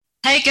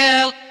Hey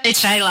girl,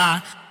 it's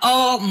Shayla.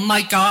 Oh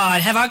my god,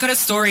 have I got a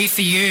story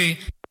for you?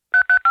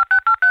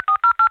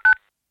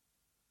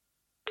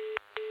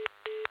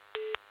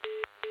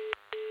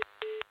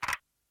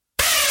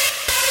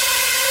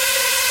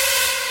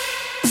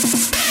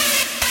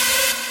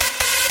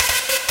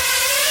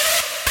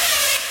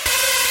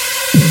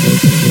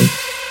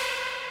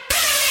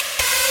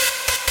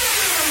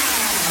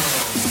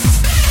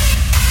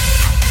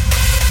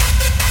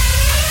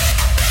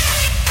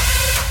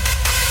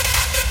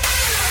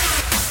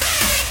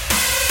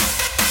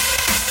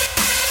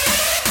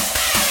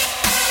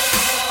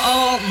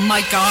 Oh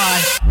my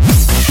god.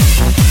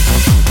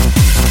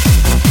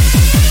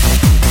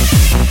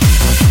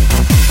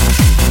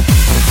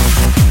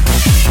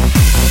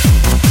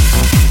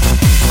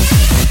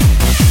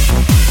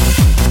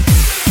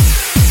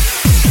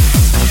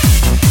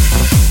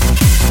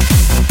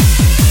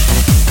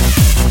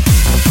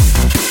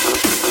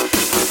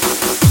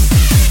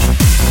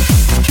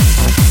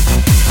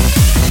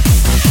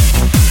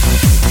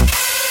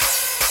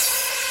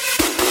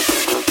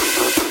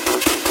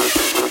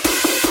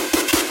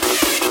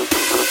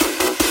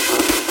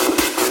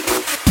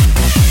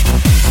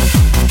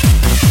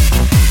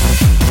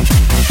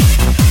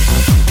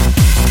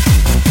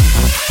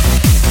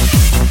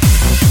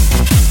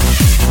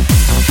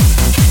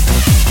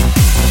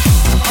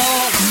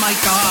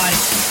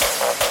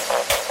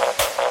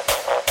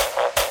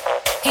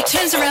 He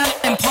turns around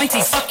and points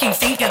his fucking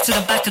finger to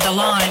the back of the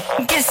line.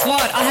 And guess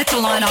what? I had to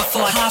line up for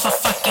like half a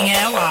fucking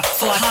hour.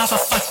 For like half a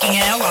fucking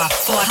hour.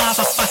 For like half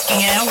a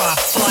fucking hour.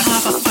 For like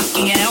half a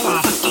fucking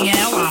hour. Fucking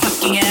hour.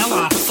 Fucking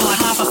hour. For like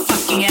half a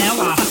fucking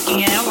hour.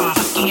 Fucking hour.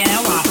 Fucking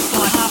hour. For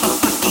like half a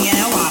fucking hour. Fucking hour. Fucking hour. Fucking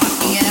hour. Fucking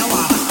hour.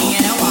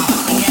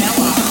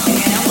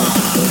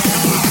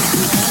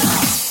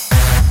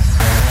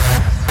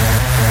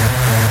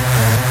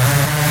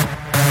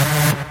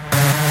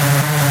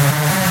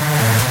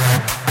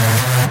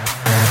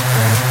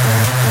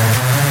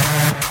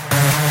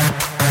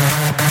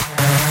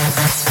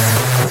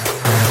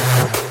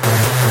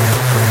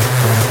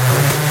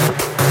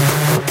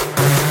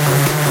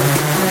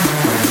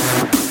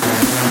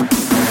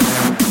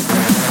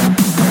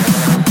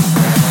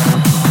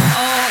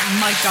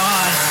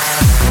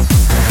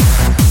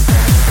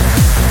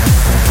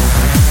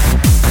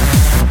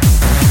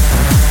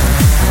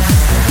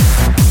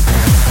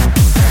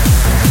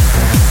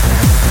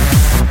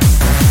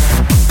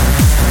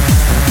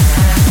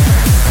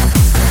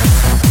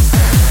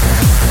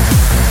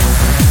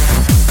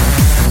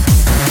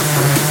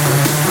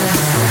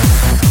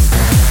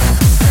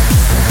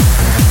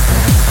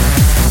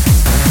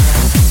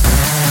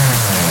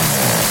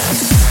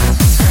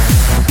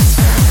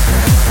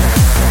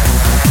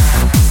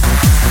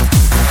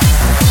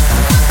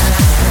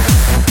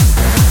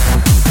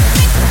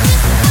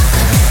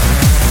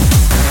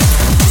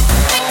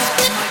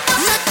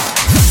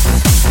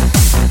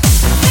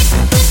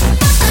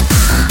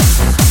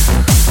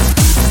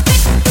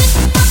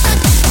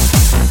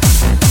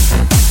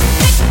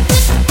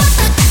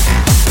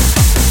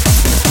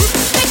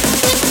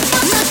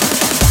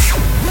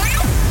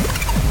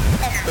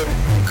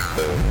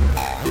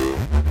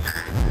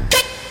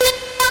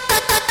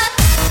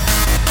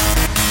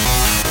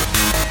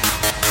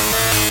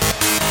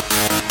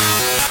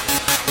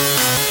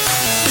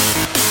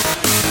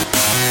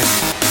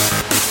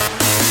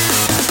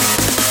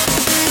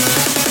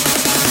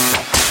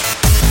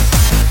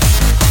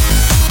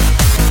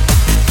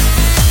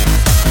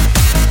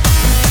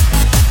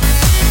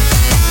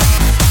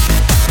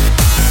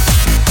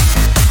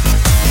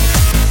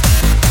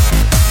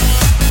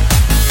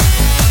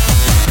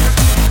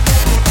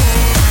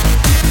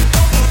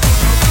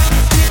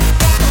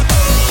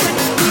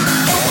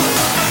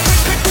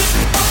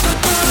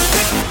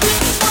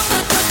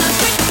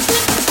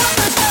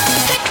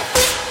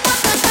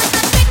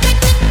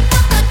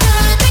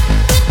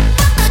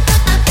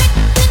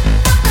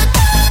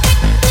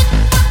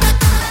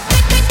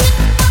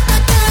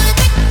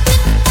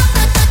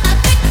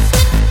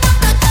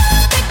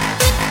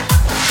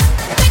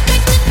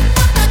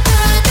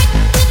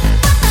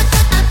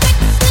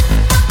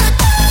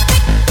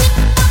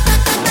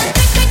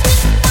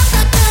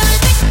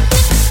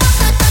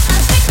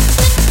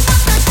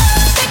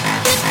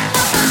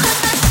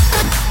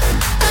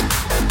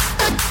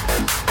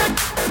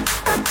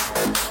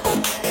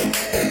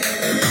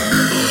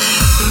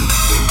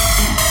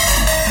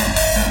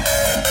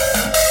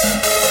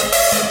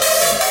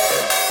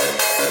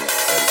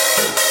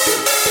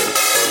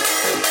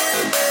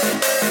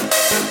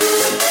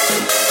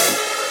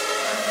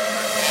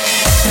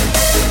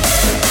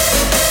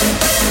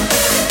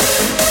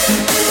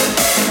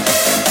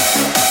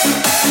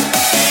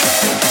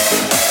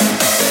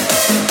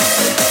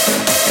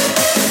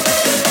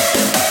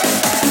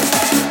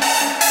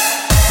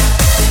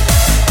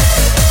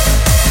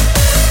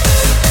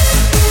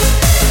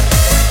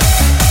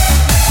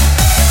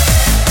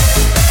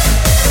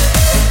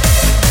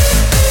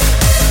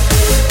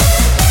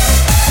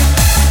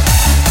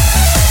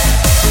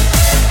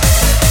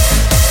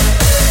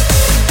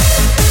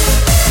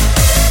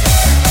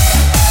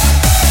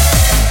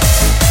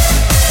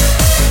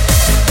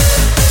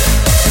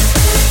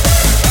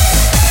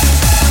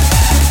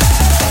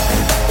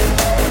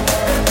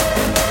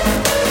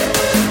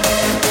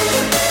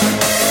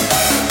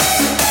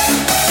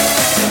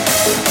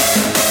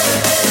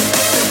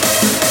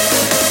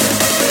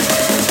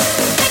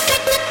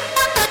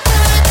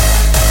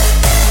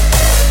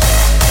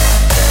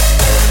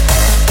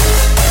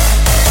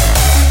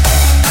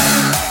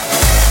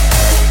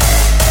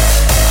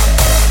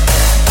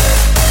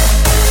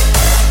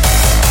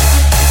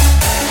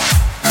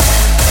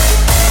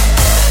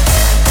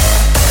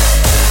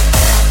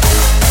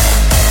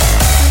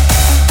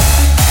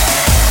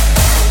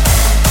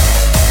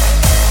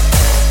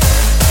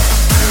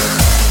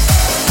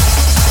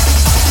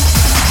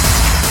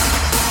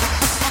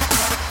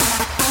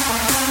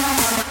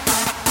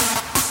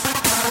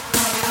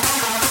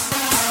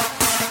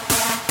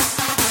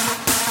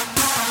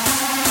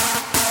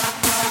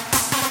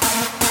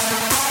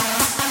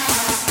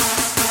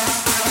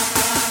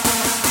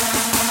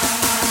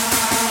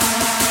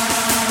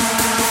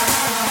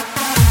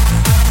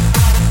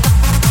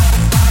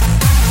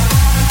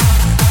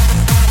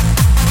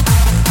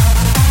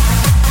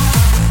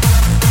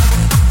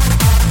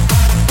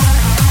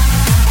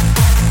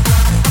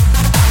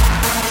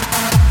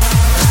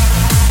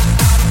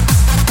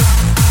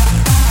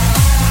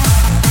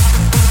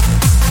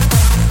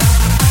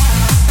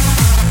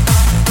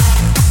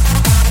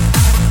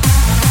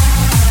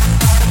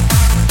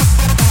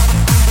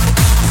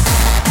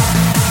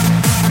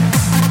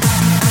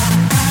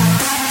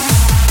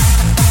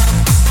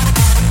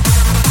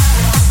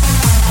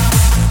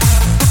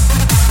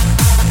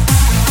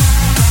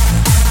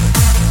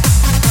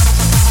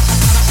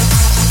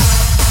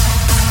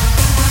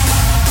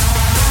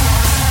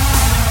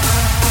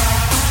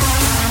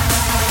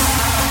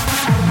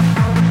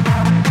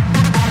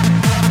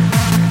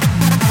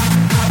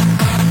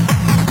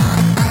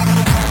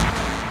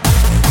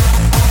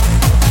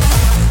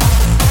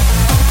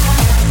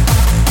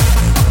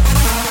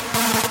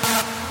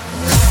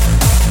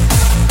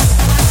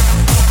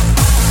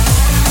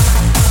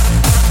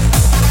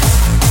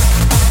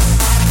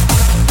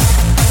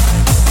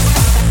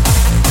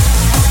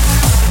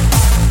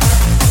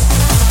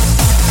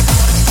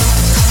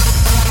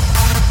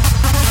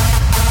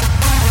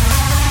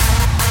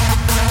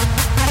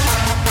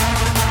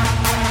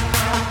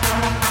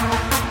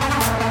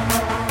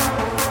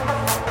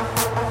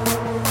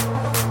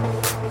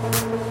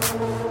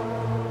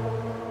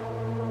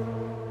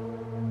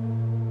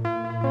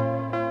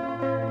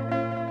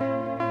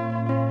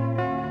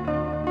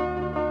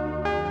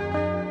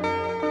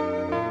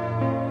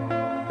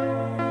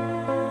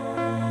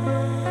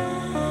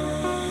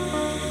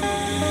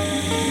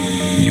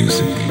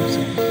 Music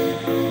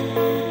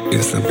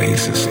is the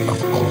basis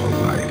of all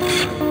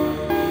life.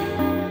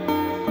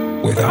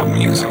 Without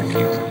music,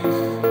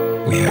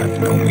 we have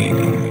no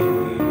meaning,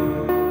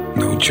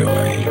 no joy,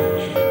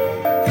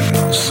 and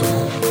no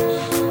soul.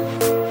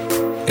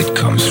 It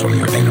comes from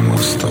your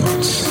innermost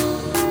thoughts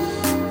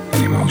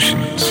and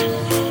emotions.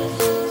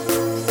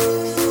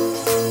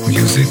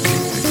 Music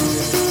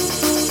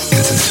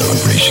is a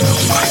celebration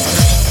of life.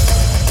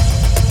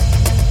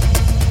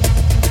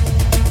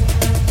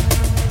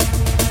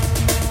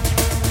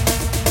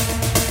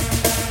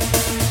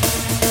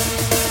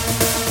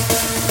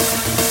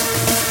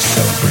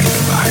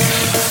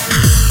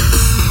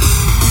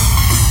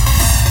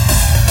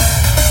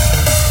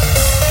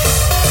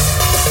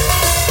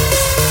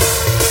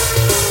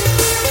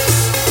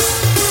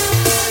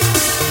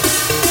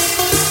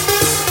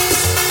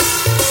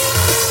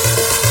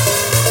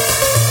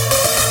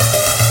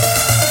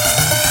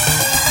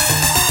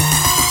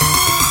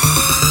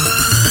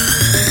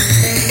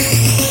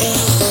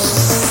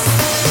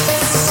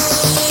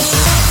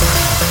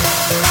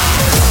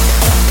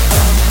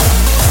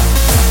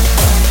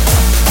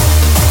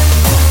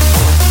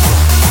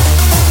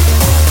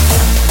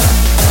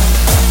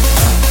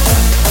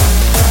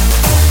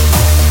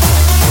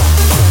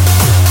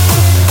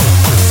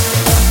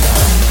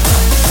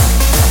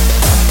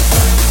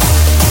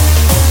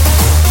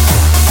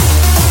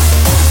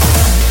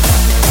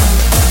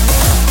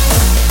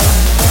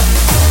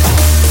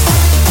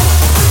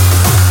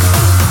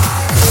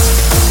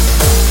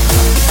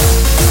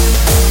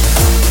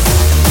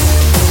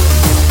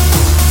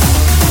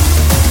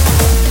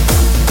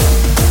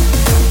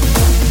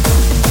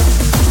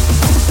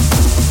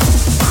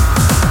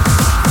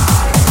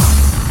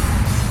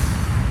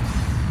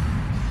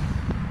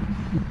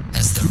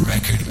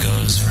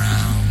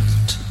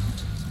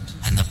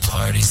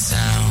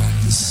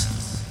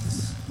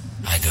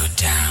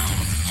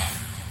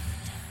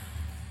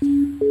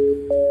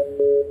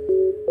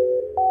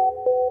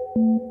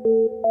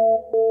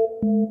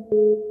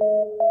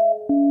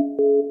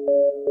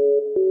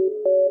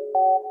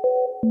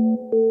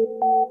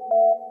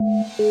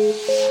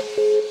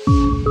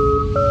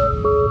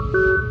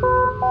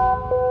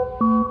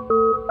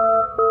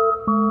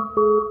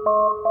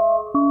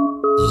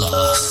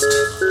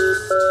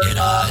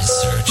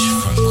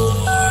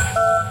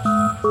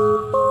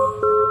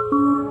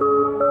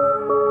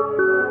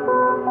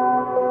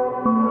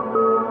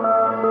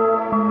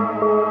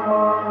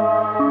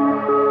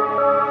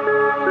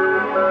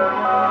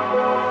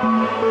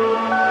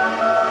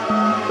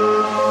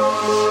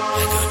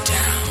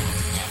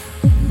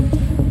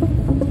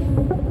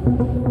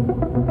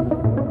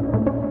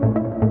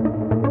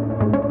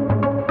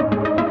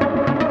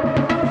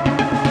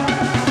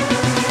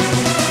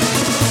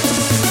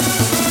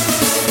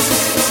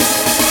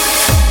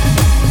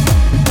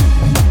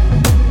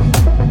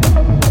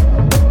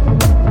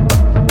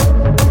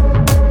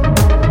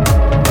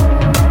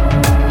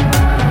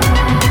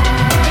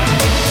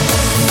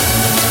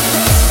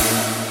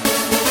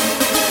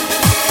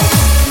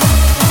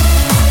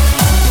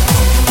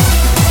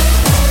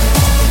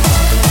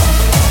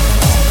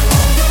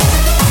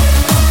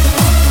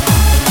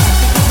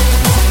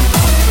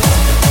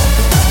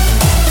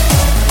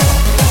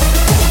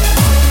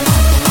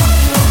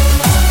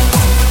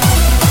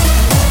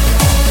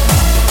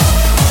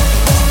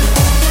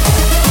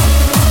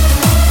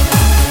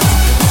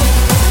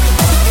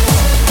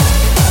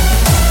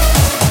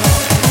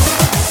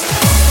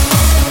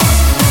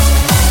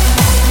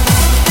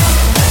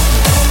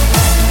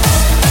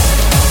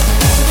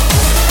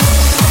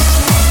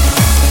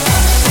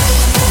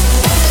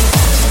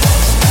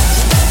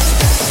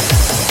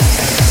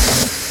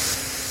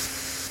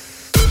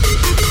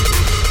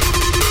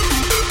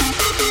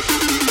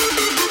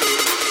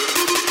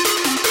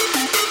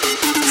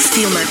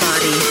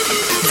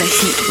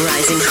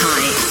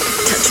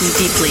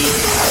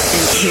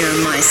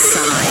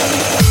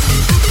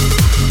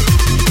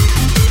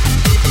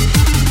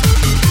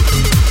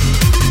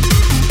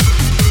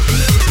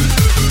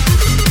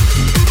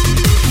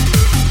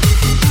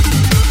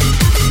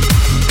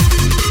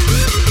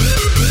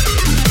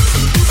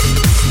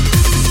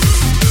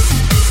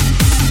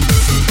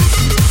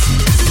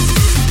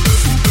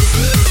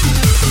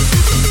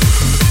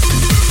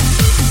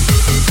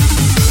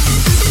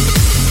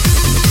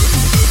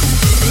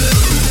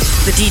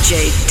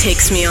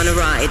 Takes me on a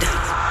ride.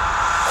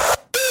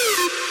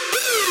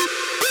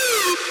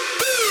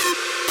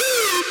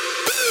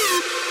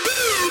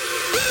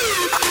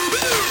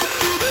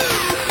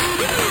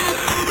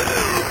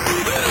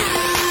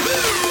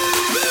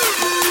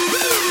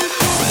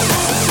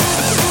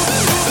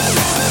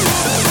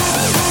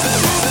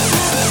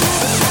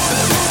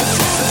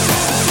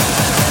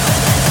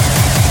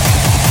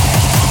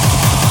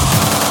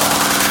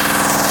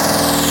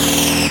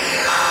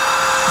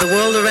 The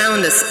world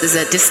around us is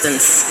at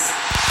distance.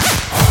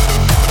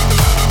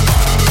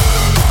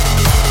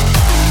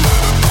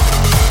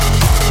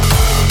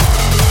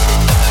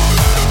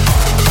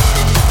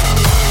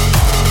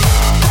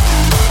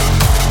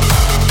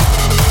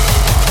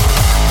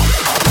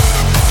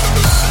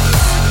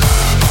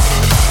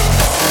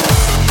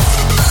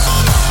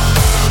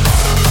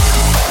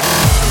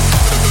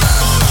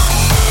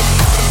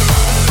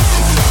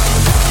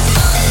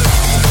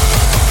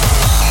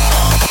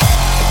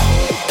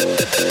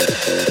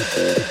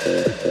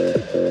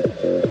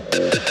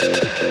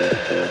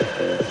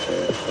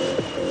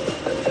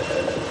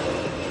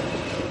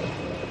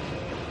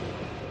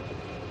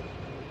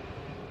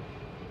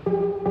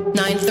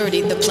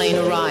 9:30, the plane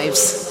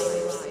arrives.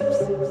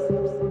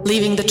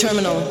 Leaving the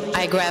terminal,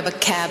 I grab a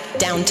cab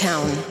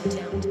downtown.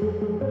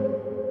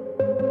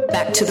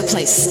 Back to the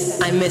place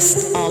I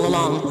missed all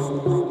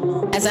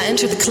along. As I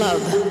enter the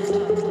club,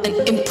 an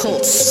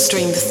impulse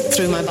streams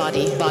through my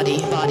body.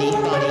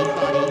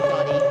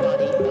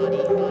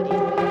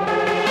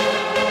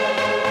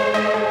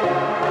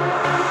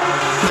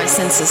 My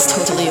senses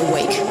totally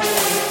awake.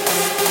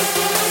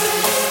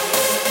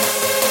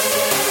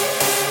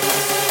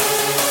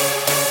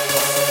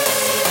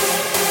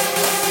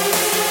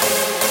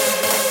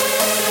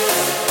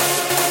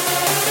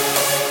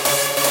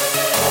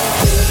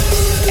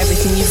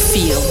 Everything you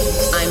feel,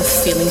 I'm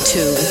feeling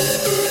too.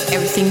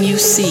 Everything you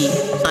see,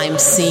 I'm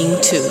seeing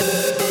too.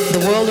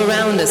 The world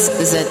around us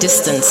is at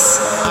distance,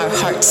 our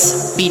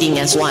hearts beating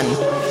as one.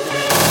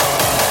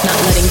 Not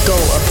letting go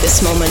of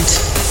this moment,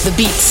 the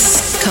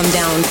beats come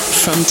down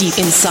from deep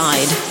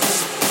inside.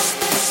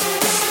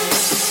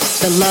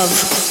 The love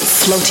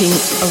floating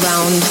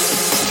around,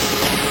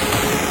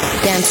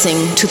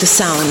 dancing to the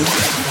sound.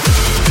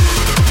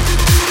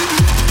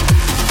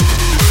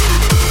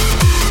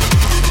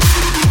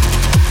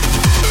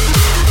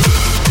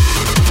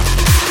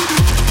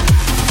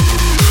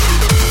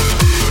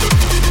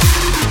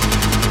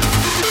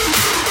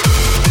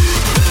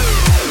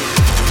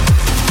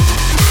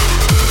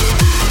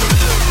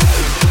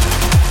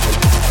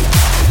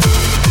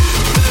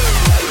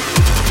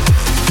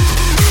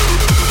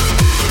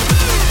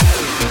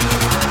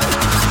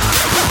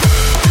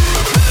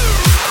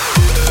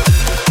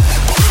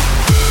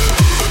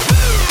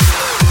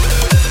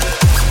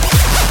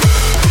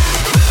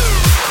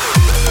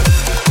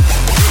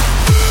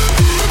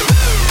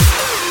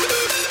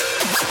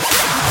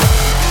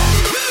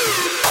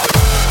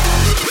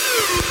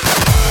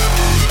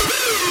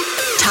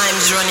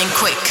 Running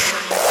quick.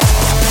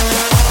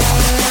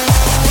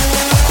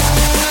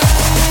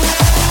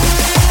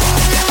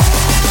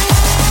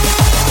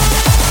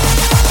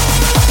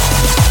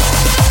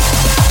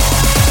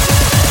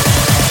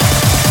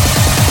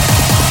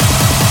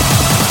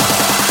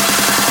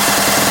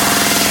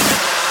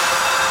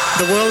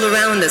 The world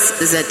around us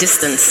is at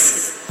distance.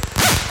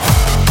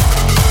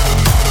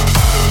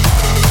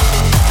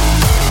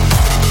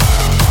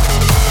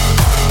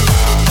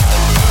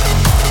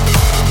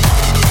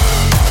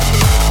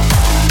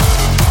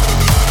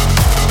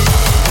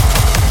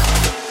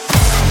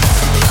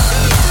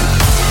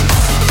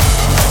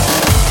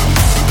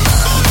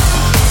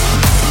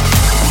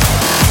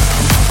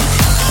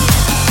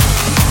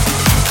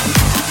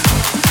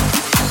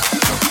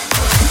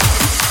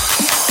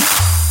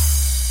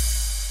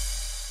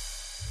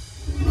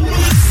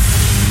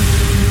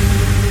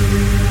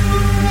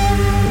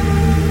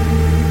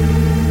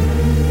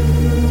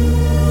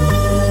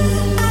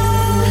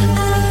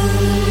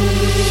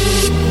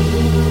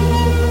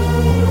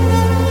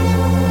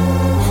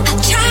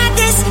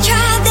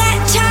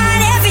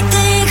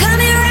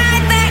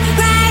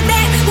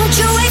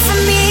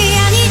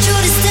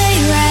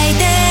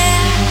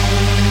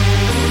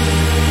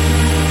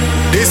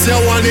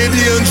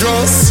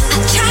 Dangerous.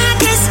 Tried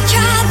this,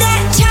 tried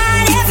that,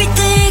 tried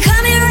everything.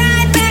 Coming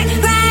right back.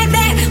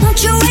 Won't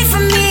you wait for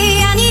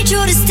me? I need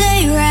you to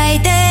stay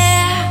right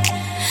there.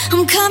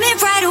 I'm coming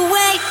right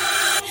away.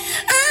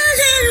 All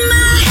in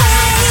my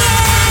head.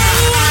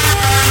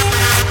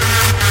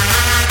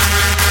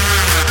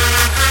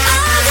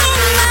 All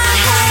in my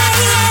head.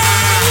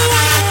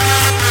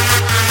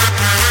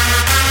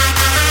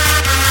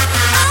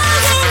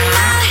 All in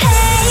my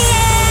head.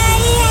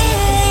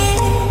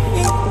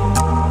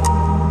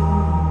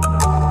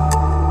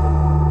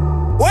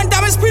 One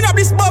time I spin up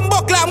this bum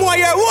buckler, I'm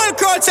here, whole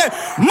crowd say,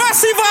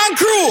 Massive and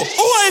crew,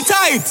 hold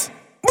tight,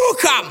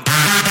 book 'em.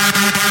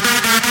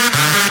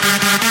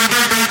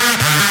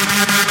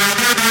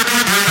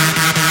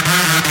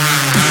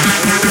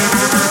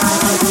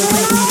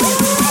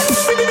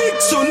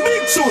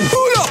 Big tune,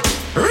 pull up,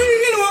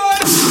 real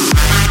one.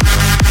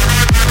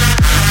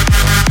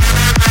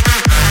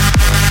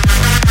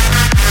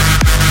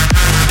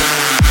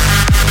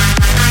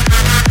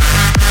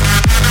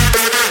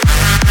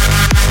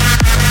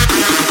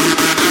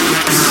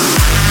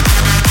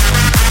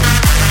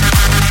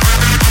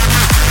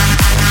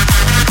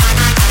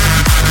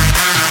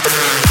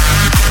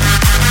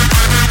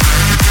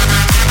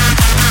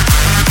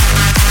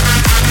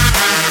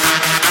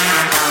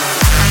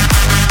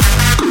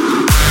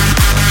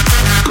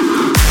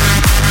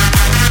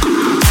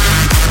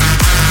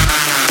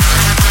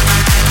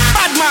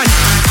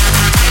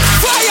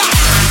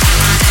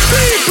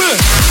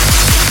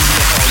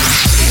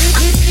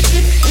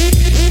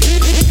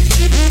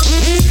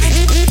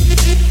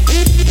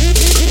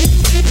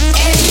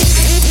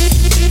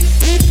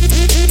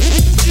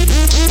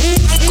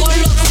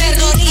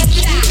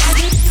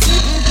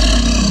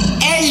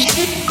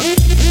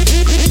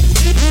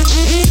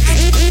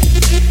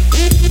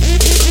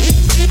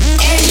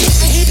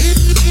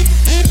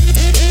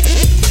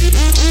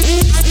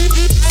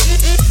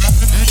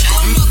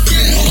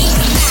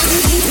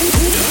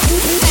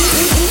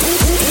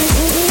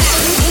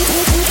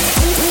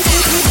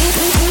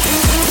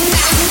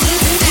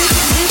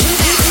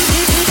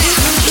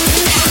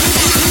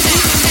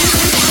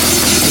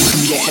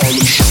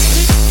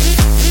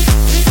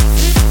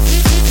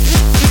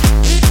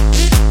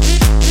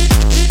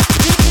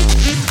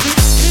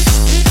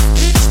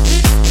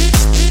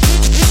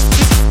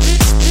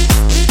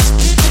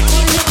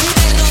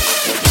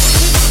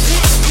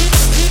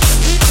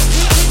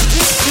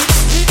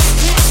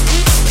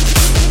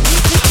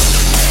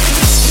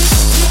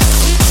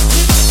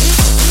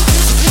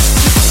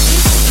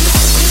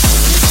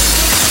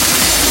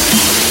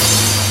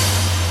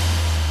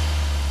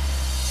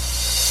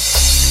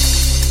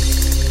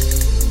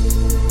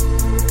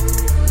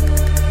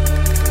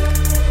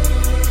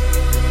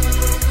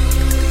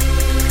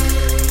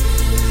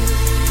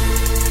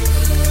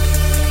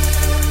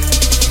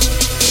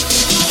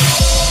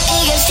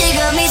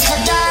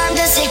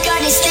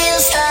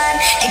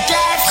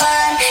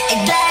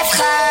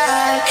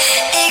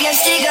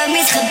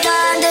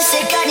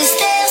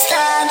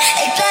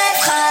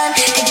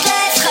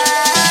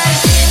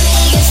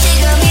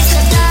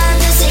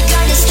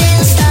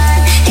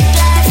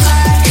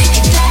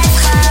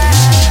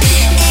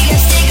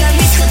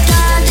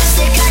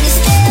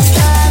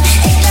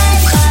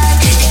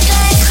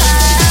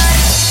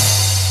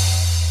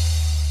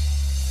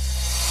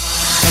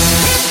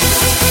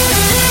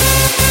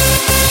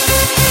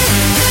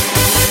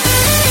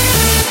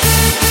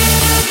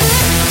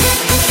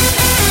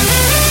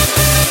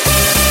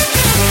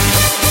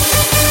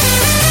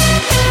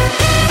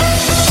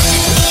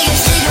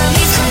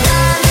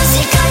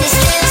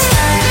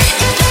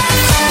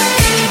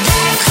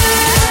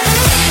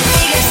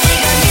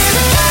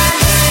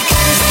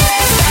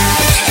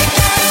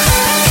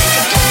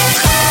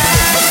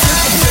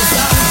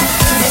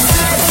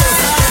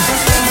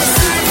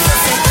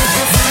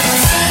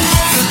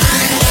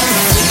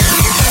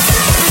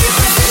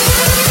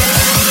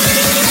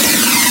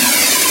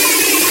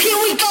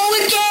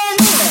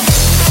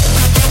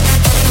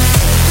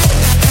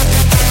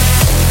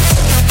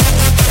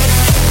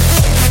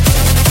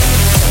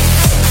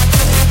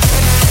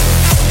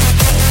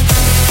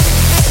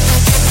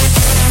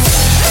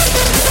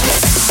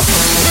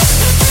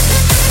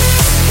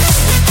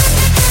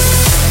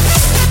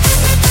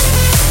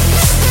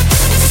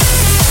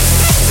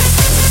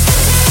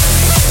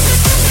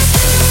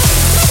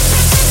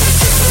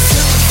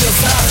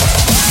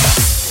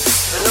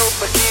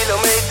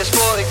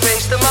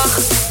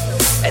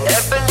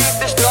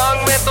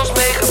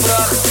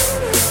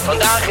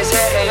 Vandaag is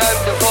er geen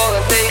ruimte voor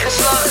een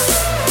tegenslag.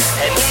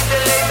 En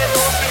iedereen met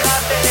ons die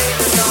gaat de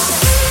hele dag.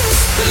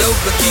 We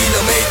lopen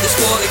kilometers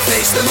voor ik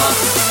feesten mag.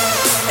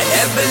 En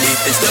hebben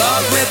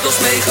liefdesdrank met ons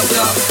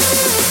meegebracht.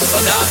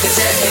 Vandaag is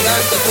er geen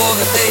ruimte voor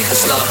een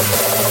tegenslag.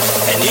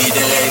 En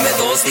iedereen met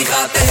ons die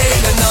gaat de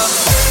hele nacht.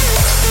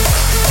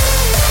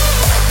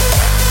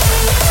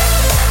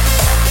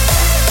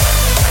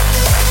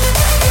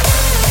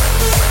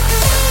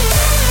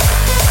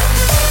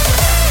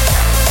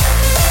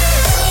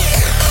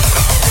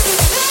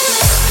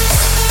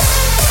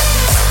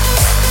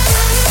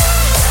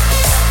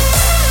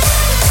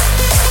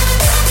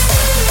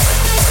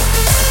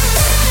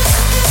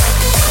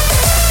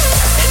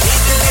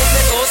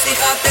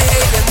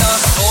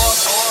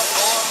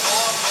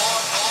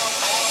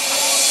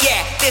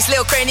 Dit is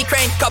Lil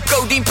Crane, kap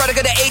codeine, product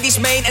of the 80s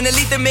main. En een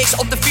liter mix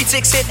op de fiets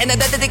ik zit. En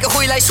nadat dat ik een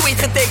goeie lijst sweet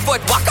getikt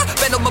word wakker.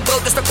 Ben op mijn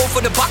brood dus dan kom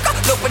voor de bakken.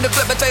 Loop in de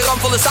club met 2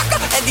 ramvolle zakken.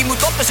 En die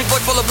moet op dus ik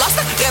word volop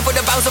lastig. Ren voor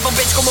de bouncer van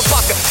bitch kom me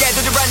pakken. Jij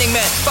doet de running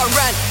man, van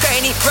run, kan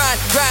je niet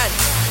run.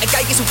 En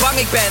kijk eens hoe bang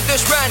ik ben,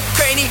 dus run,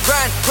 kun je niet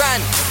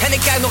run. En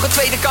ik krijg nog een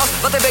tweede kans,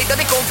 want hij weet dat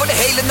ik kom voor de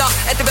hele nacht.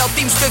 En terwijl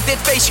teamstuk dit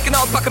feestje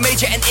knalt, pak een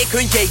beetje en ik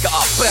hun jeken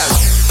af.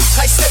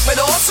 Ga je stuk met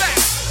ons?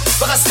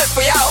 We gaan stuk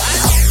voor jou.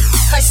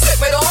 Ga je stuk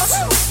met ons?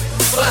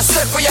 We gaan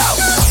stuk voor jou.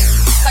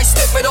 Ga je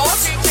stuk met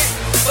ons?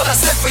 We gaan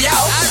stuk voor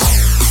jou.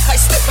 Ga je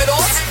stuk met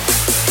ons?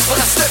 We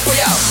gaan stuk voor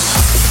jou.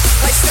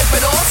 Ga je stuk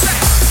met ons?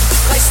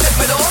 Ga je stuk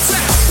met ons?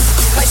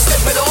 Ga je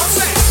stuk met ons?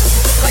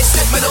 Ga je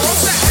stuk met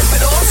ons?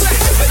 Met ons?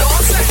 Met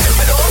ons?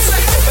 Met ons?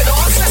 Met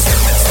ons?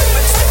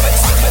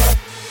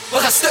 We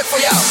gaan stuk voor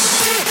jou.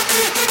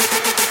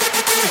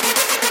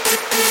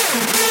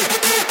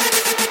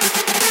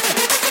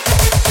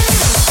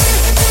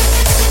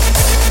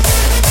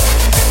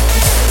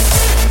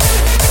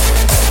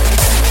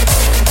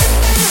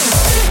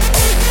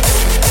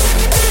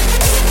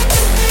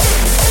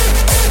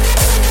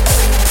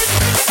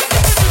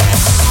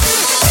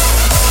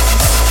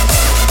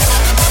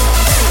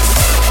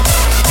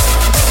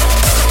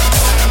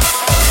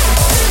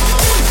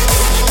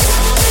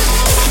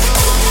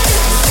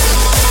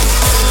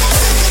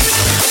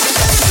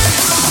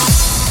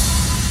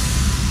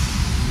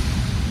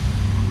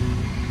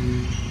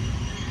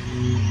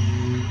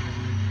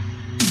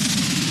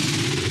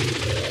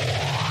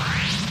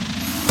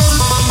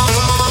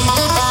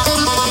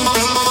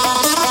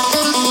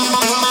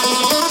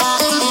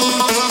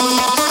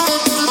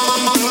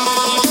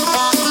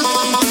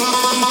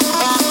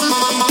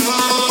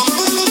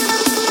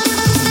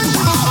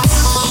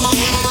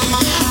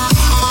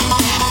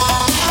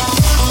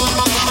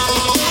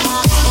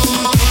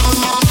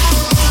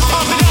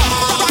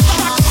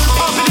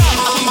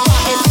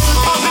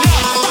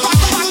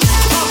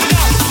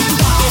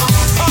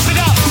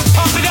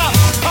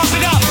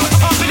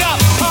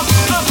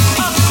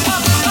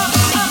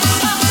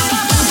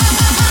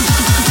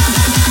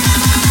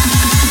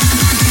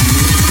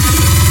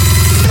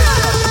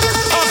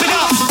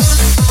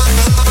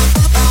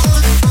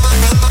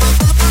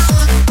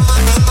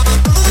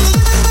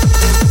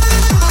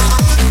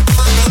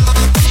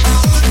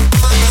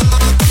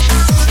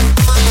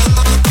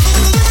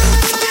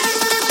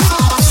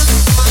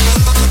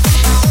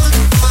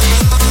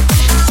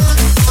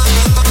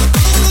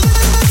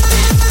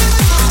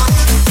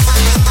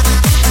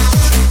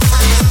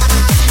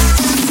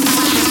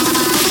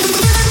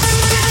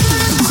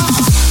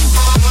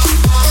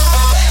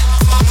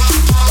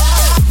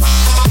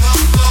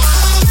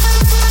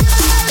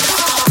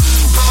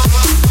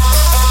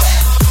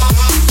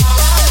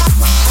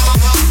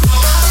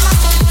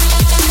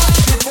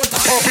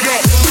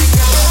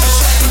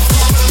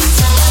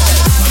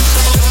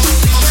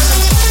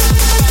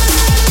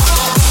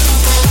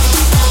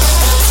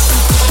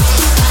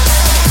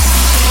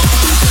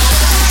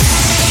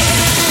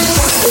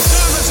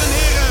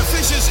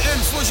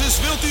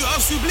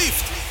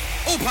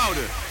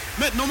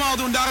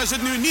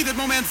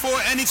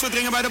 Zo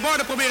dringen bij de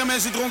borden, proberen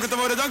mensen dronken te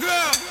worden, dank u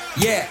wel.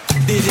 Yeah,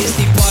 dit is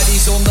die party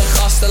zonder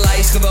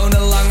gastenlijst. Gewoon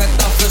een lange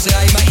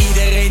tappersrij, maar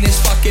iedereen is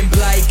fucking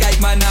blij. Kijk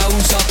maar nou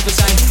hoe zat we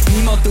zijn.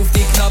 Niemand hoeft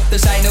niet knap te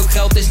zijn, ook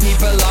geld is niet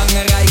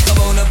belangrijk.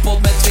 Gewoon een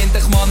pot met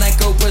 20 man en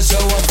kopen zo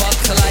een vat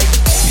gelijk.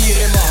 Bier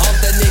in mijn hand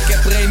en ik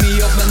heb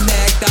premie op mijn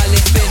nek. Daar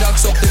ligt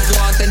middags op de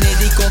krant en in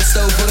die komt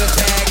over het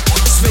hek.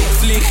 Zweet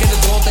vlieg in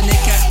het rond en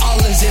ik krijg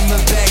alles in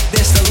mijn bek.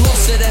 Des te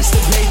losser, des te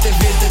beter,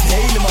 vindt het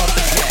helemaal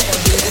te gek.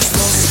 Want dit is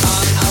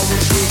losgaan, oude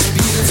dik,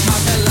 bieren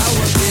smaakt een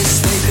lauwe vis.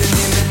 Steken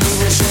in mijn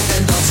nieuwe shit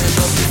en dansen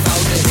op die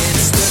foute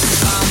hits. Stuk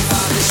gaan,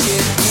 vader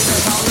shit, die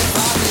dat alle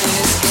vader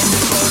is. In de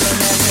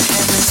polonaise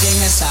en we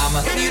zingen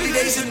samen. Kennen jullie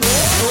deze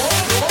nog?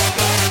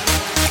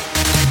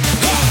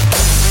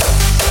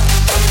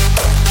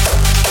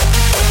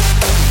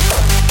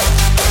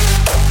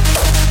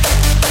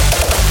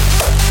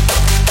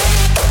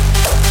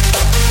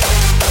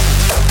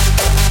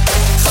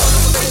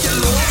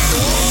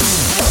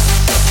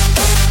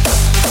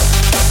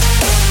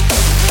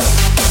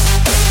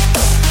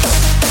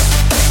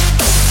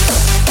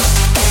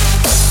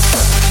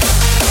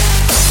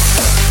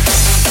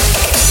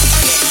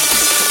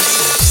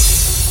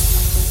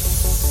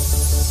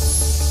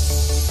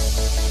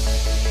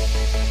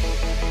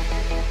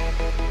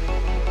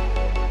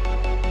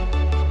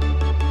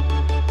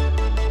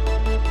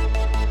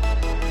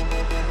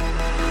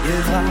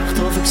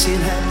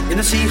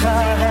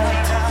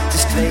 sigaret. Het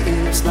is 2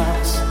 uur 's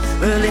nachts.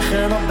 We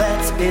liggen op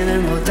bed in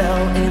een hotel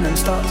in een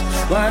stad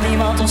waar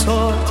niemand ons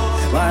hoort,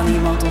 waar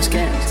niemand ons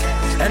kent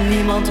en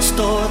niemand ons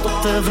stoort.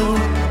 Op de vloer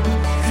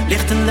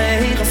ligt een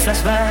lege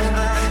fles wijn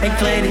en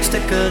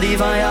kledingstukken die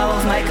van jou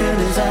of mij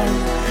kunnen zijn.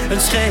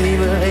 Een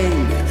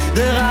schemering,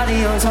 de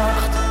radio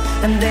zacht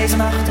en deze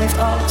nacht heeft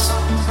alles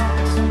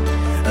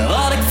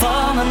wat ik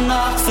van een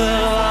nacht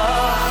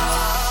verwacht.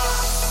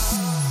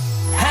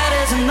 Het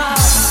is een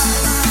nacht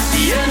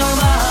die je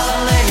normaal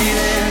alleen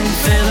in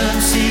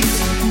films ziet.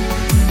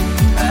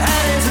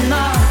 Het is een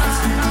nacht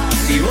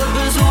die wordt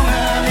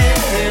bezongen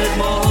in het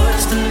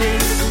mooiste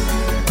lied.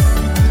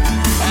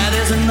 Het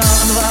is een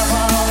nacht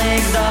waarvan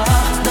ik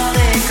dacht dat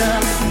ik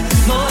hem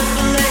nooit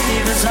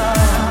beleven zou,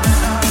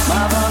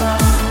 maar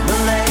vannacht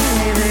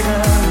beleef ik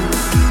hem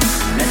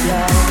met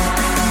jou.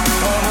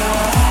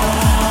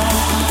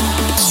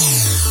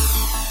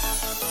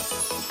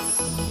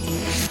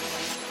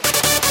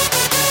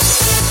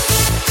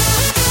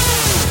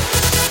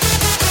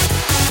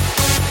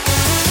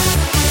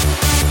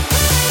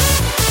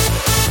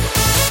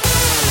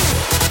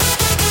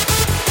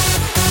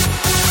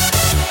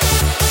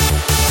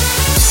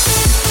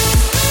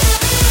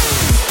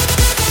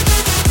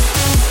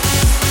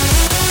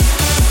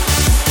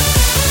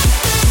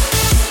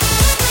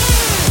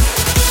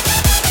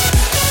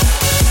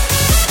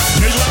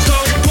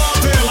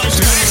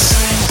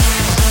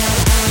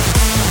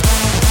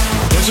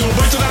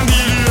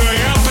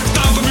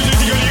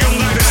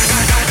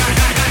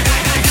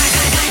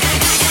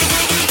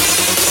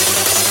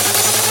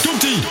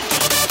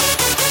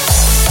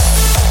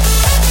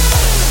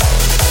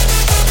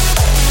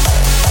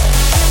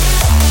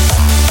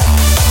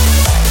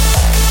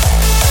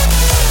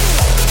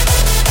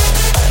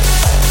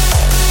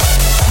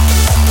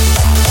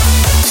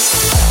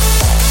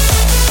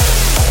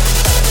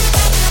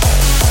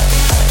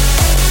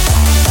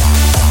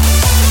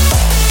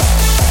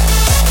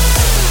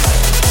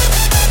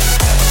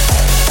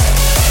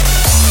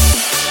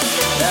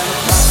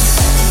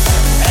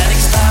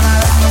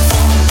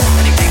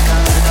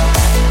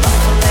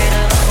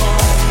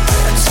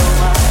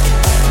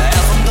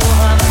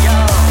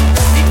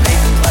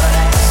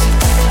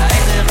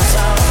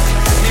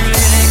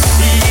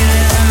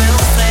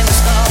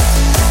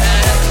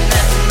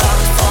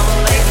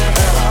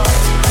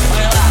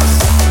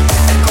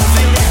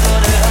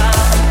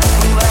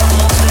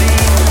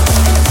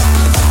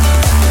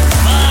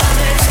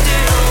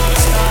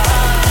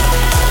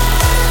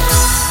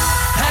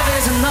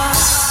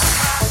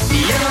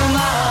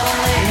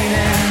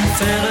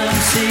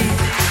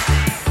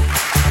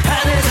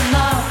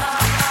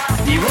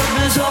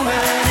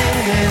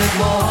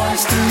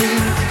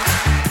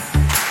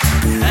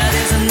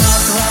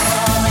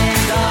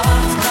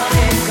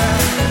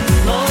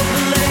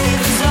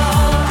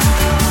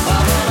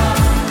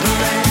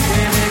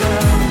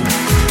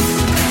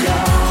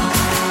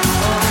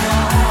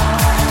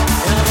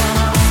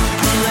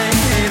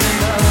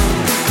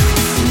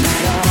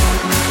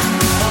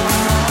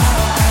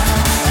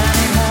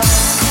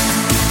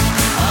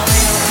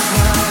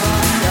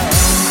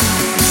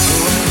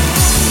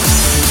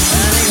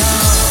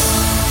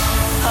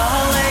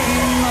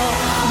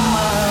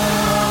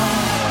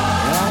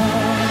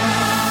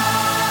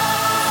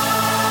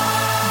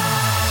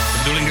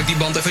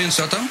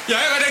 Ja,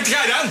 wat denkt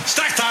jij dan?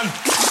 Start dan!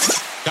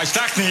 Jij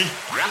start niet.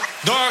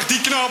 Door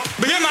die knop.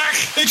 Begin maar!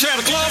 Ik zeg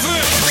er klaar voor!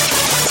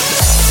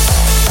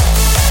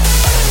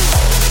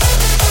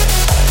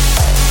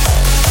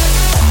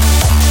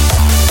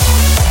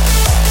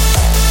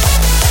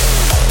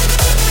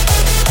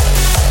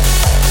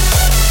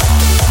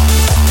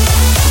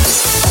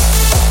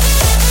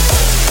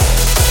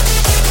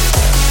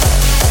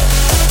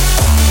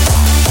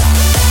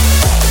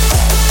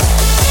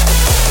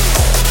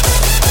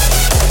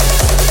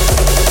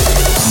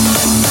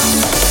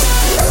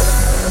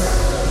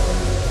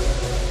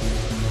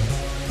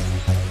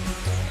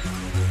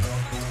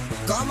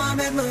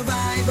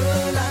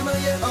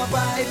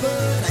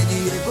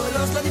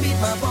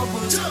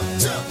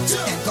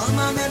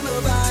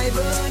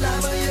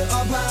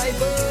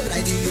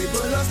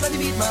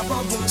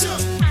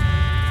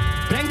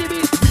 Breng die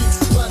beat.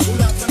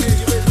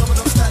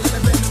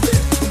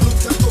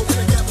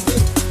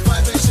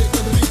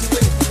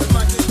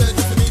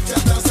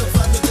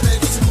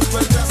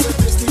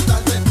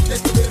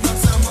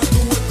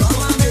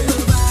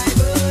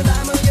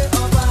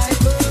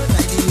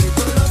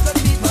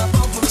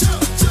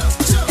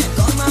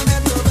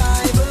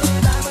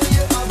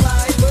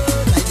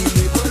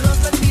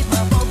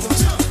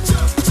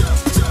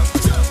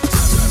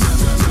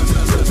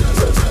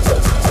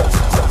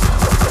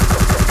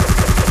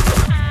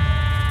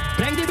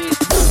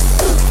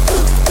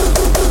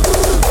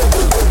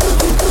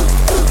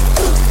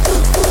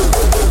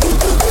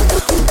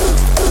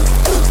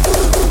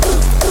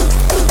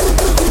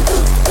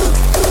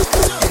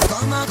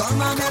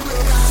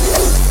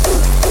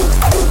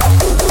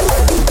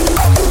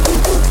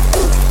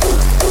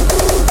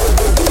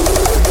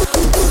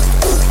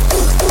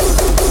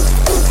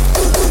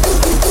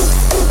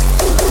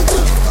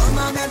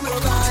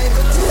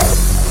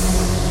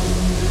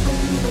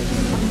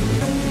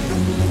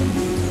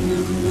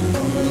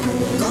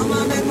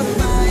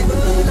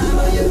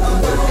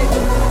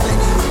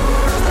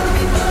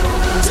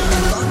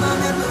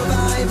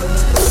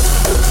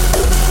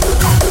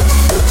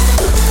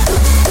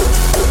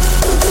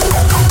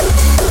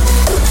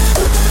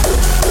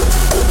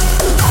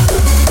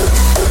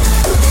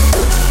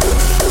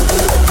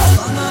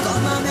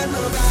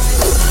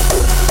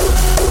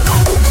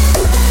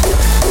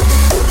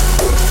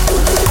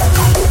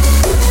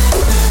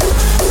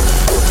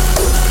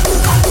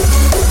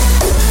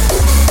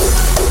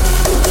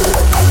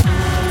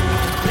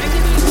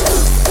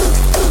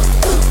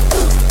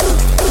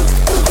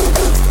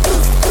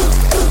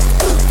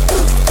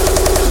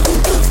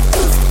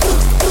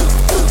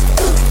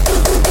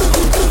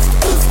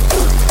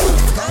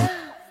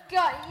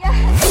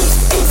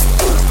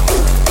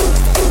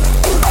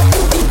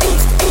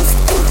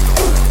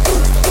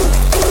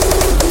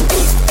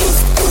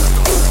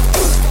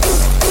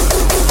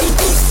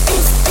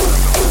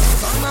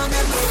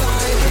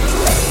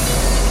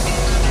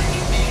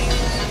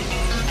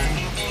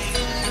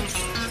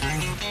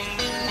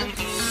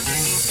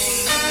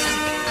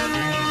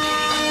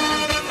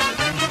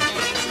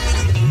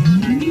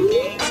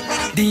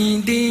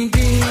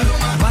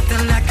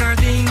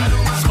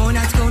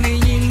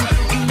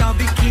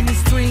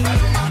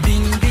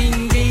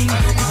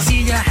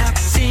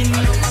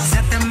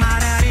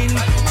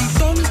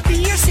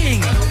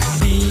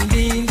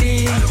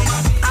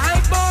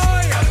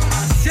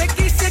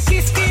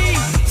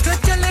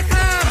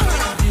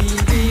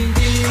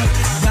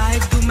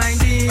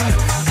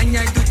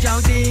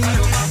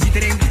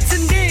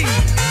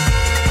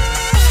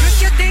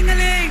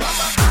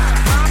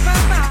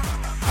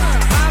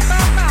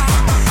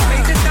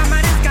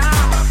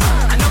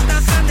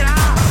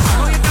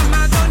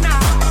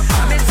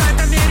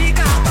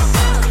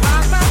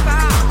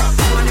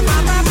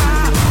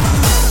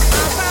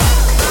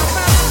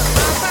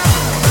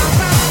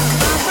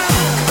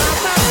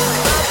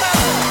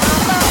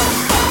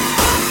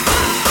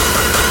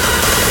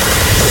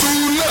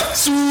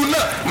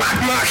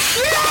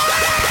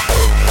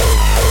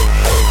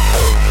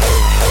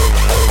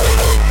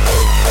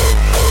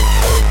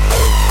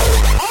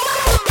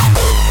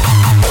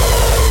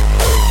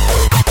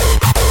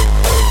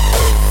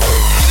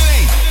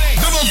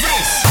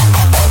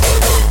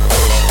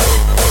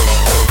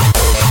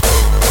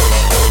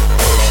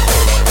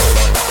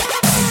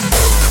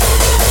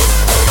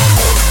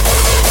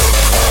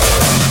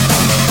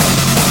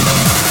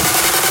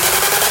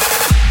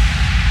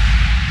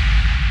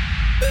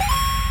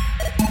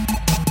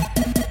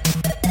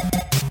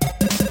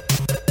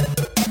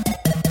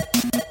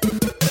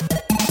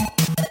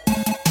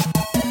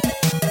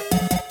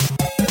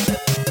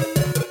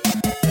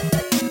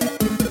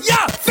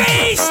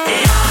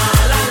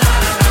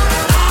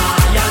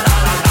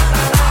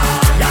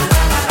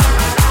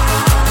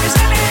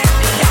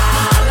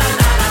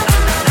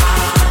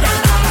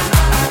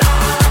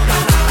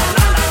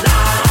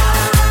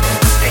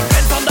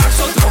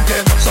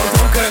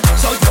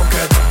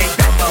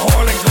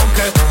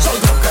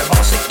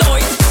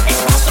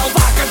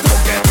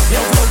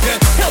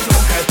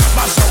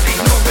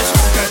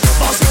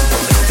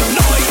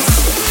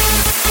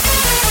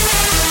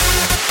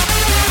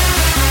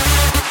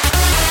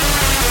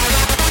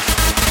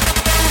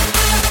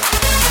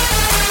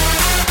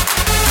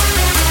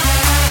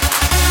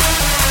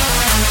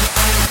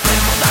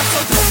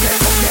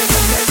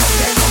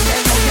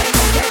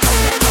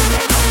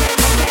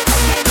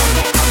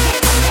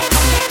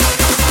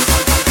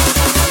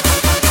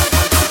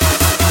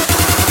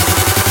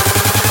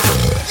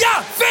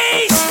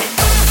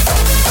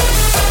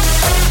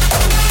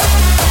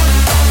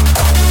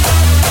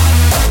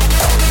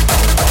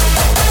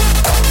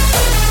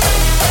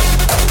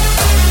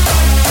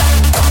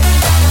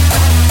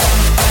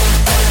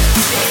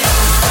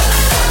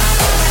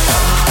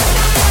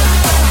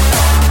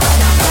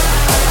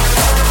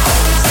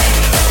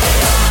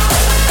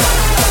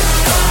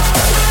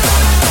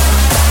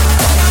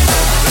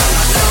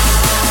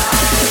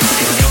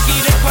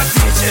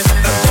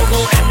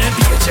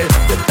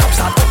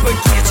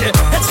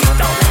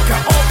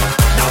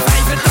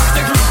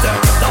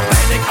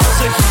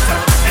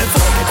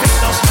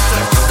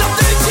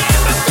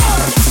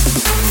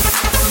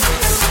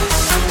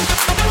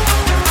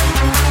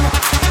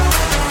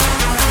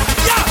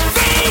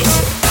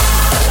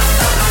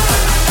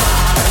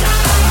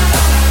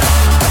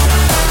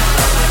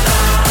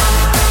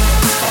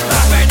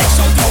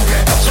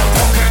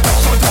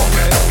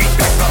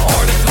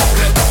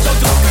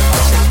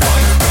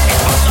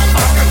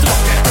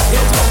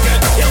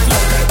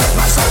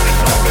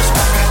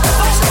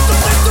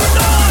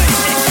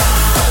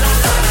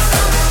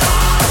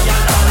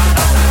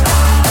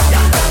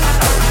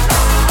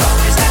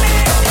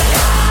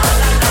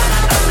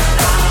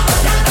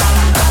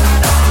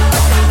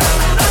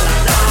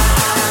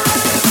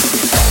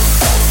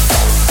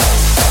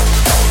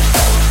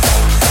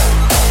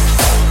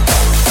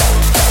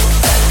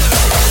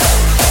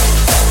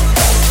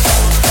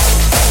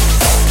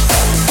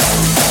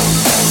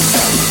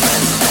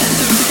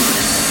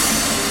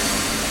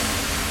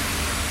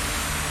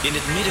 In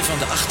het midden van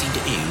de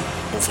 18e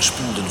eeuw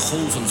overspoelden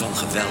golven van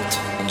geweld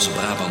onze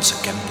Brabantse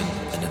Kempen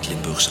en het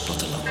Limburgse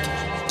platteland.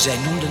 Zij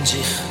noemden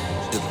zich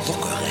de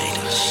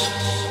Bokkenrijders.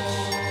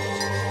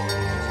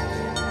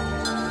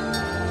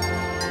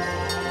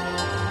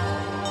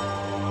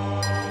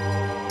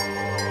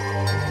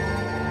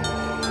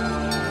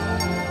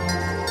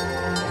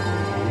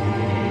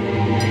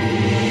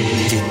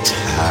 Dit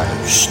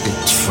huis,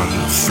 dit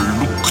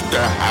vervloekte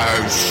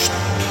huis,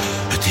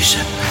 het is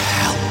een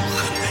hel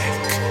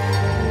gelijk.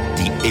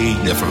 Die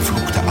ene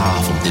vervloekte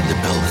avond in de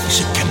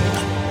Belgische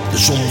Kempen. De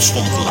zon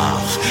stond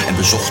laag en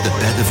we zochten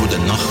bedden voor de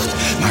nacht,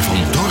 maar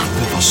van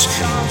dorpen was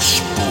geen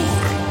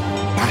spoor.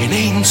 Maar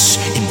ineens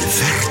in de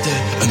verte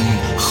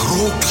een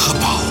groot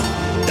gebouw.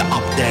 De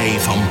abdij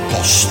van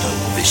Postel,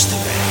 wisten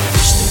wij.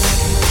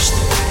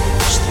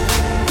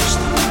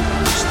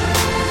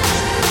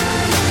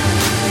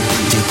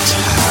 Dit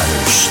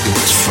huis,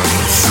 dit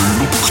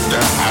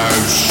vervloekte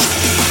huis,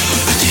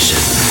 het is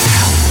een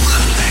hel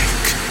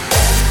gelijk.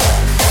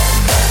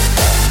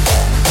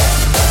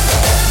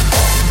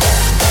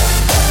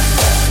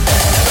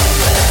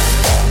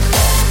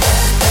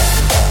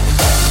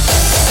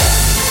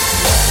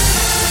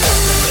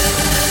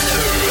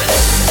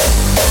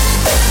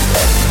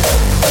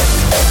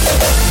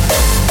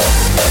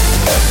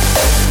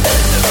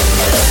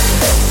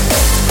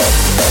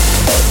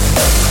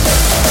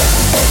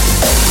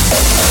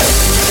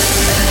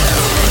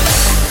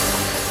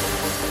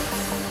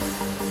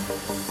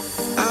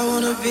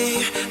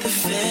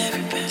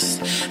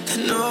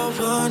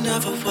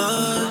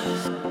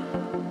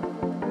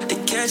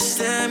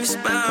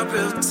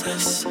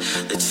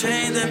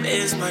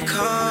 Is my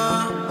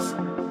cause.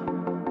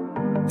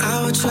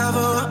 I would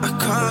travel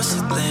across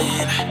the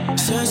land,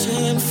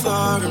 searching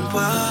far and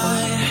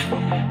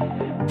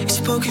wide.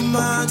 Each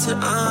Pokemon to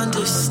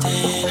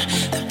understand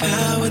the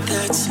power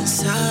that's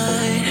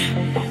inside.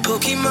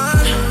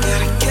 Pokemon,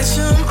 gotta catch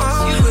them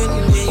all, you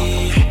and me.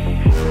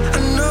 I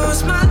know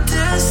it's my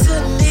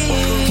destiny.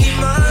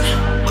 Pokemon,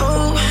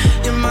 oh,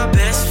 you're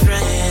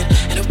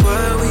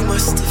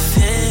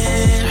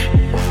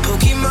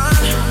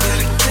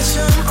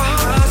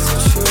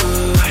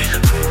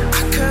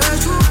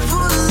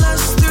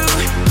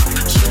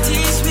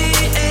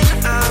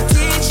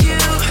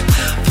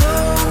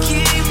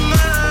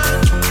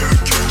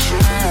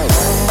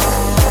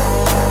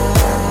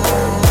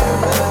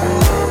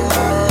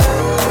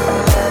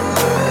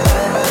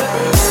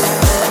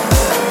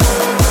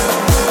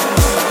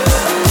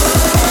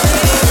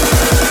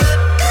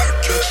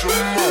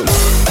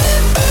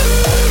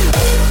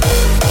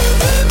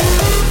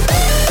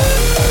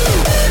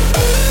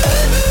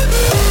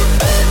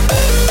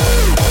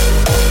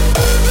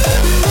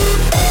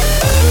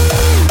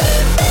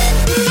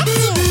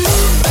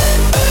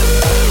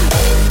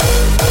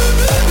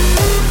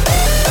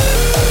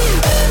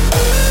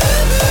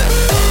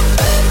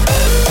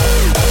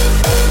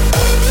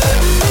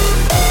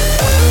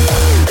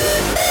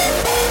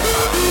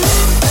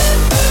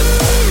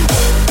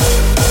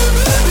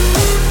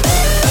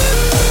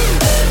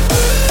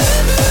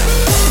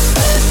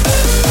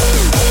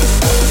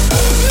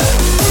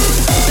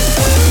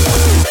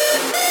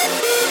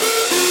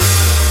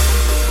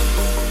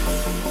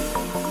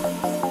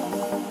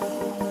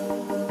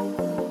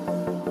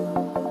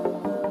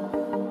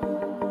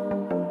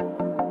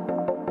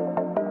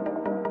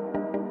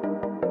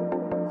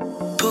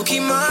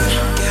Pokemon,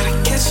 gotta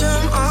catch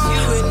them all.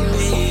 You and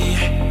me,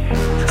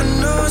 I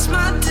know it's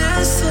my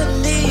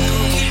destiny.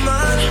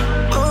 Pokemon,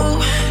 oh,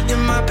 you're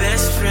my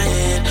best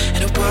friend,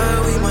 and a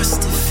world we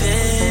must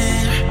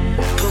defend.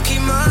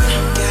 Pokemon,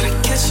 gotta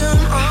catch them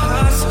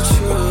all. So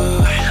true,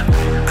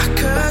 our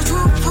courage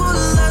will pull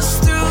us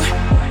through.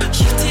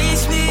 You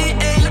teach me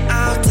and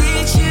I'll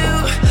teach you.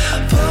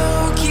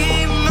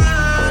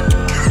 Pokemon,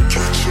 gotta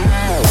catch them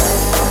all.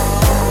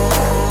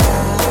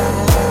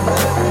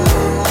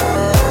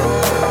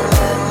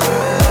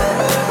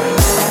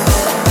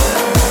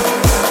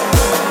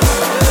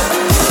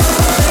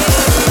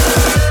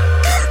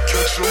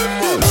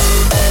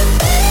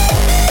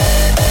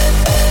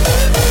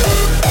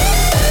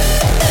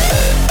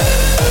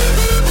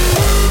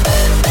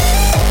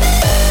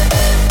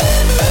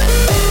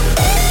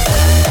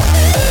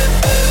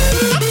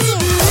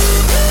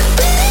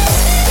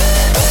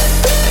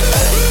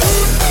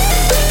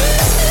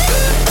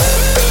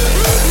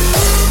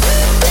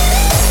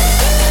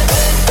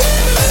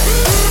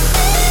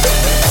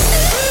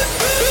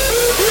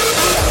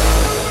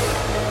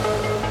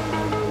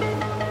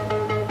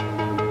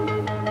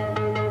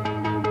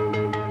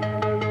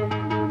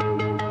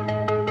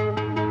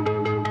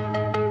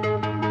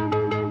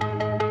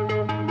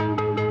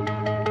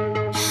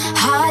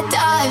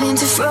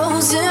 Into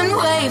frozen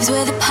waves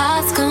where the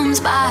past comes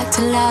back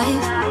to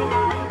life.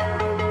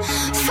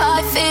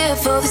 Fight fear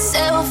for the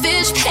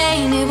selfish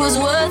pain, it was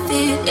worth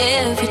it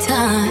every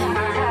time.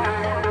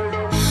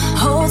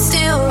 Hold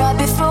still right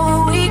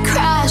before we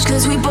crash,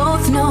 cause we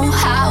both know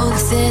how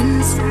this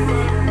ends.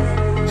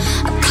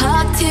 A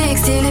clock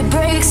ticks till it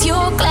breaks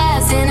your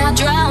glass, and I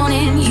drown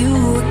in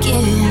you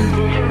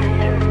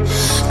again.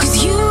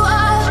 Cause you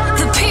are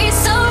the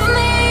piece of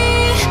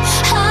me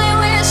I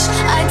wish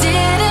I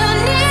didn't.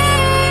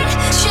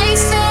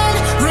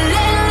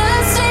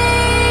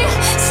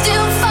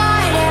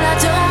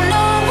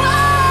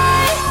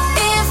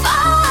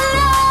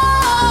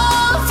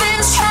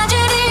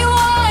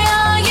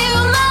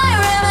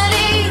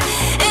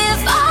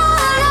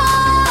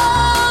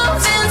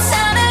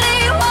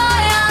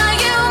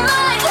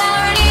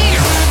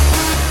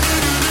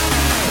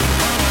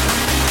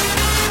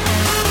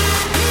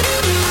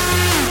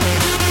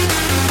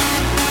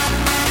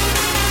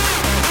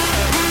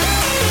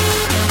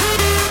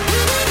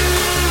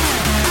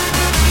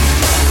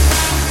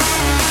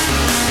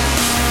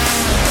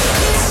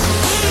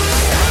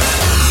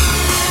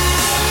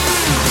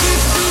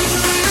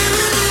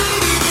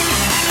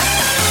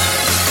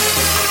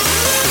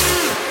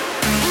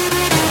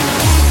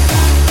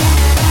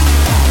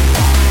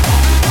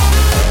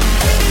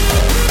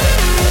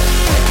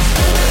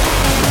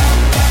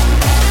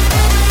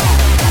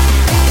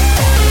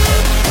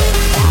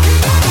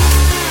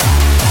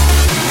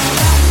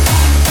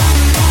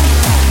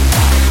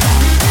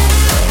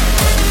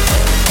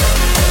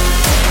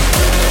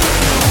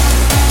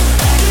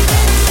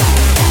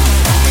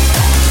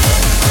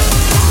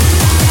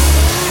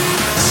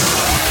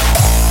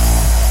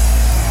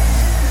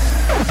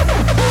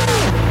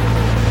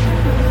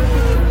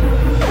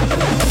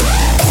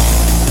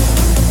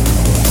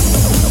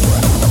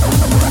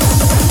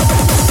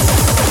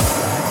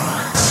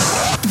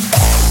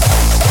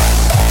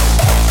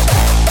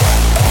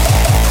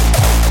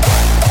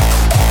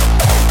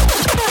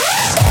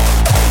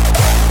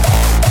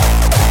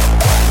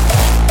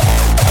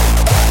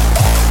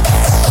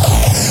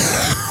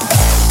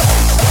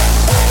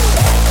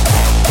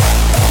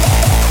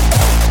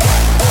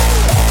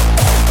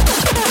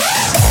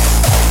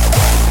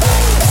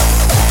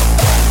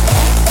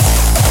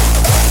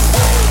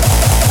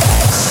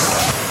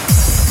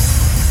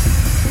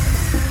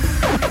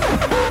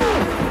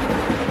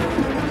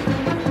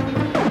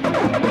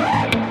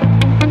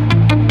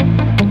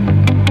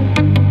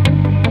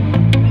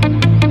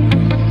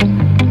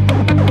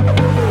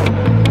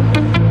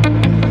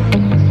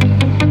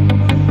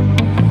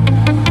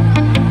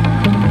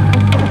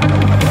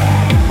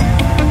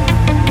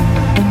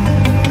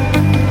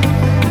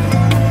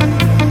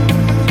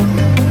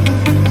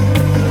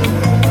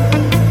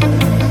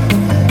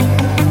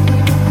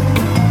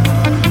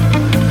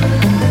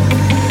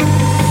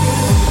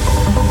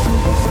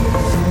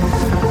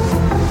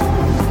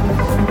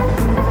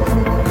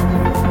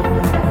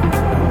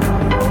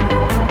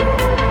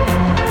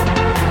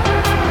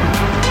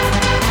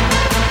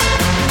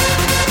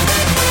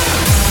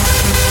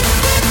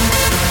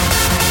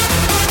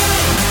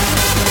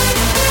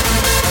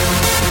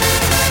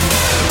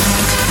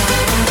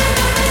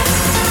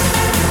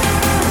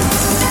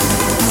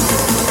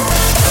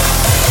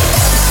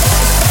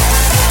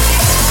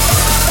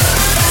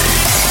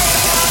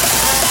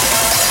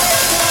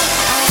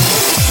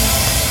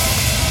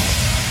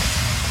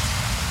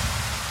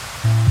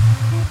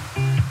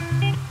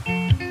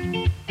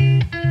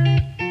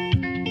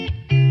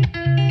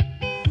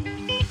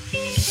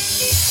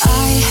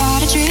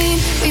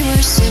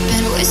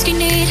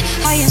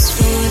 highest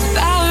floor of the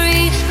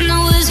Bowery, and I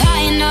was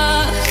high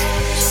enough.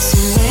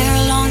 Somewhere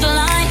along the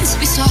lines,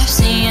 we stopped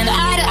seeing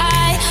eye to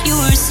eye. You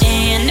were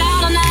staying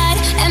out all night,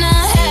 and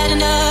I had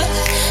enough.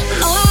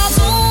 No, I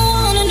don't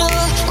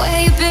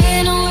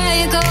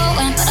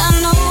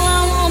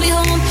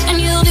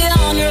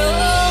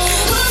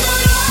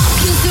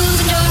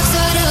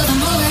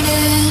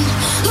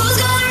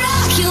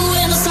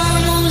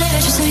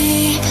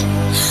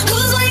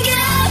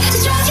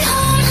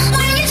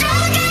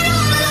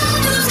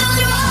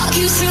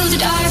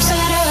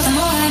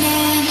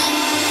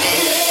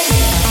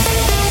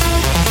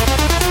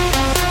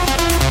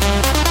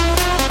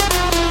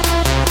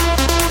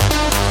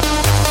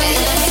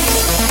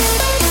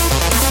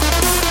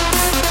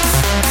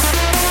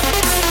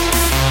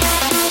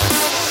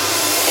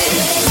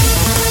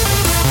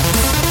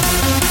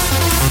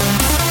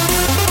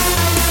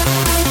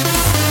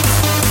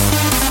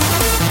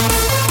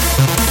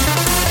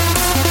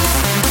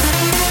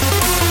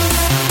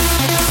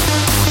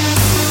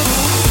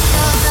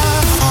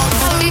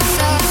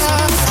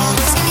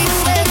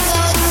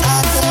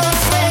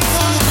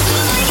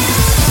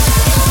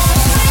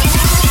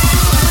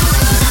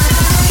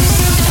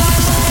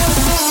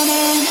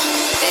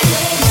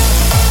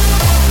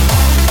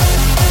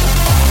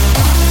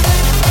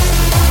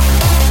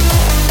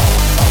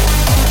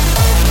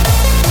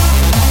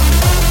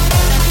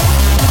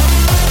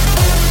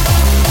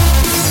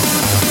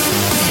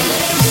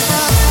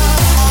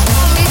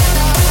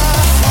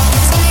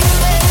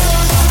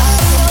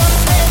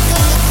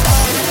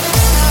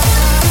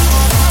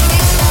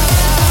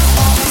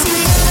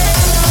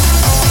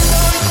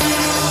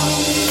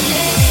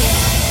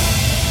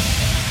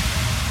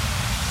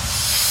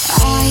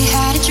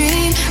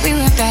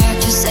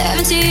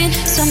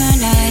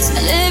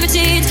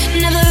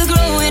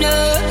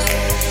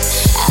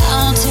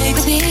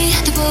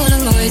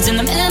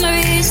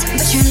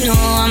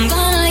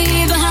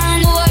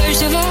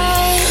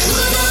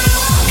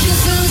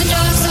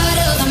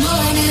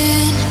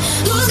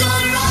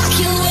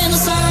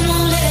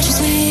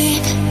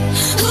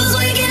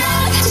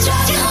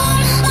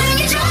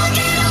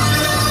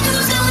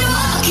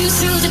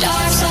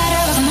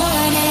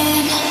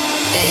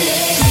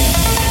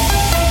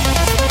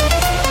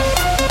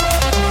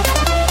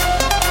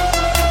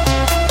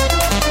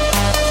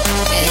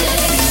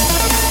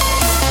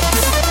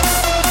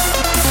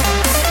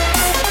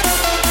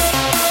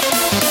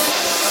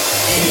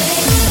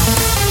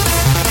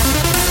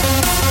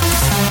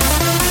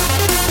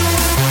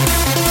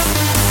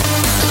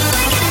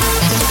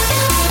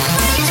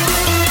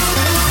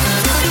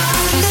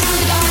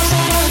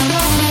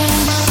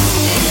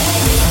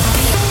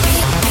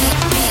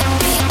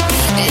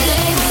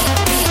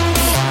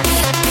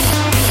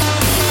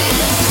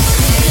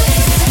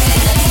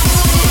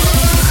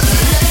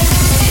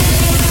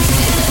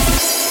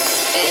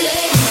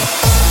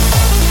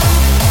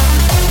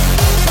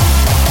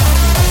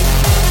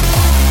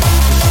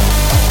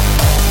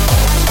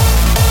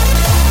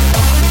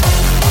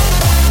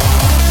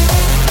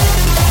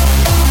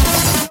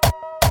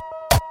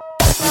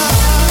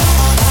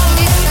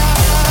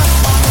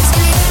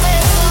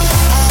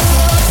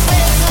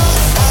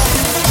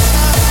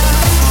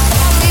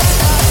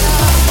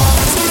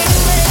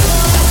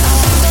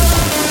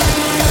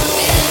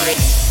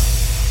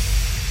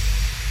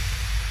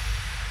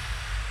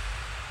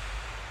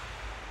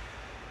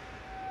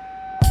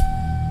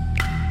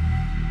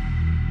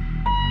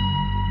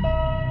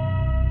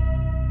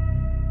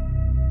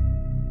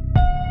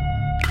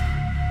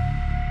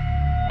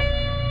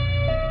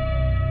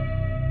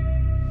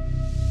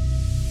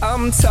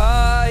I'm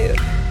tired,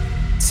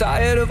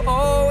 tired of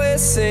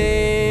always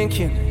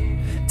sinking,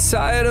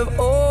 tired of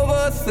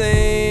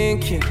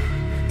overthinking,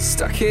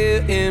 stuck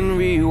here in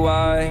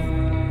rewind.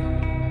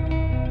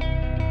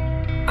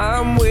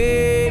 I'm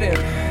waiting,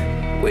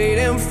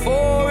 waiting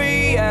for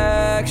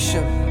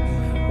reaction,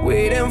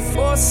 waiting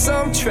for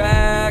some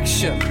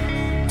traction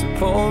to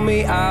pull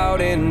me out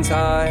in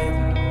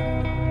time.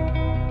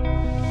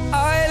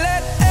 I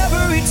let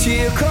every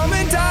tear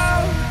coming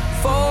down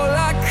fall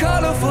like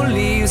colorful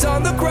leaves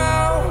on the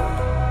ground.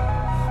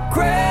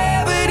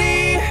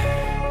 Gravity,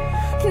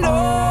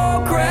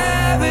 no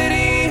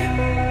gravity.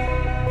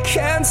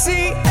 Can't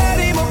see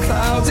any more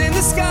clouds in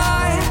the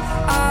sky.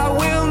 I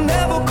will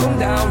never come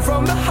down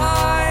from the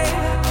high.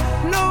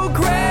 No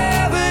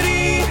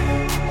gravity,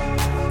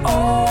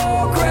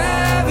 oh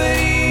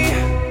gravity,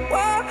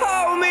 won't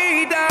hold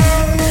me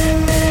down.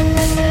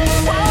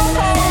 Won't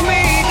hold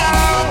me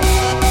down.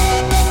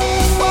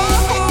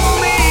 Won't hold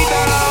me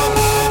down.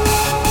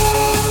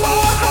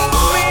 Won't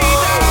hold me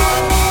down.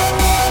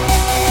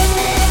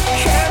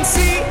 Can't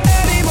see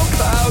any more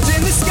clouds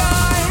in the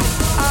sky.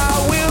 I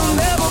will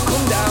never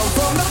come down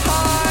from the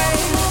high.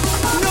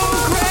 No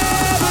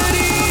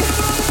gravity,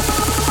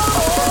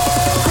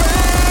 oh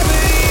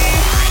gravity,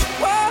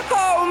 won't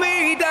hold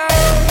me down.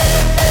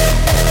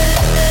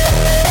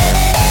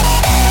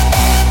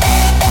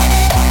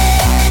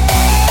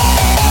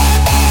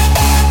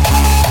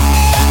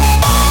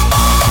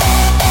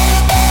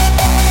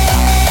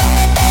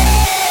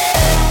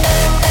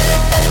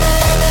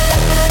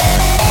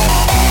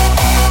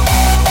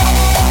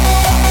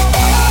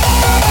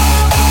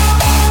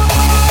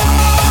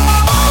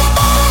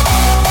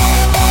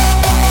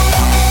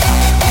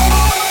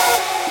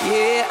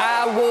 Yeah,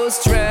 I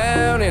was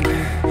drowning,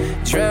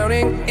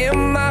 drowning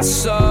in my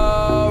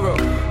sorrow,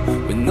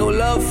 with no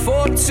love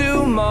for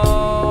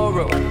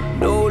tomorrow,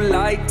 no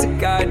light to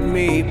guide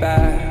me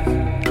back.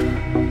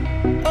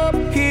 Up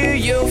here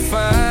you'll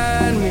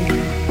find me,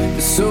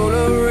 the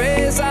solar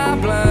rays are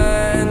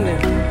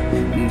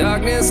blinding,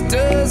 darkness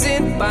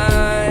doesn't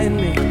bind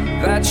me,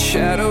 that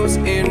shadow's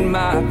in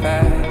my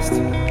past.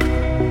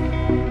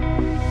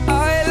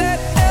 I let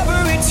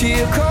every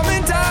tear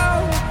coming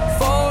down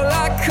fall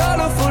like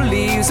colorful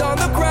leaves on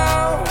the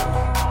ground.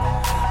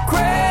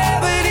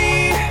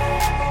 Gravity,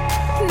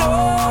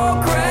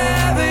 no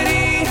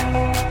gravity.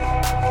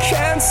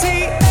 Can't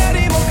see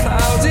any more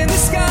clouds in the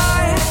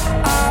sky.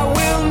 I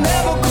will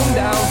never come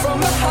down from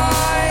the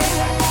high.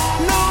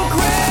 No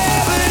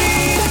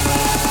gravity,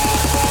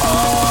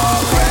 oh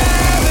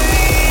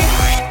gravity,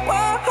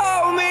 won't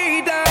hold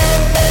me down.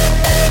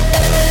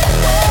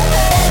 Won't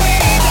hold me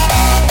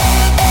down.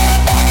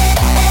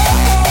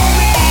 Won't hold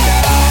me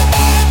down.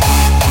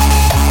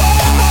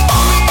 Won't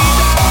hold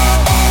me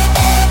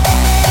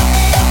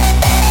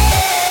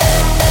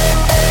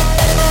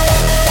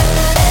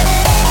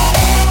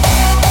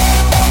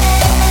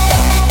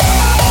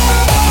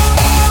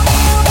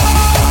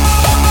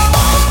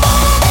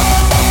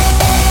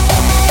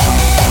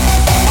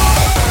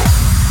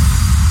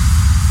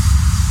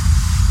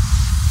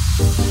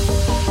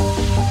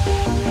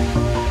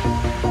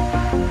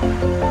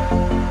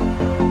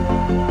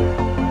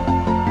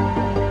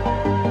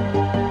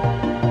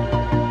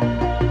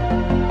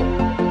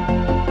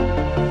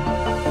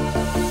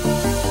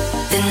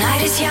The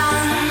night is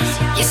young,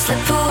 you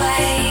slip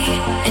away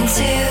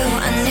into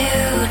a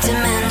new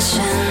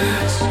dimension.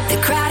 The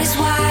crowd is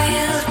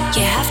wild,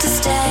 you have to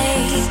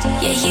stay.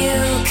 Yeah, you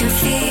can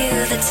feel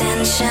the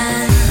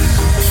tension.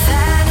 The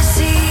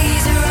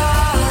fantasies are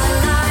all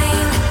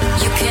aligned.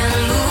 You can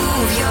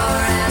move your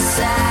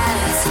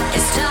assets.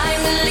 It's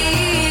time to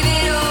leave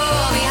it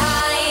all behind.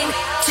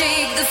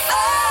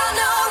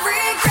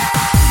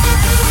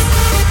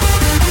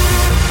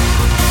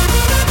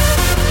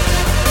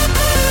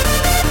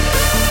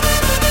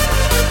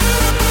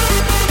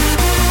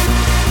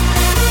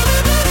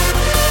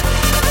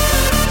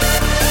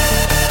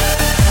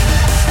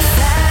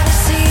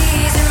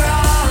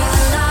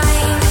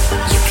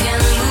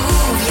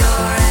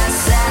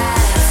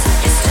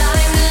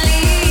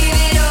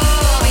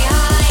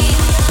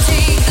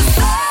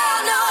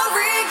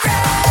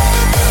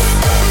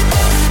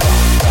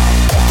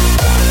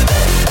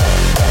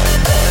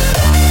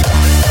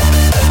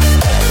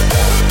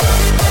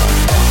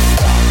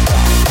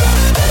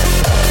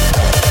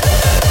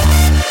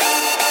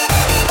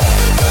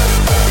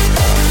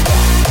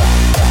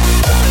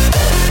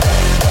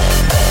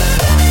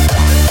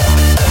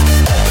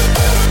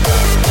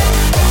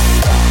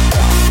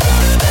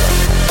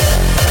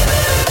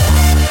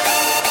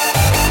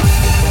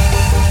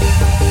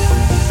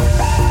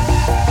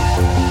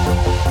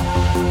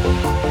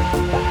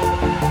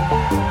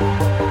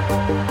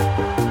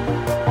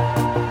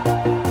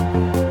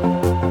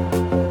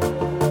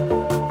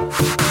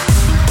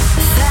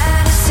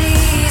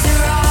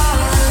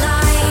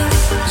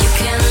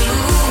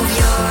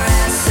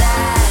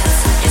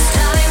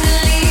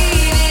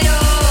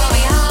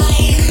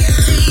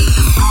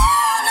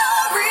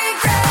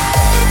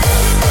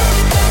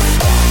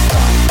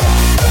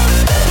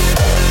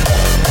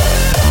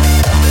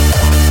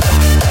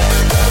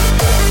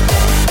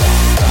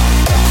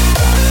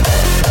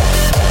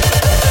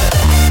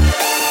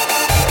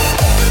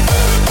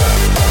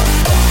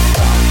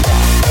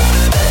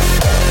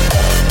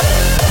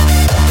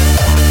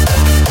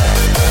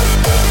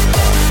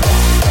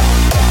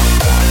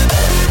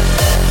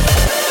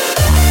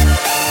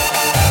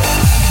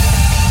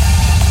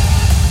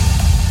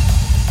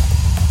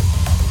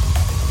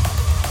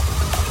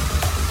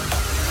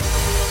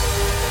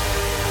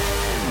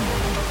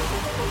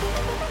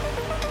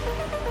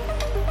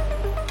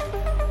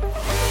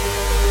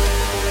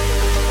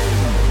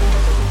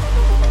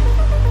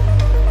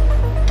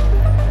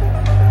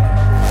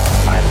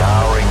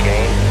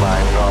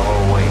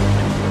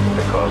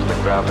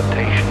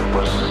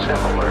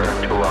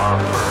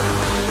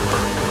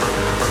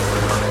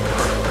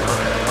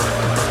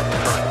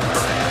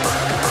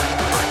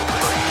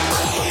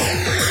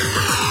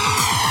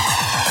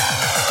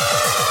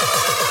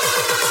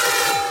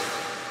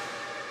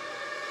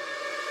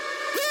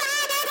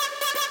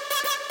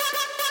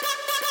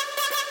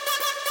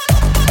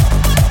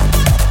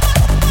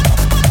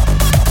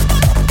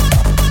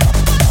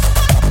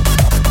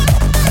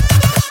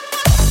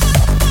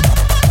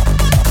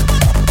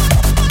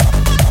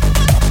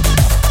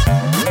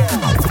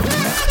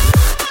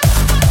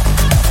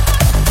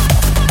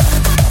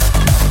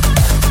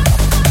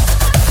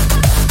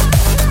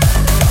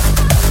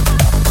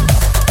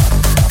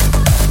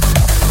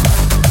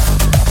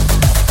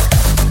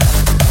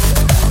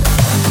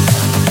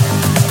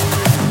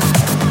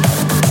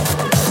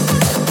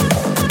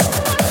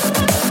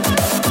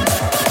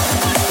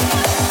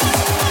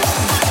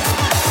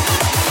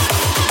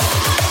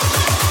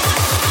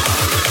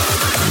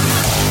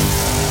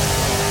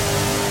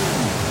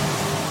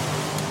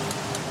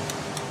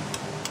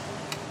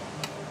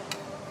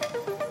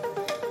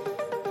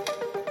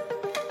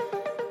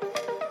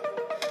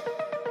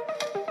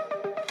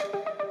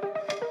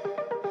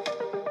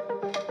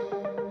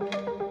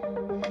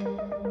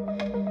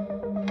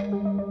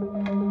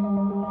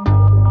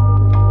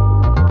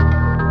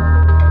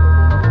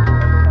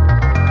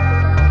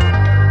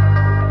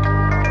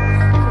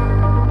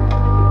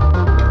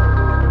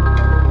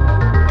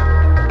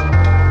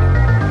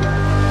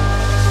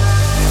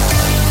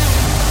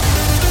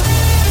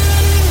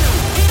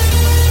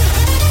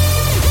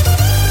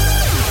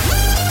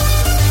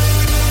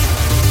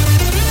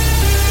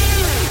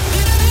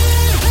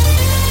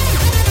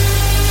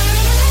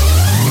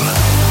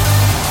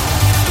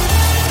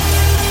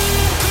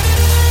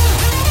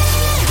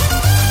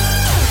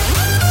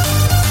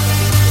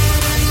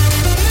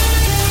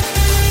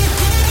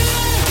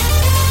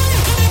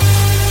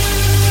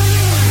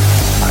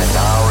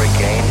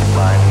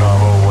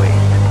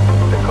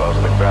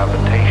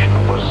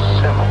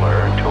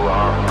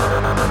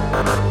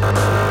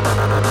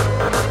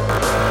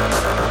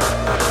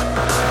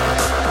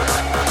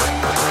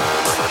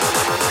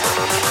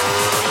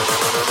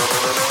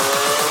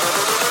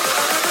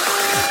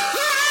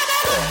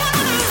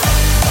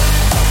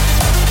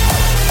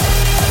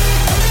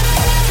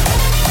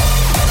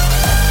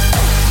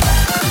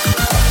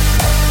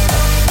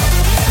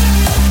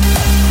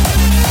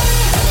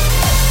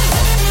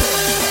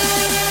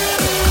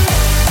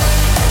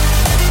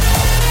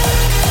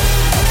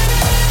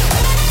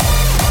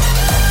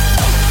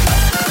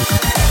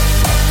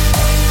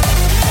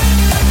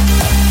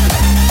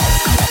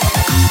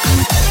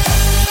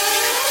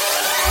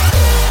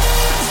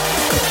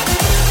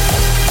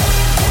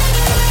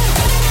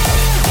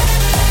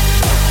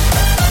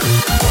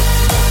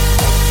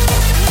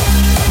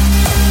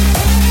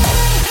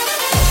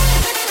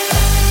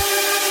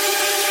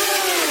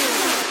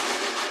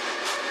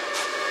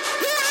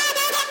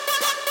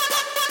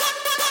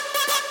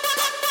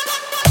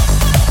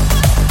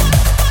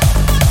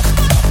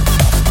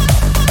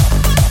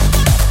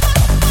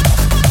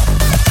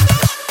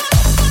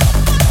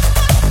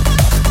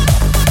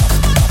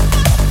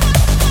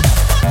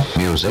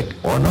 music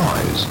or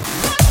noise.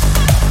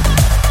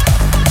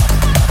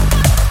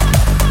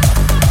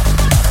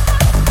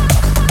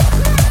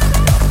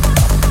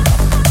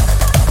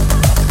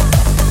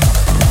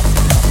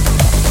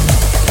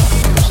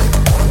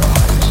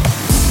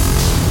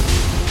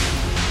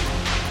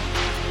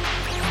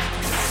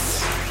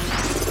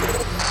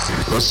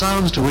 The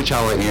sounds to which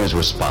our ears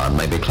respond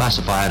may be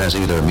classified as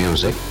either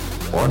music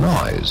or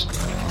noise.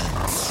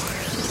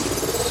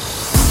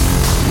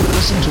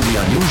 Listen to the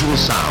unusual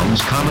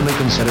sounds commonly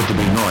considered to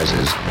be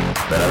noises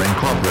that are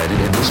incorporated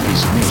in this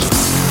piece of music.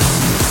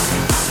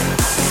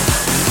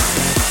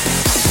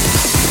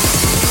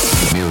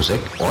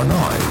 Music or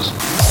noise.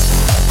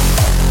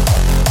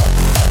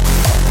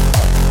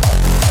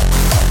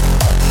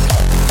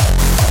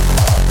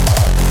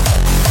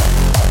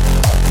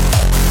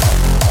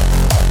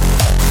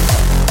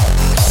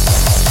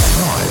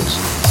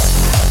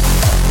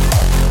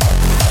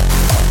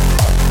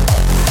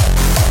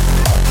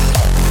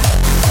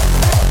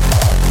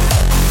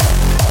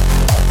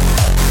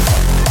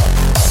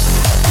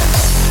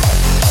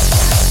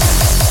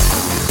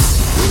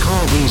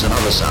 These and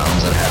other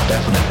sounds that have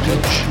definite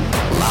pitch,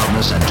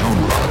 loudness, and tone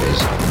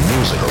qualities,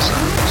 musical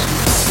sounds.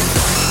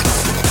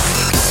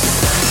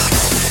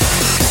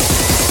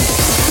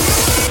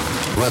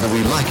 Whether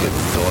we like it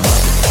or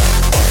not.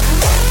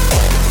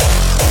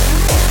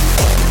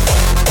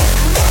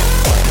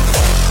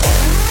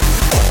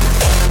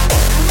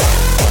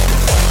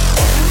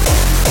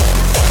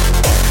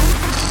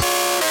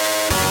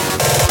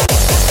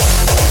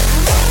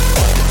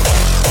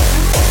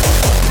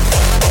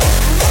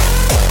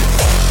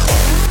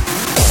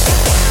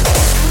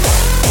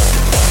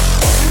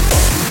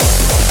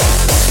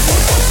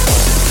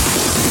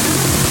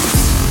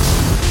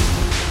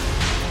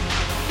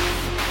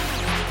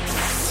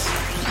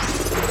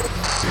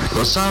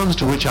 The sounds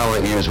to which our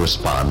ears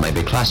respond may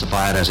be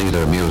classified as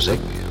either music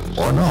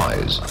or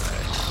noise.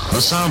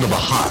 The sound of a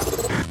harp.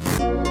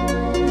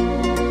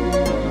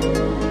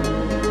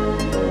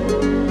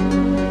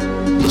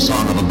 The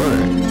song of a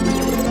bird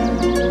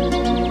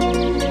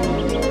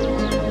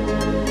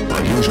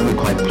are usually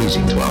quite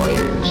pleasing to our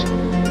ears.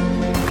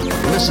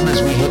 Listen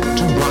as we hit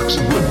 2 blocks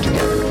of wood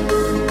together.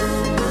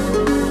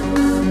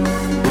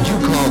 Would you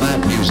call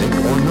that music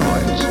or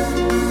noise?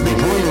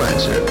 Before you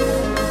answer,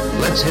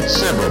 let's hit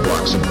several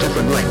blocks of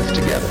different length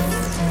together.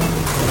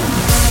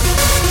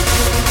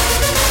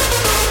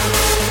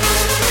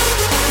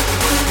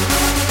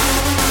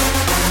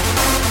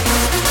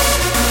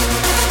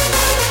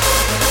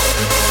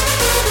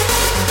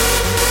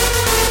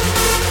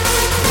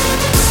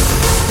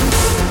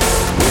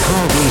 We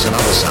call these and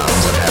other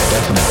sounds that have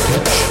definite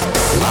pitch,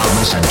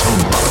 loudness, and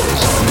tone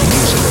qualities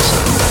musical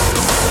sound.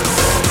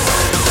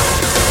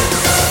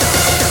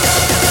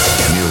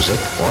 Music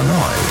or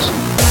noise.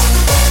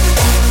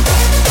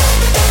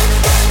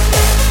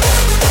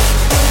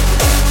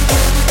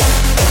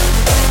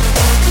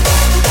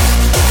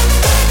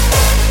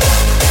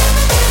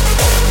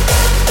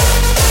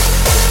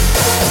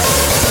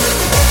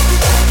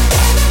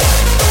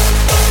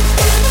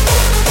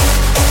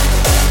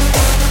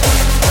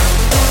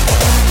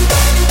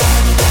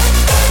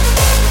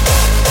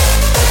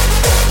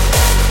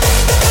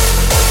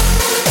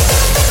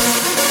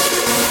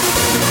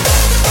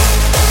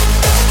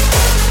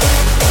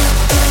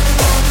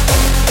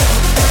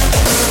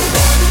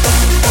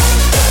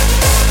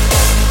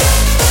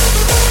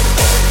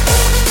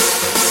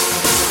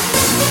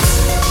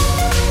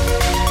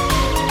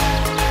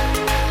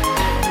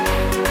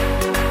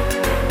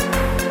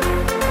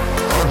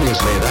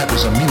 Obviously, that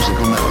was a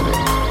musical melody.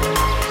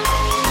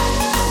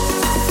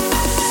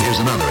 Here's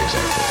another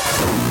example.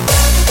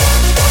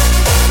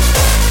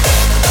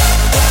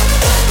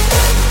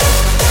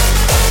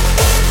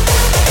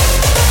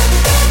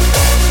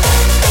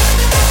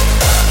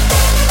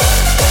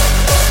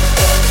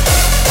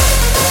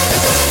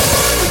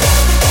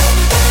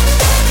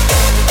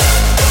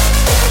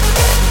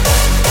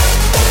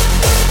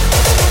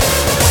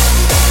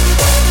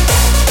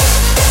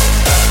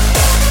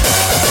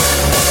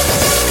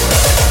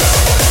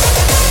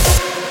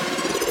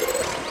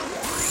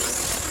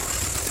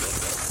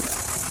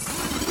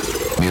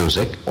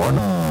 Music or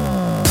noise.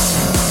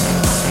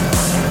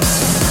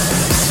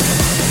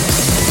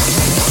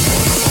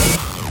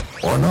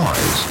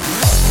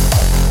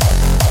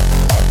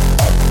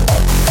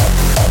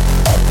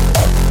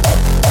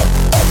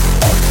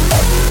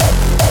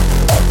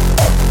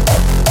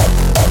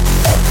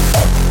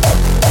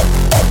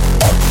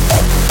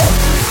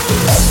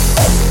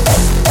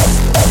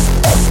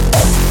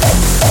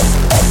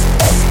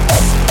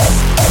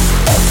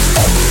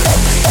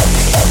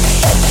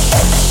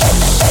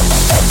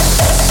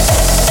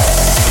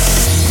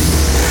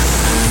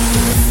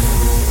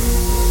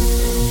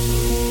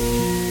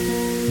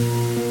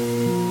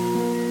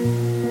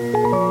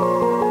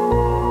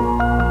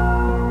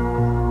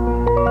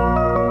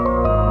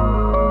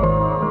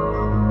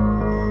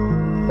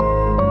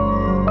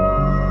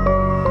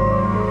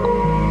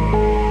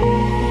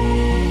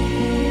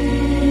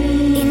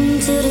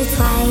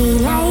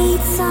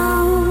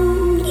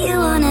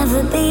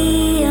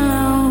 be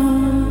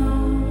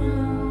alone.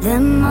 The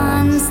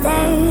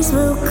monsters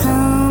will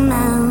come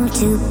out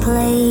to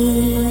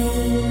play.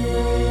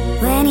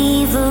 When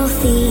evil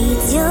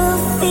feeds your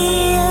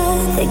fear,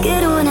 the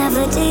good will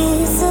never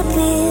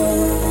disappear.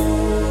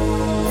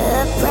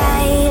 A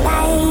bright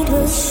light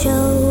will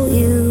show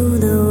you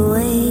the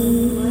way.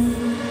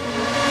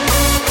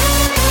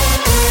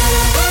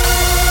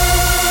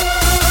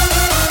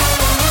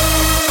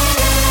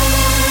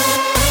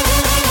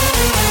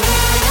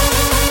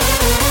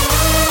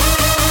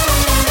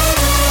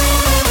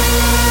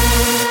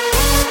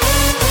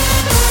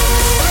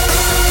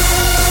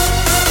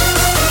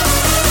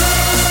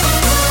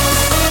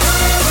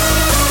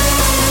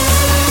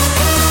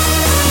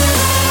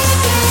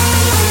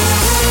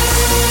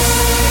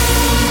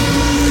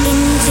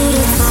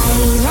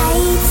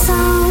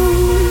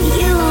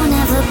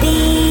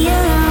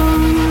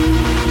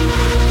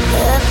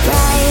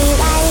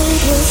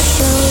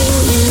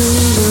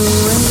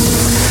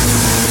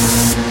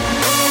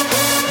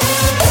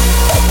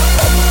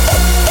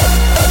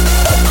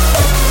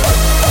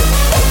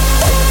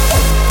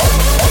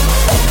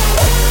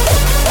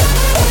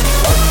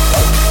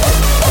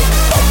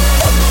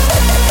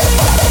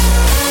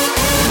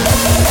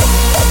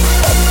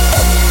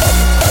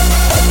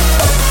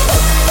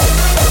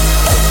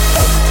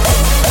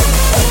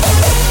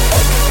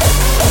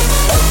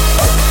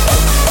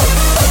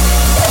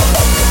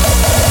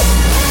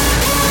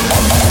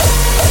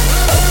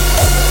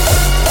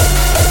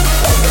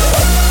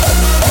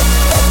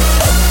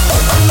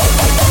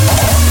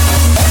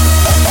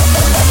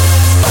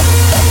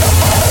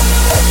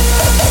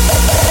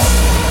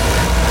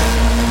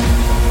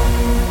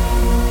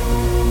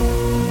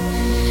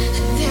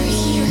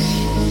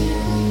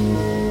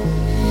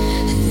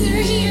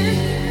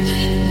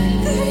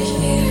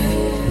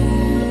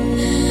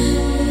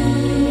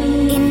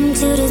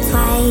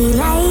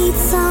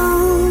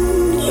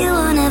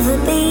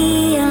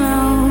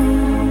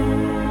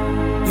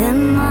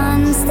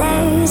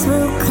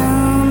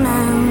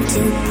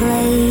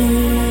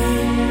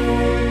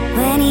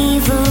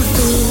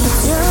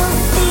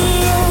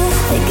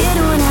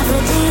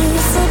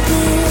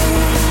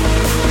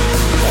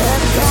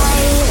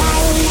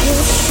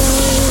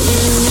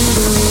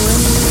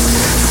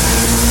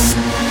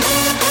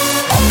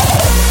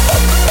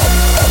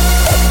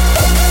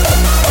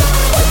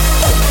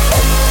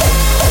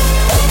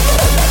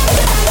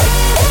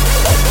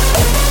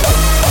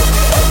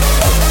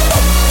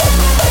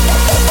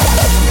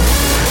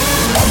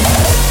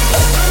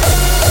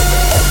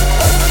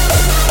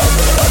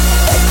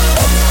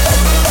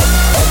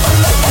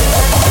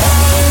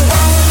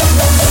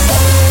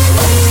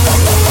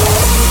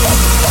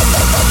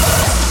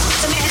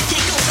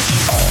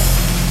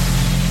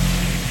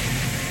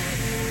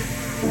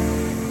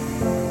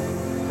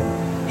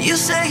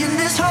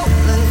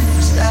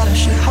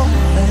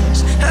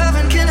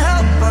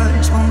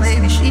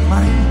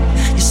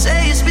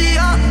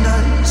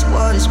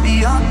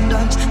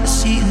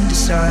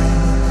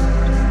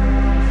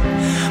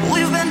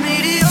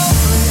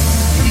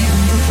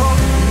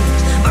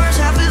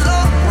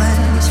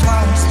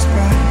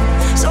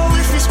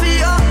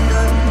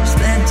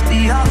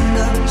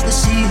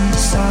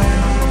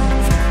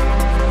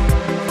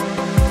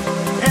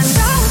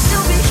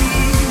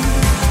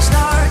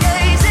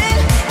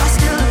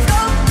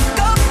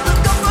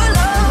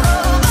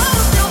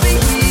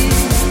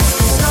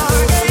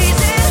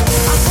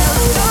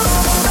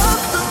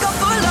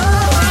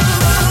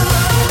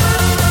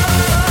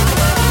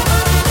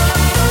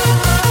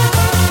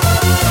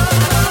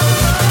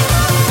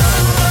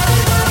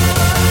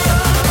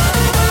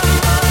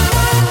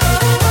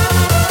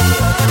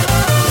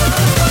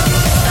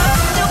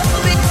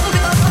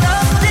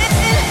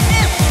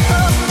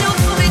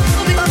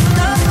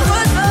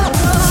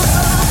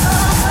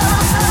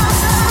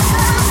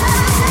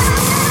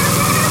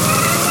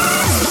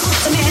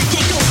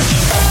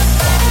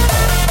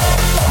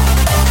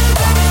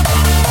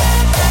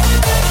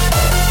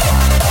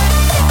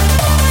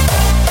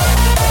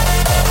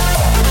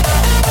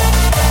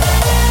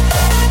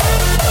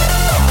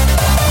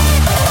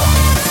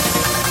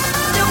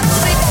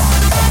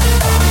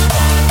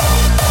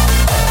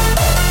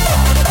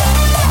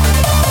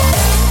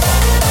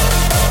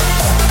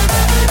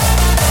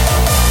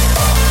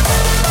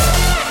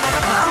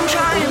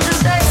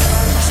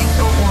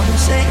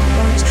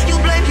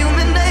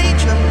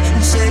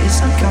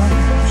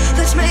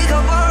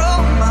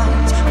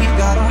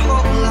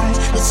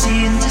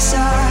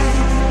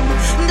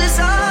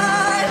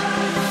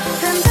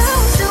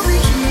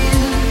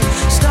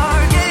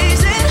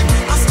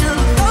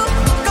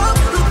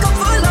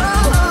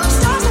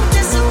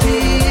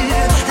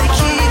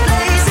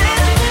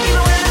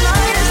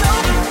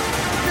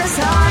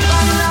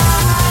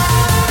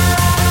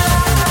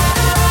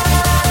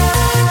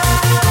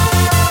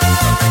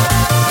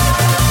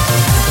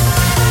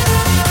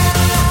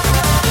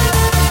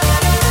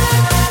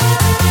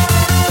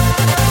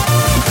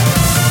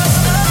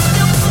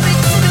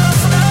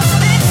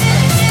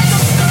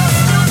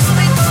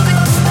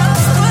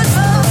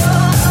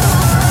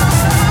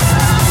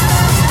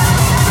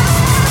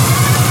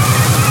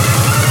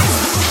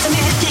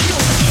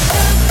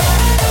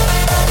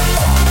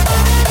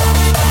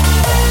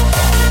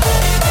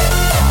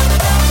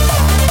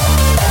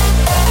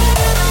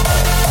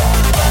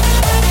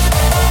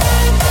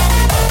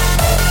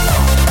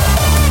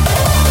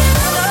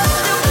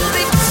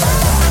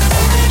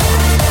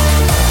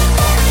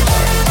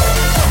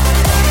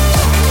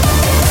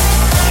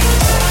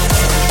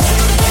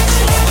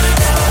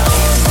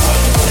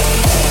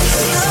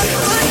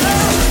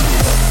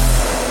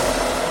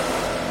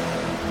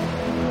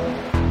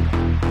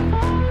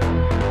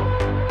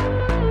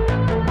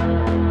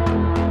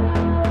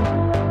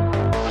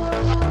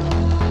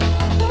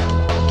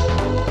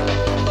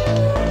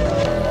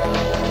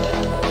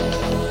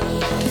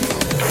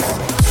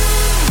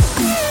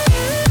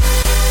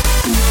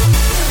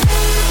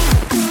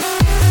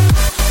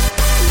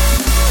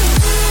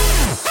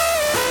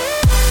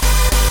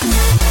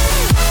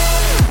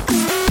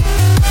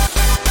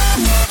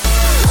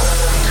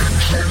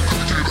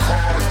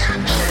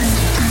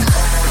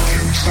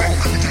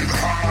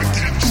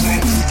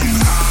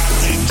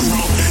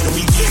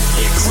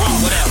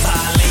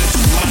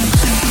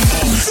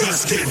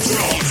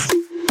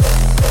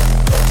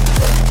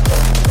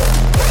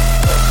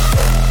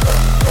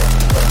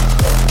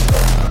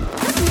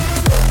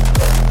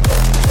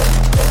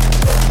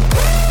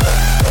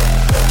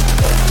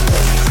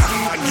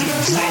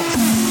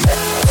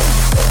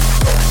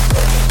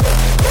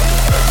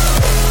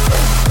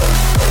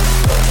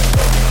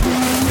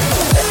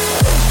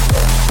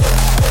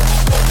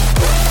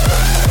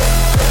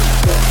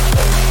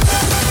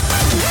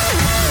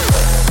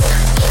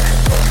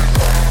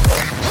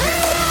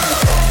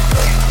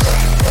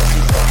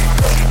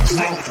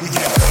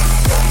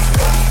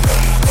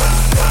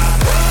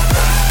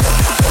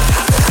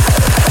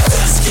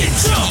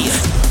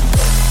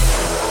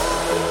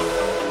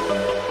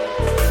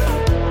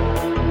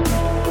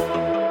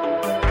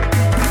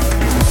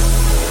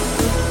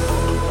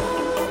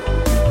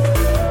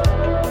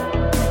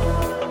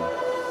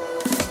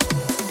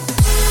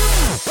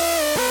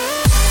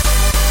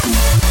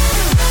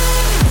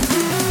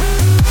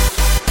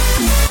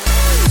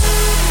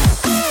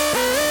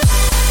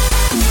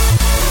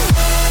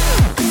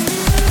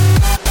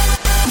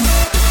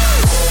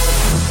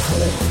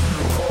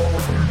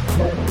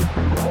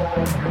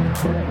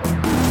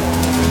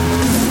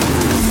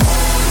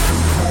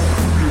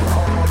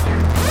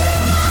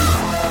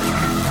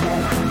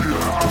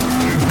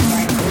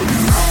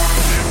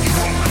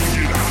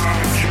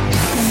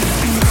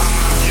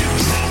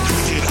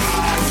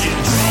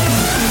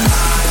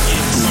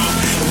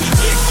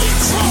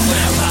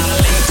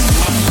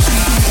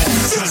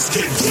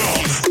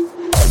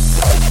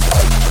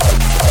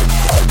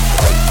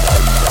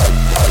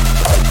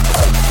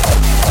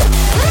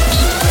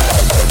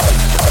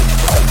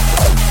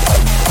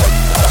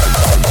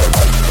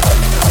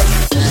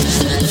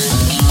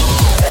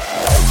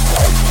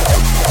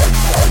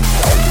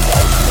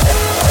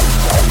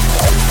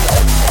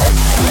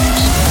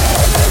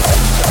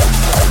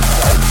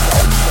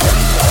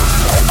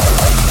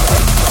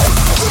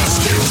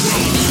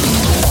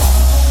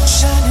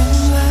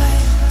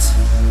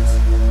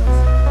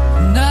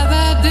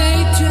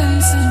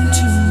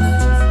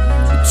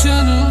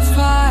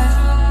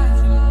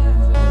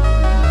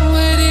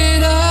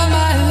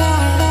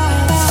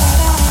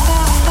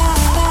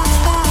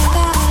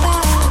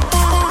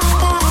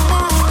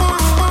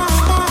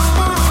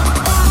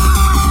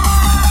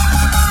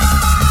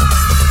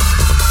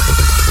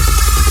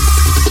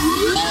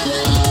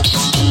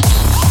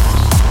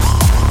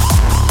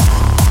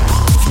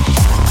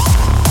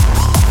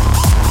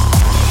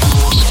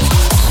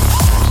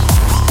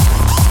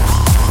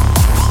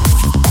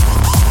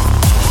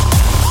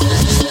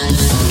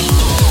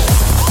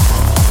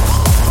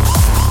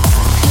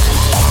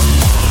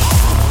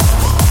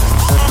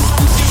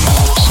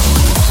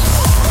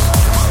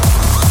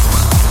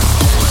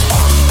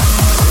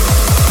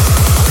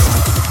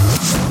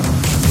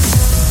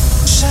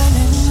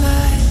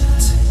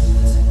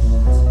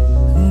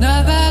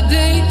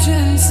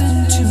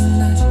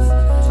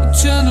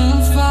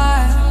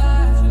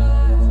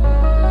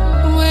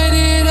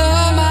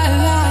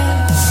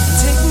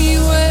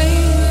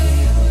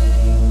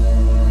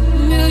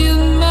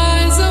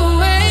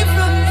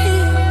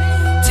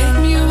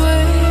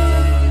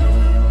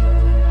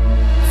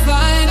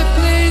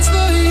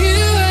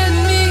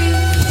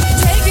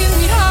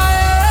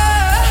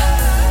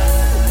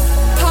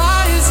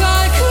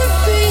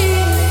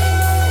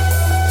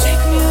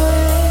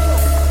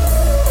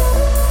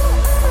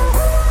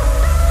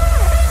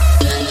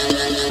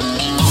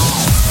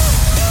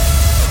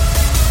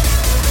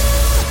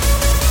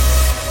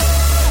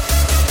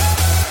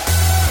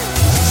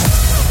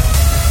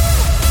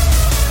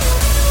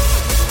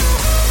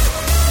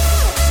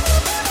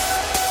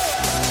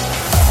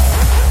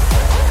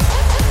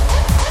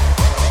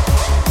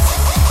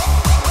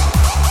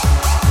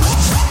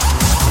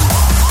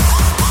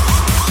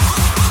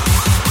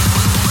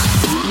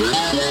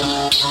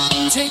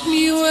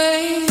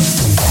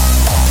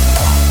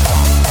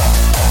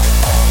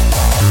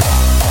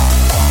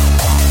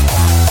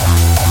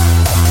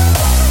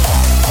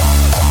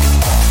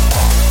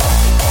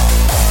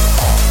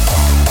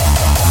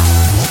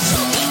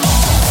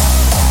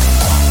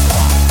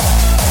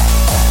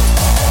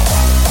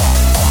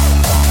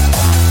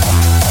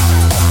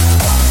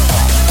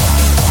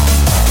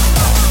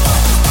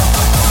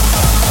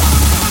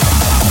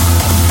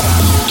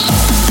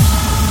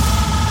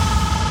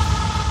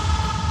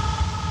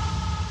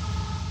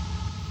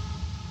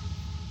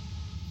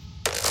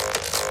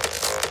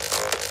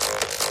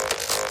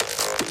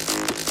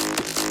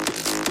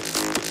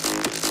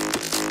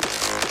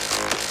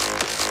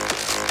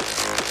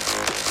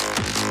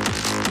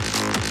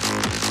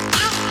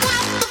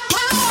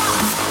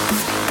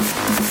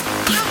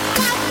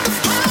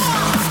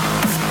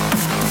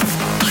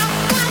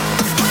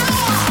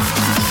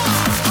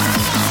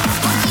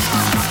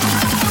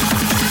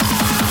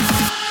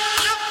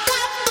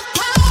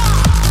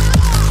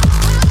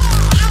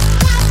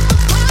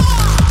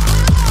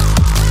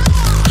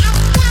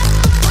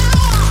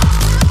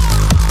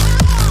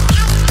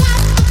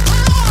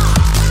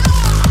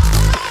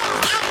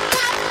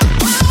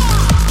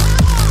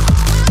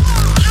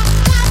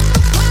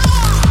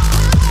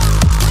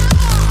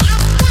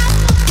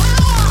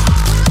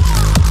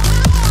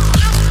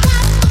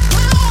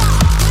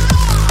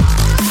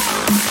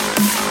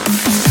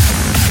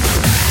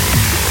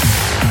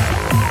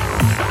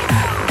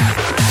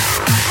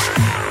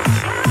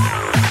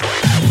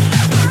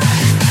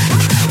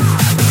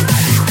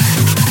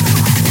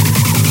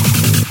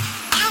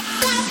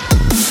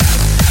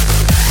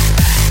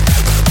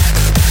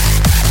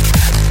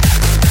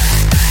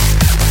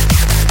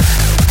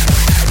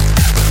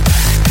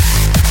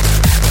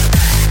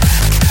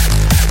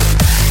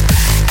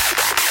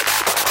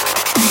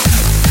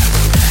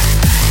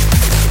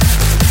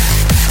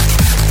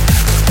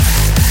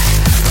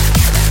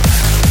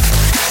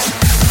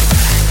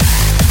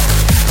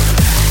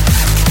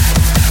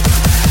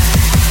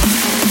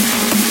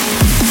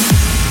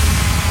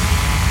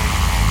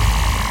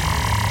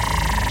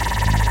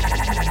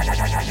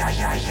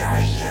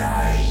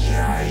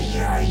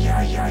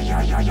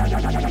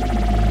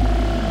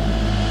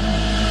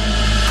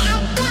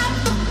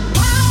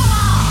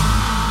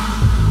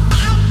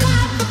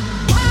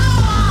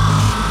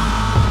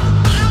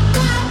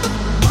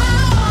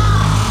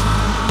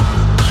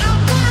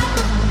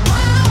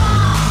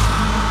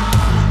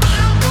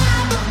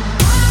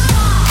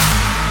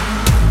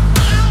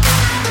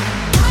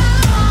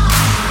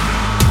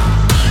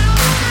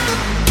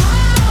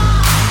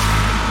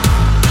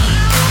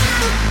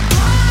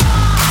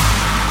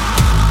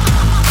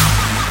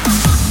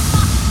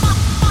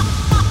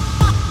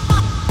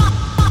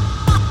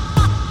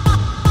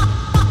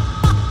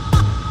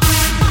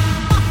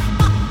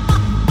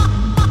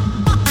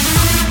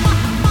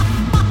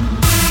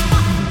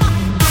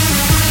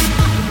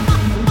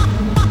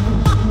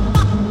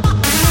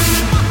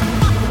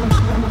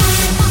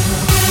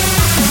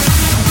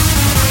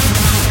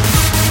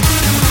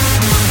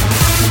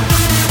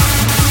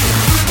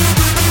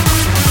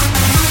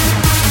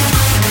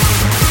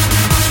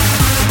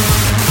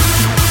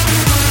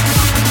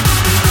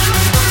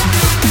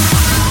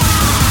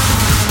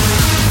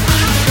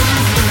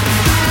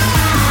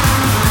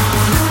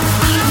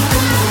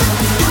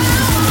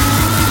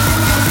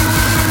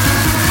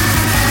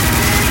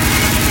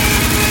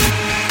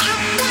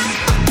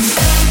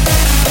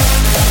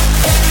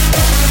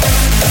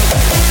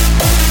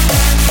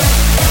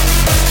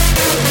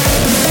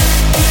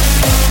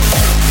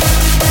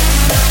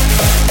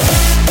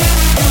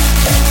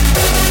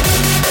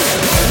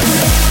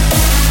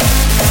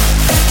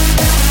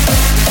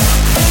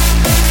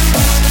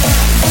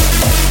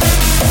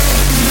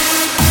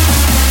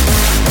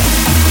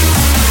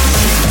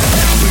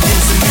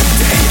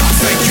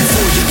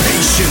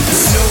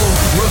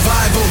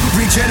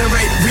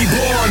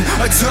 reborn,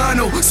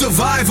 eternal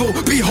survival.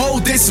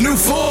 Behold this new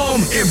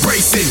form,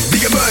 embracing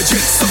the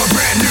emergence of a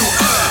brand new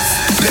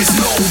earth. There's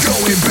no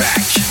going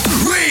back.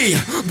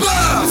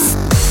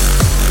 Rebirth.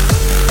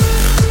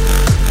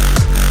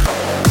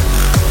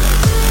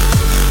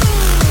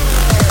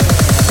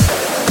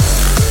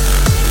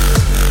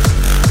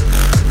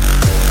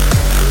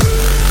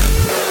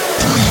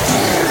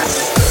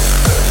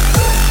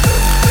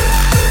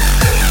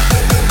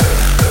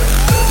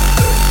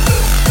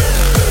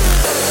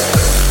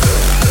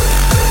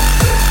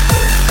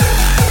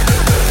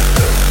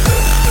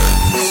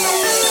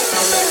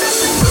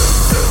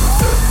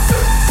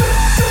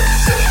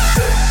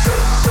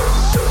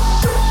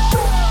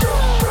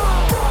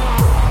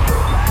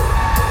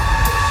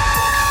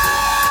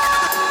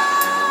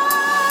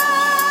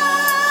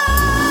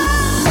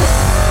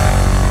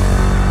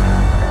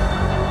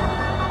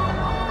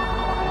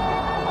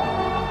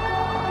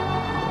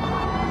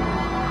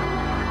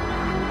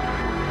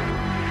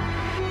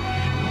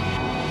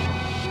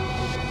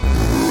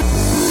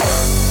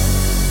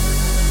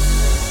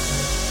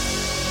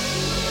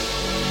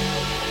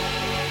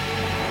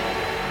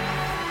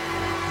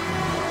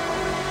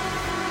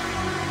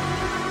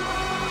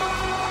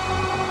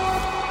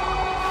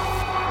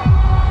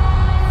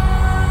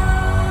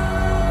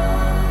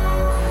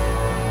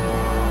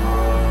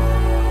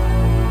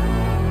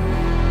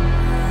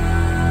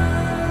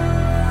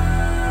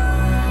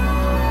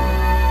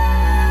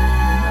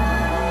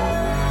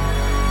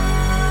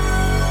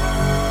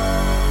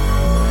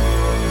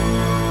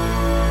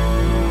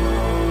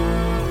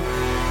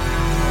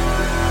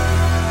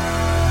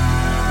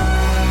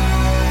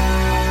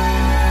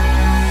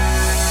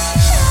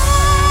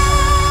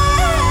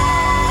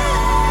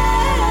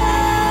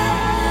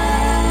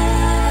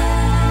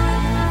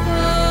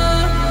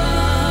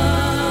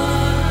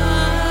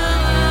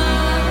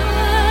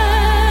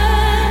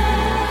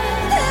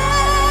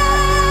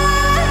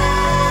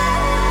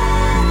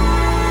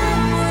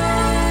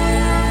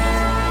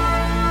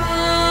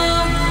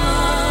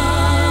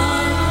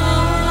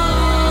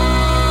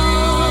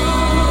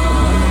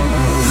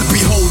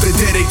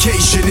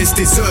 This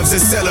deserves a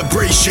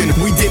celebration.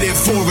 We did it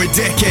for a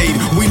decade.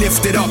 We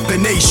lifted up the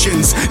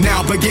nations.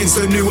 Now begins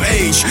a new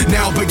age.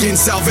 Now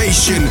begins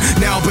salvation.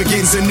 Now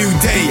begins a new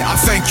day. I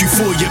thank you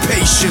for your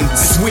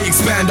patience. As we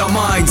expand our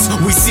minds,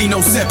 we see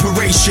no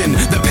separation.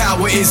 The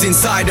power is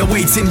inside,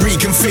 awaiting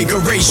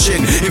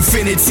reconfiguration.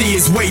 Infinity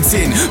is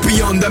waiting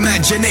beyond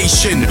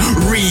imagination.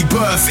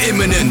 Rebirth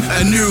imminent,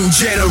 a new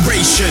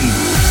generation.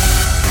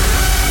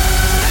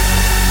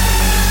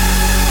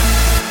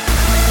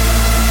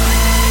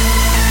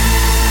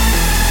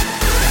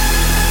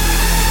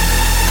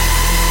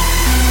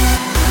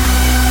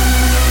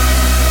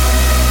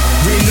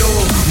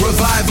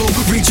 Revival,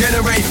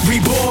 regenerate,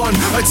 reborn,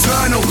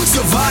 eternal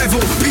survival.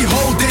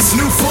 Behold this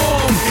new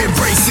form,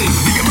 embracing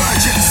the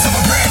emergence of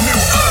a brand new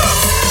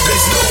earth.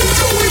 There's no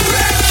going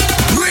back.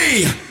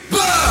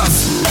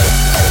 Rebirth.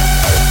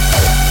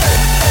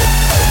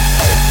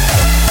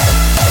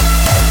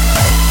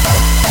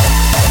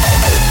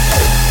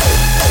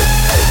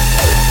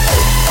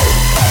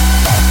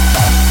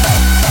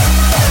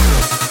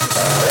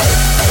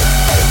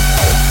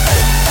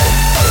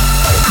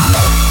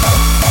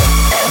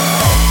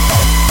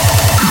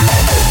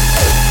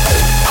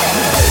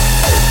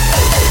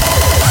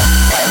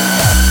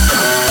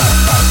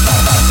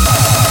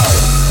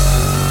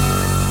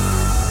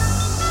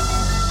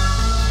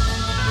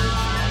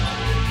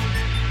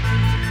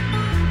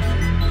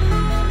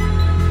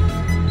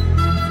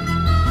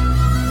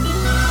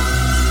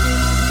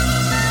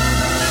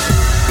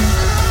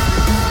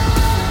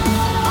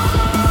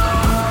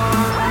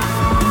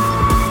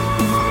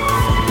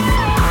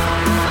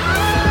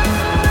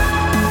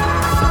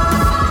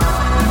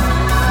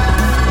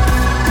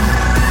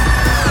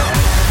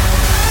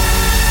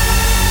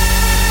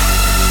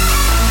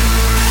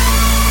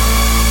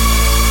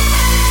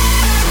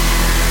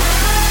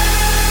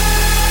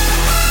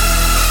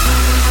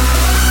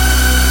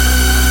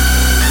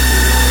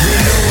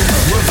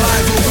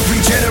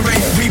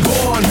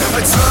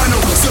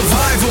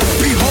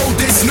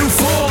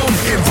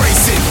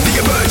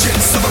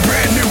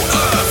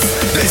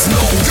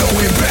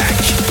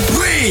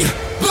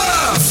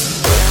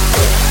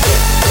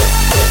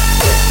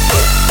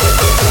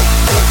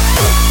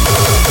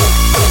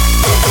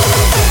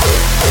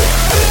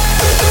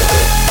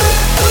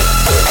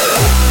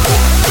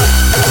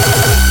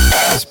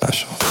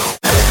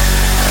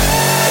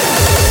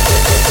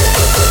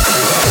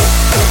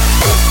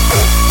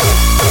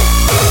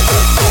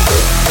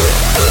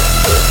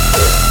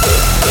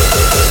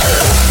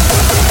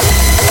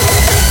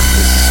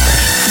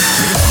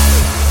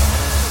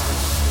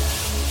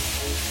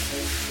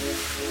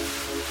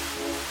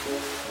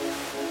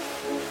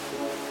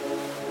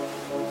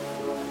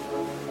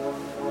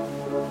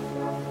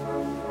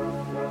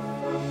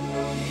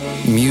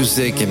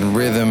 music and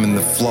rhythm and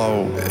the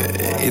flow,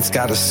 it's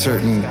got a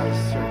certain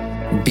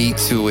beat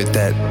to it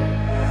that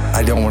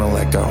I don't want to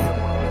let go.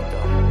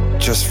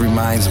 Just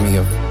reminds me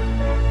of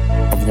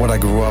what I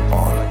grew up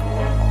on.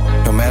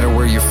 No matter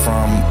where you're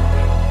from,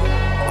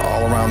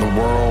 all around the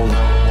world,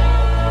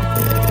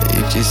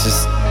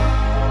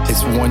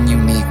 it's one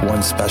unique,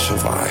 one special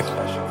vibe.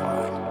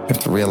 You have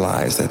to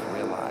realize that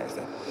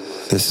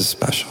this is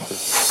special.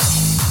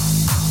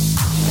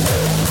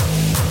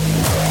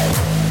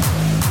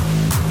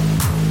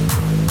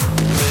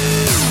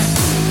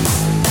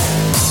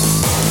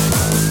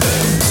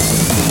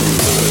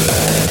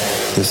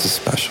 This is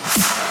special.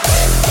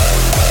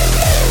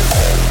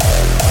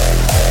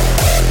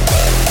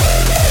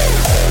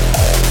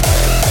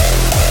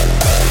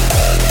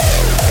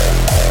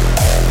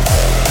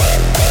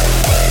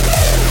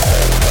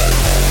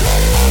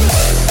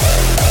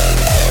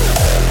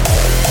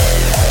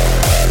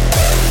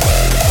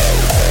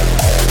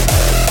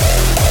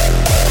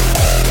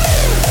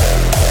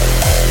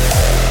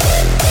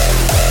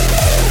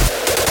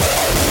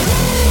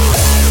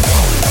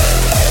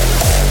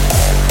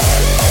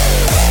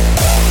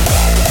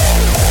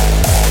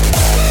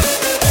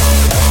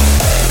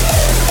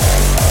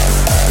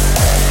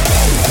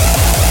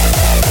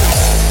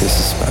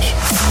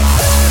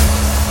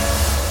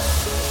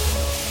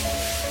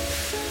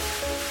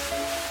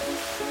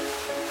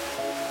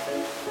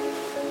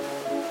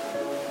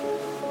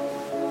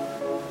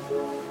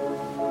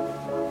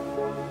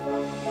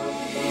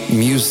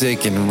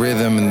 Music and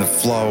rhythm and the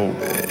flow,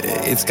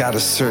 it's got a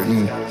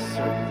certain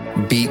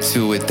beat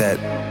to it that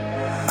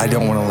I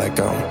don't want to let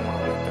go.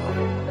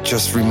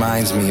 Just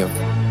reminds me of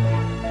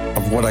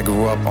what I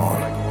grew up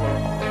on.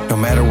 No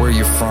matter where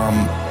you're from,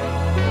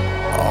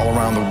 all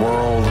around the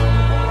world,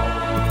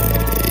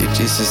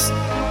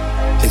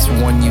 it's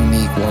one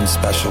unique, one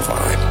special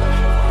vibe.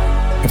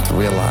 You have to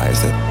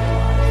realize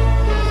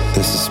that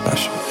this is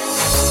special.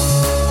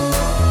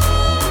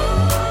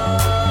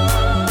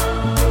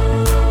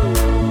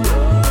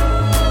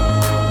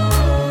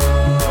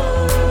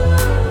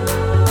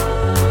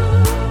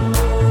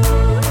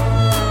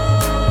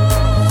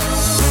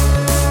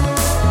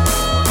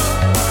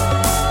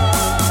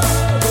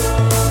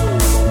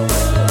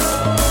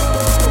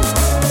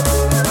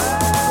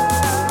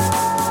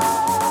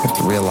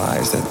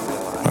 Realize that,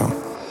 well,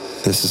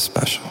 this is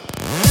special.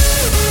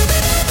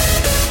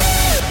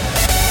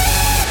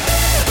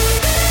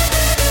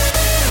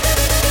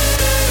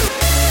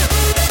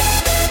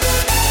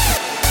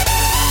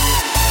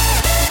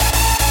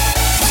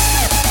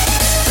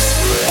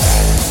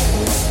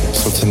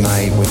 So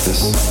tonight with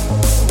this,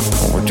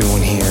 what we're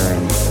doing here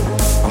and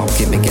all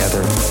getting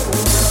together,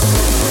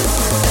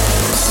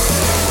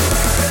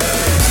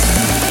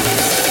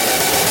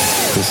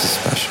 this is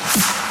special.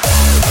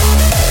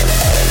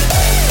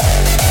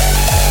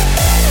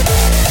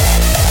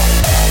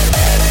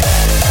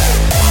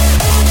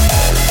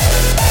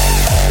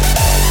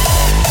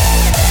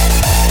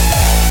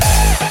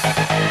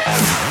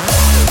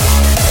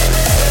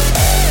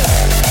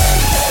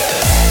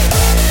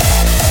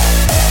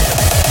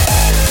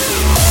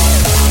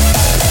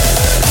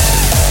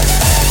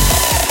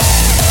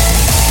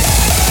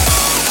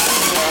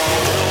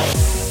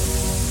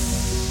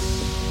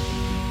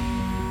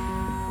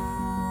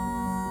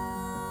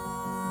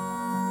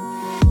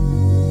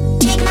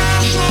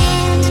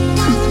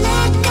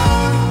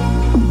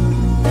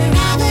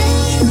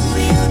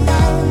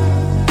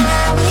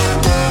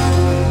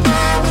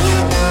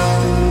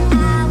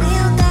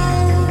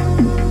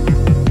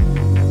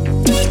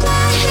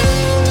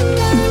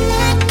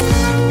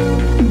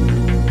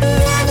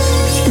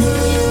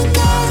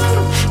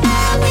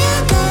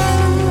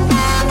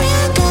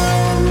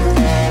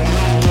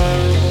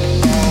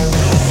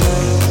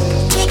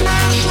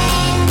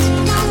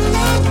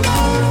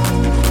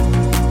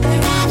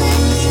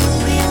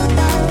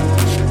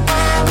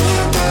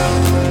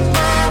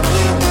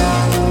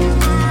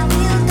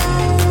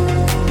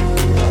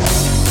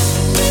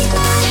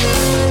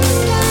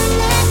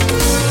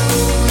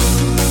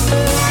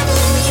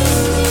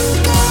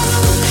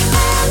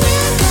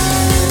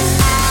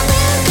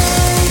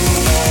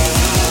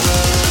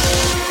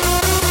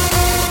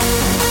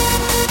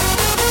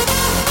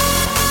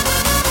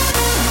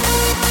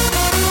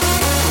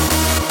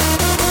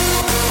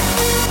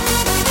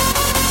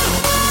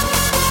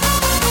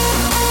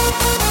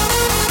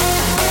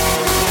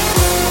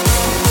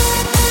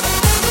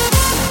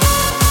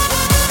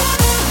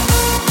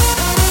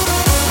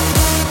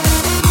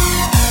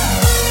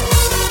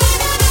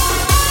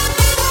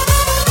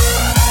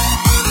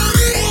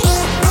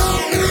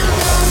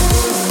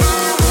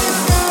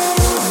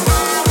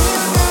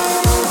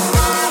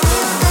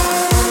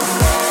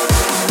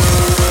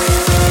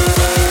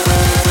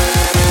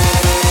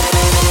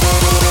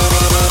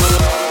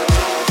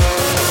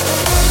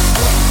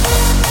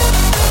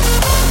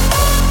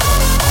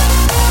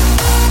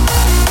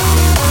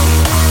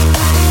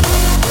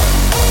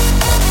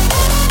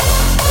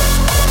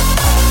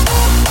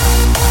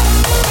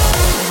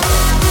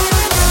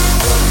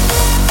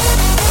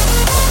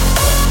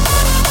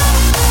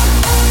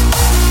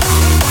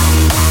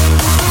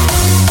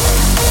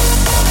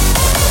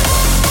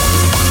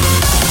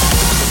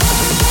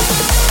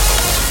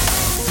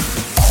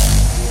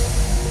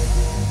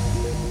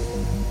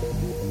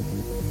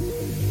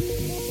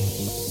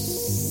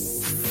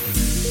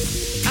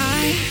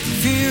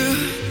 you.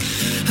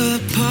 A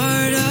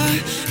part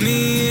of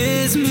me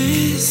is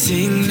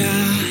missing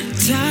now.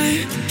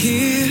 Time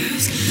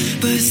heals,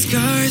 but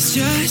scars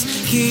just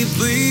keep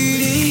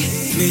bleeding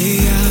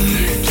me out.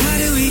 How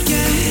do we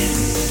get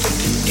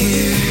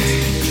here?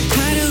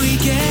 How do we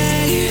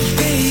get here,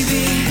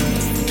 baby?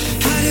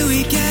 How do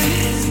we get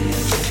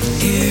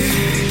here?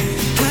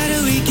 How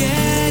do we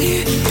get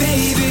here,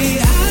 baby?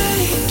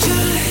 I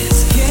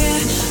just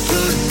can't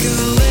look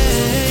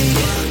away,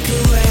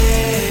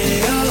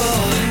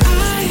 oh,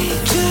 I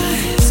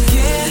just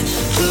can't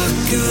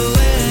look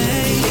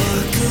away,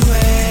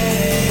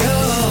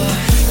 oh,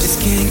 just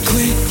can't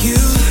quit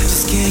you,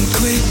 just can't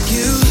quit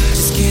you,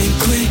 just can't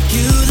quit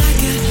you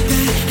like a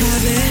bad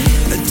habit.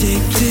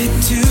 Addicted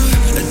to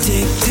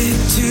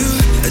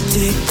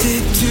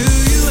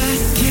you, I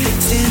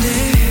can't stand it.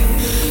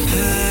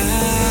 I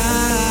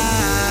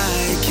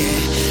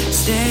can't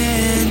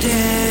stand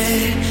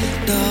it,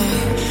 no,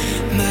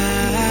 my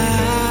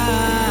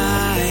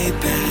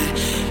bad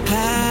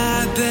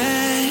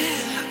habit,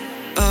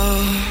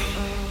 oh.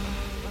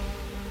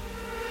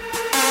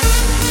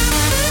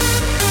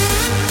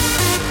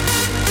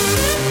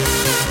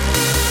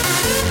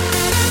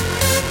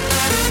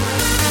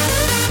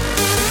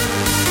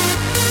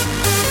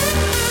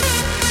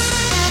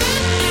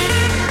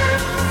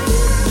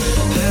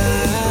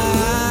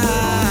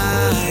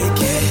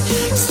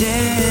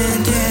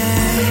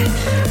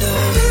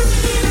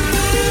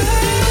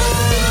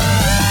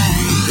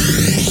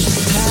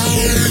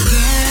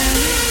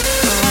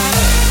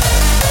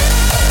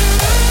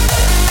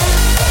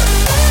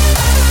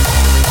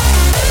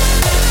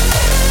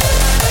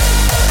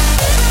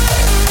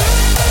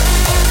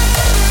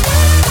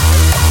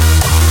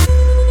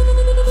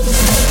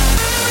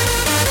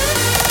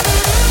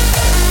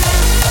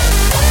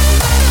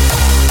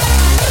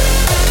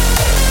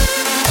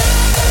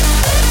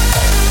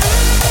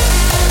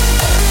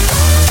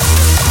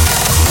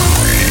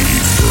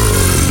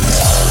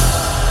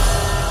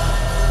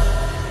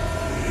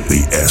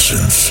 The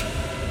essence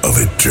of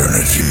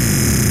eternity.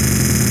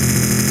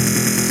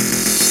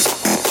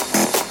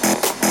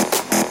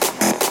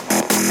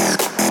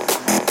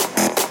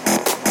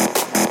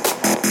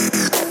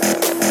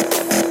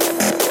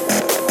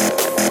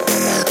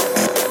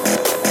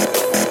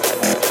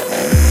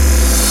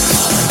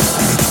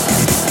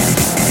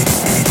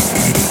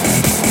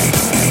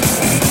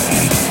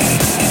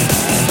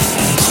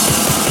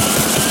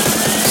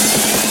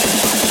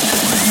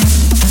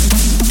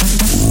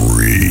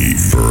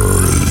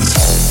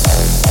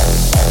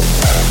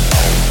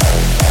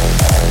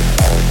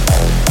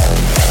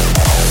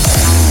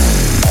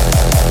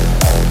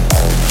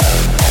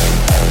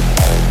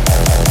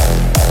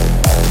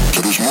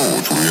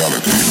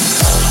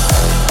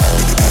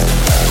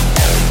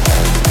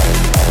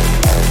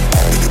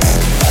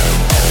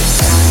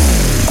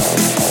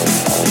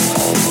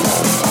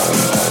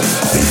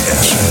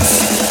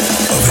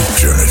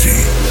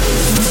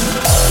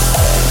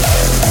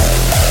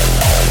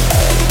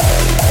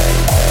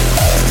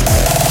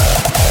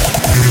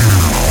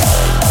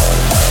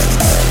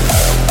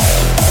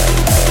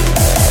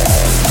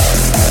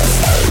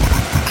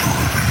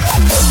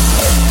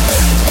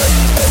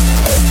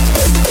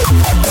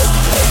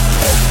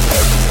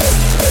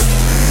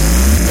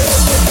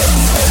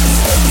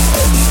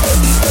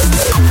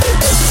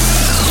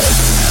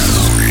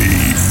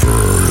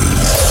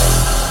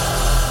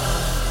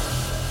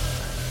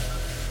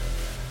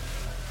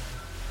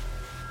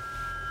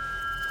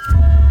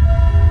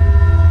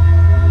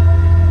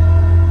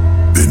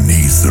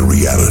 The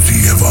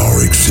reality of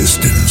our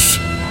existence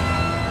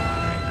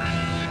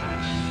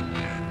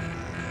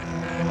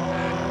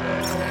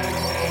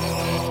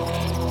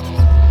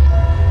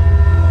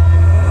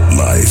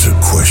lies a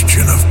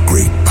question of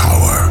great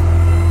power.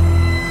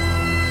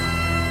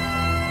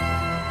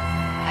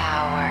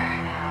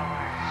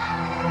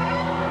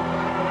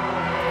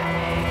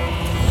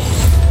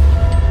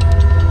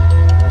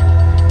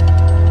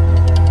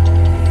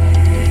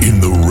 In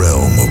the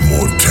realm of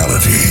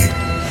mortality,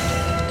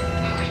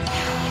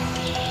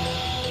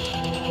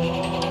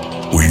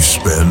 we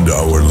spend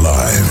our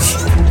lives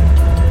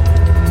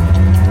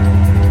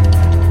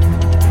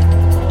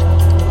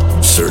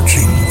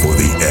searching for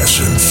the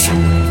essence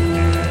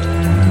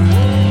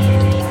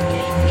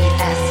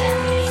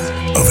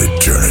of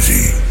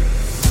eternity.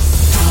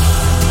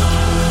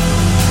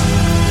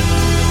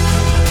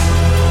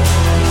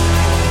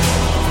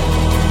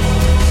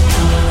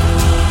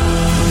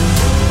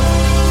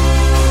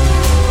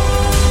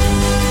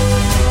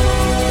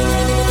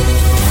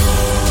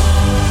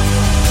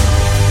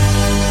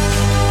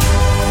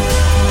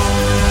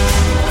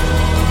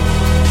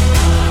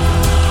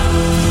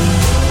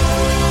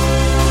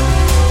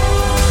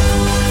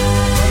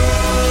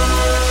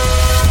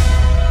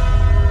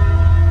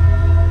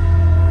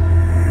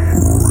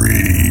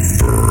 Rebirth.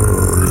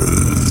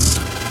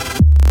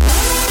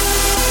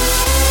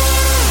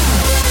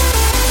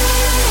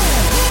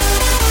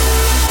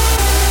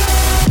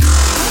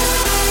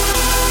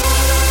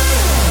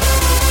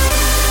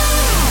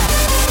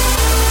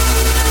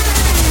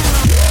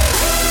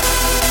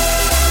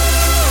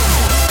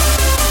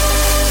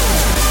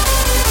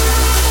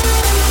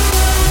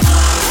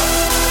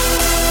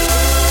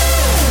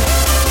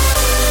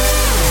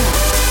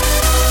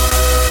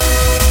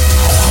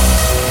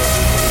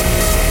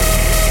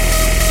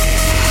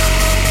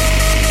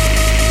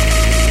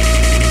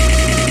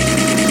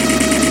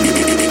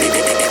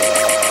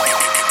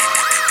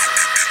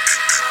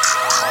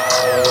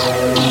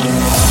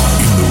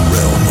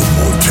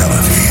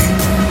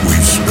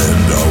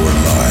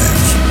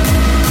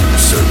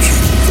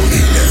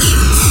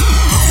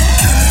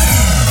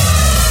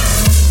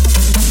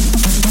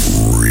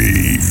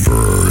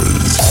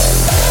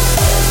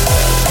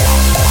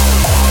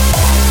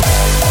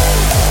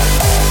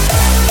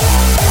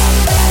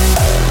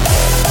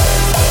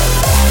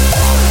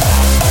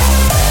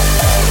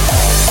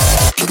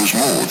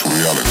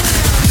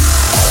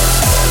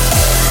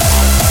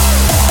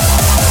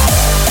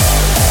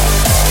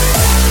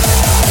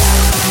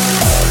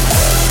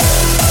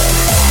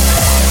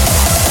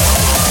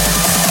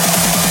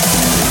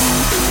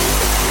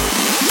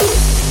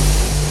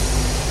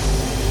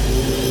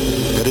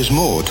 is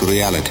more to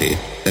reality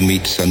than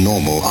meets a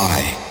normal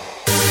eye.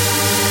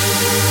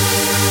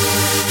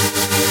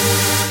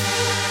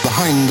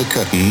 Behind the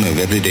curtain of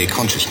everyday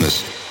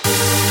consciousness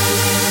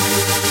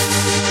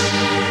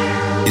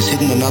is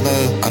hidden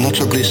another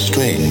unutterably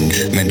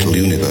strange mental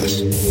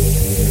universe.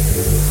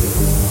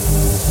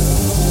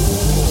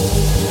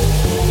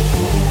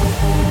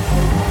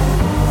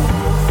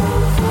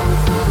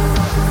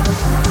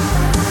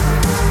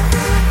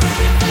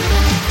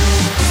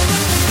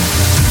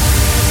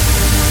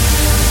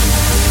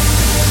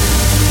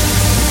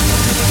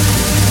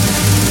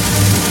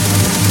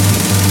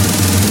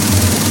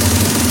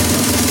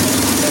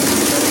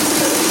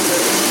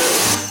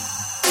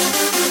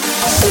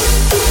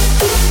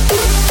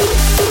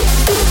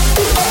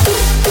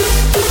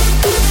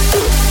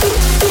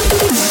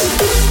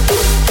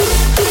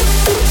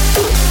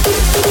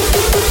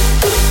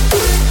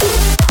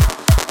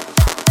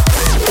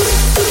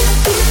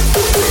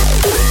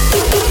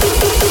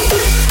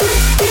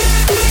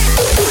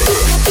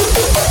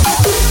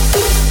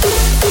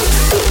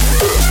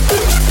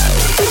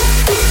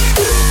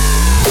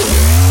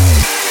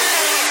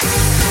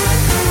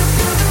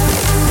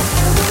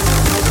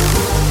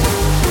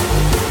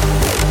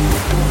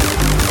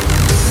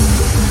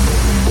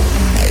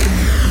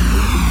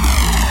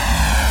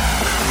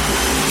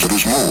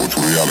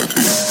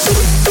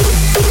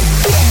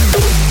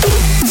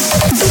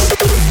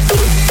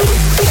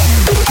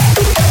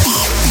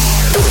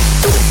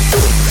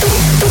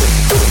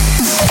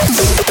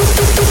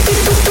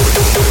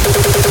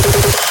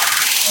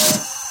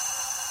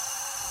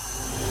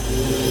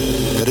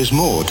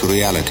 More to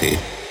reality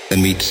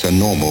than meets a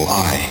normal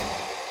eye.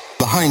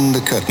 Behind the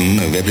curtain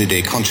of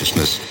everyday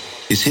consciousness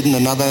is hidden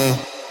another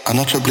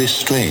unutterably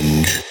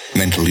strange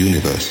mental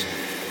universe.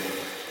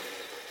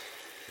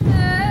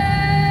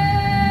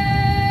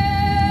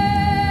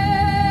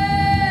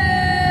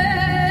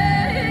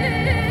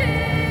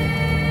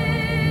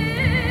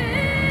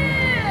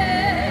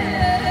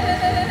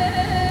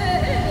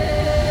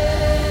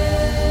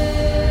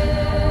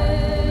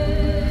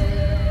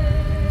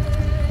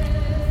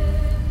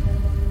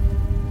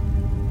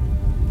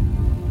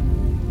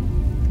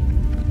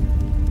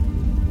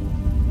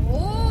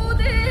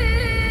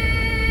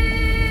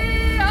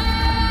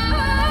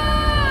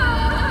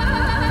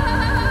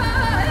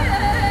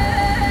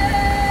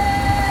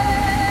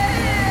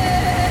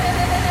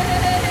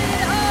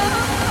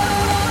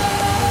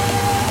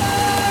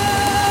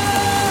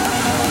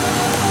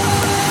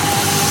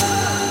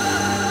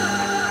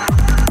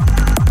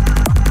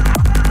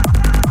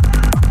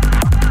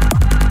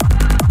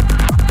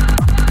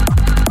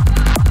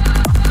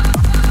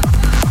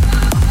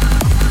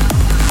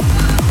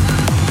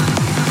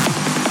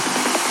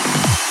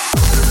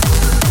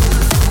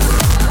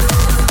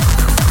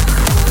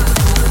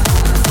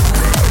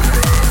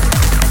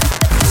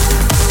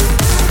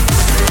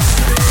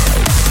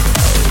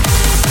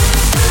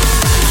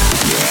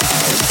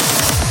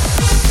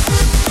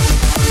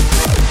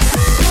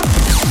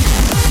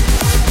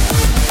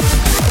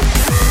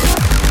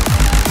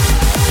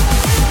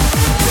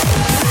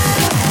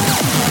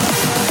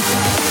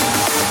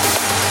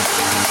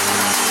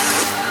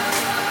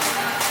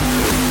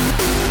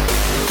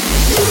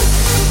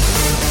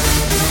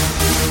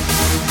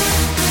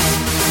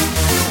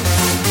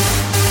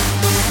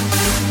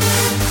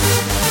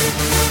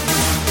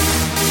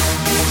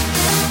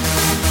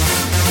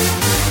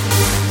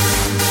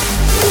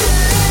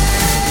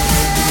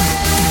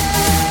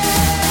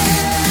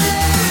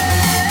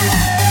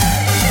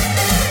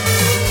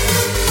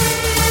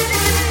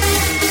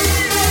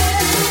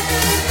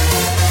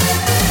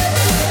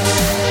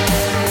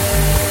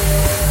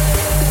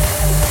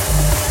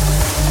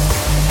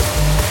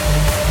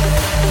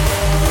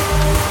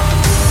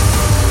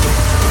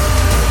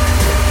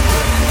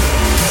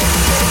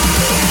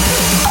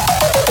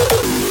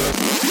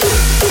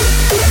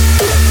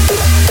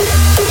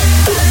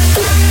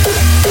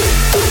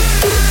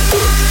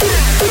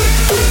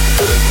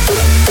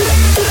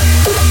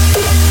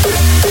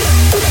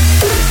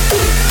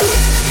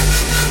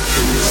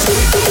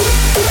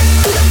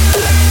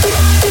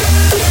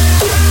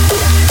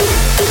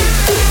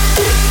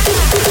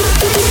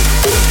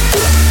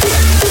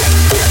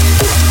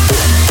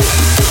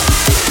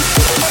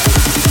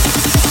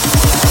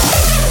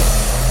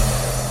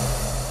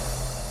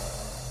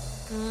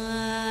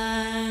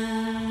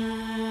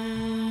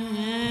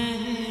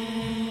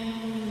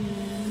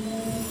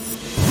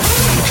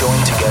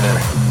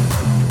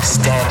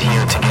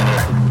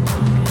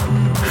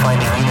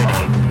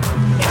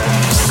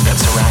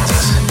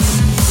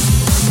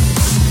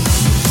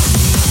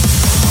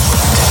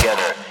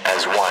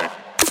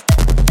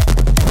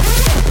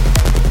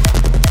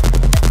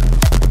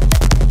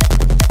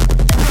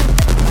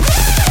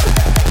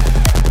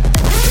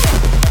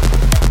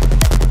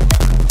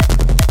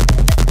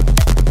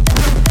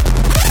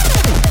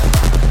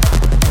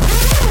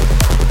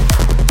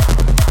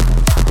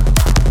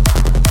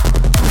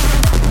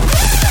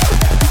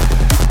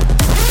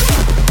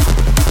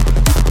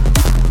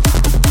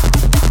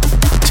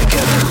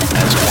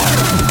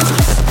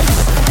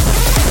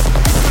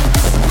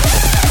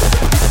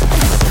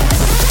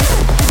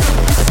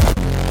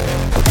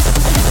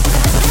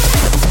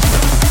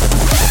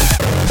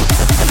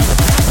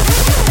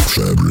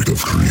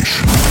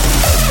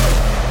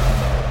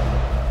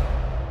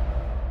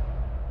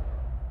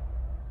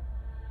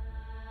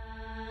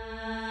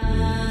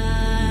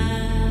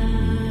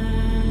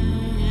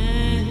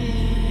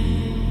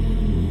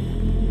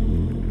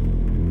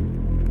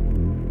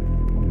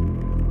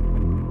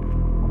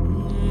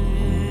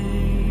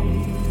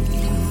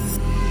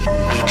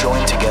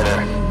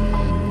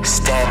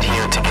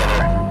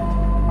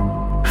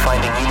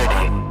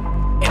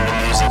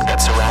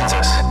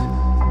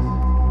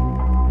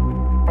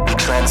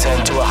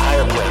 transcend to a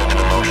higher plane of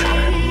emotion,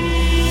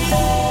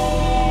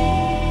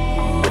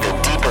 with a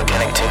deeper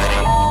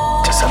connectivity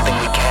to something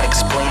we can't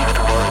explain with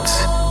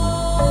words.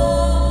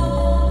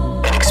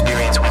 An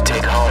experience we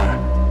take home,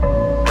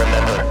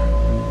 remember,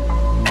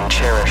 and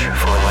cherish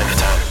for a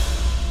lifetime.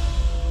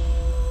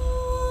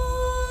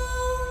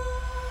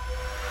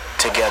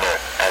 Together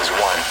as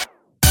one.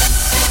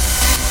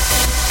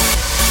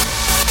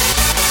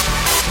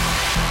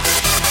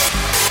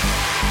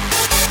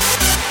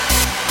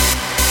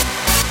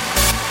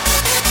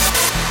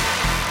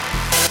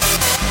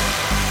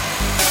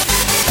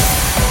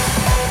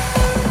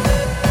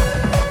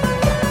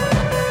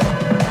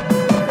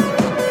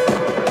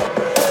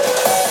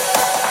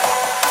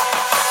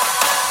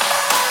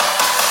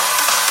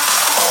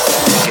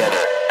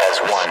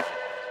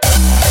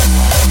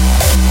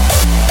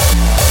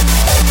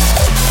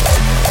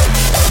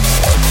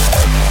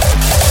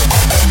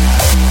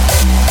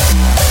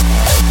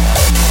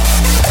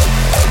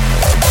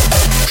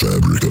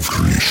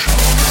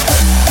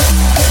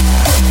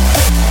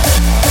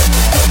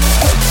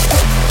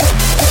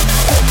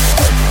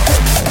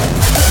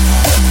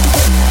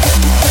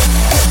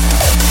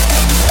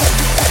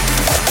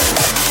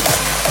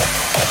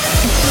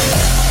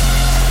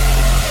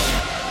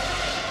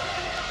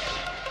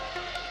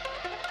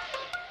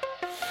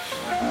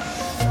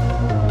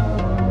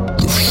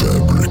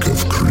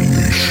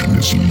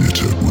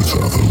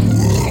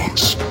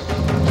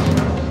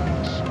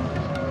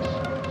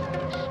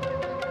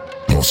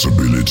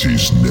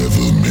 Possibilities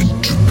never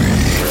meant to be.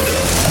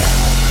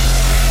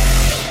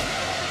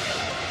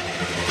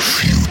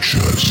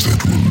 Futures that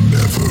will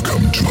never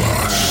come to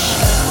us.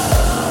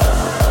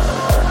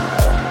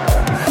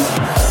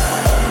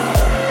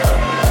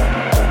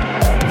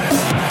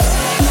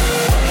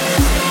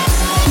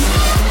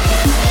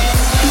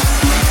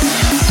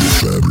 The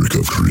fabric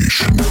of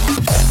creation.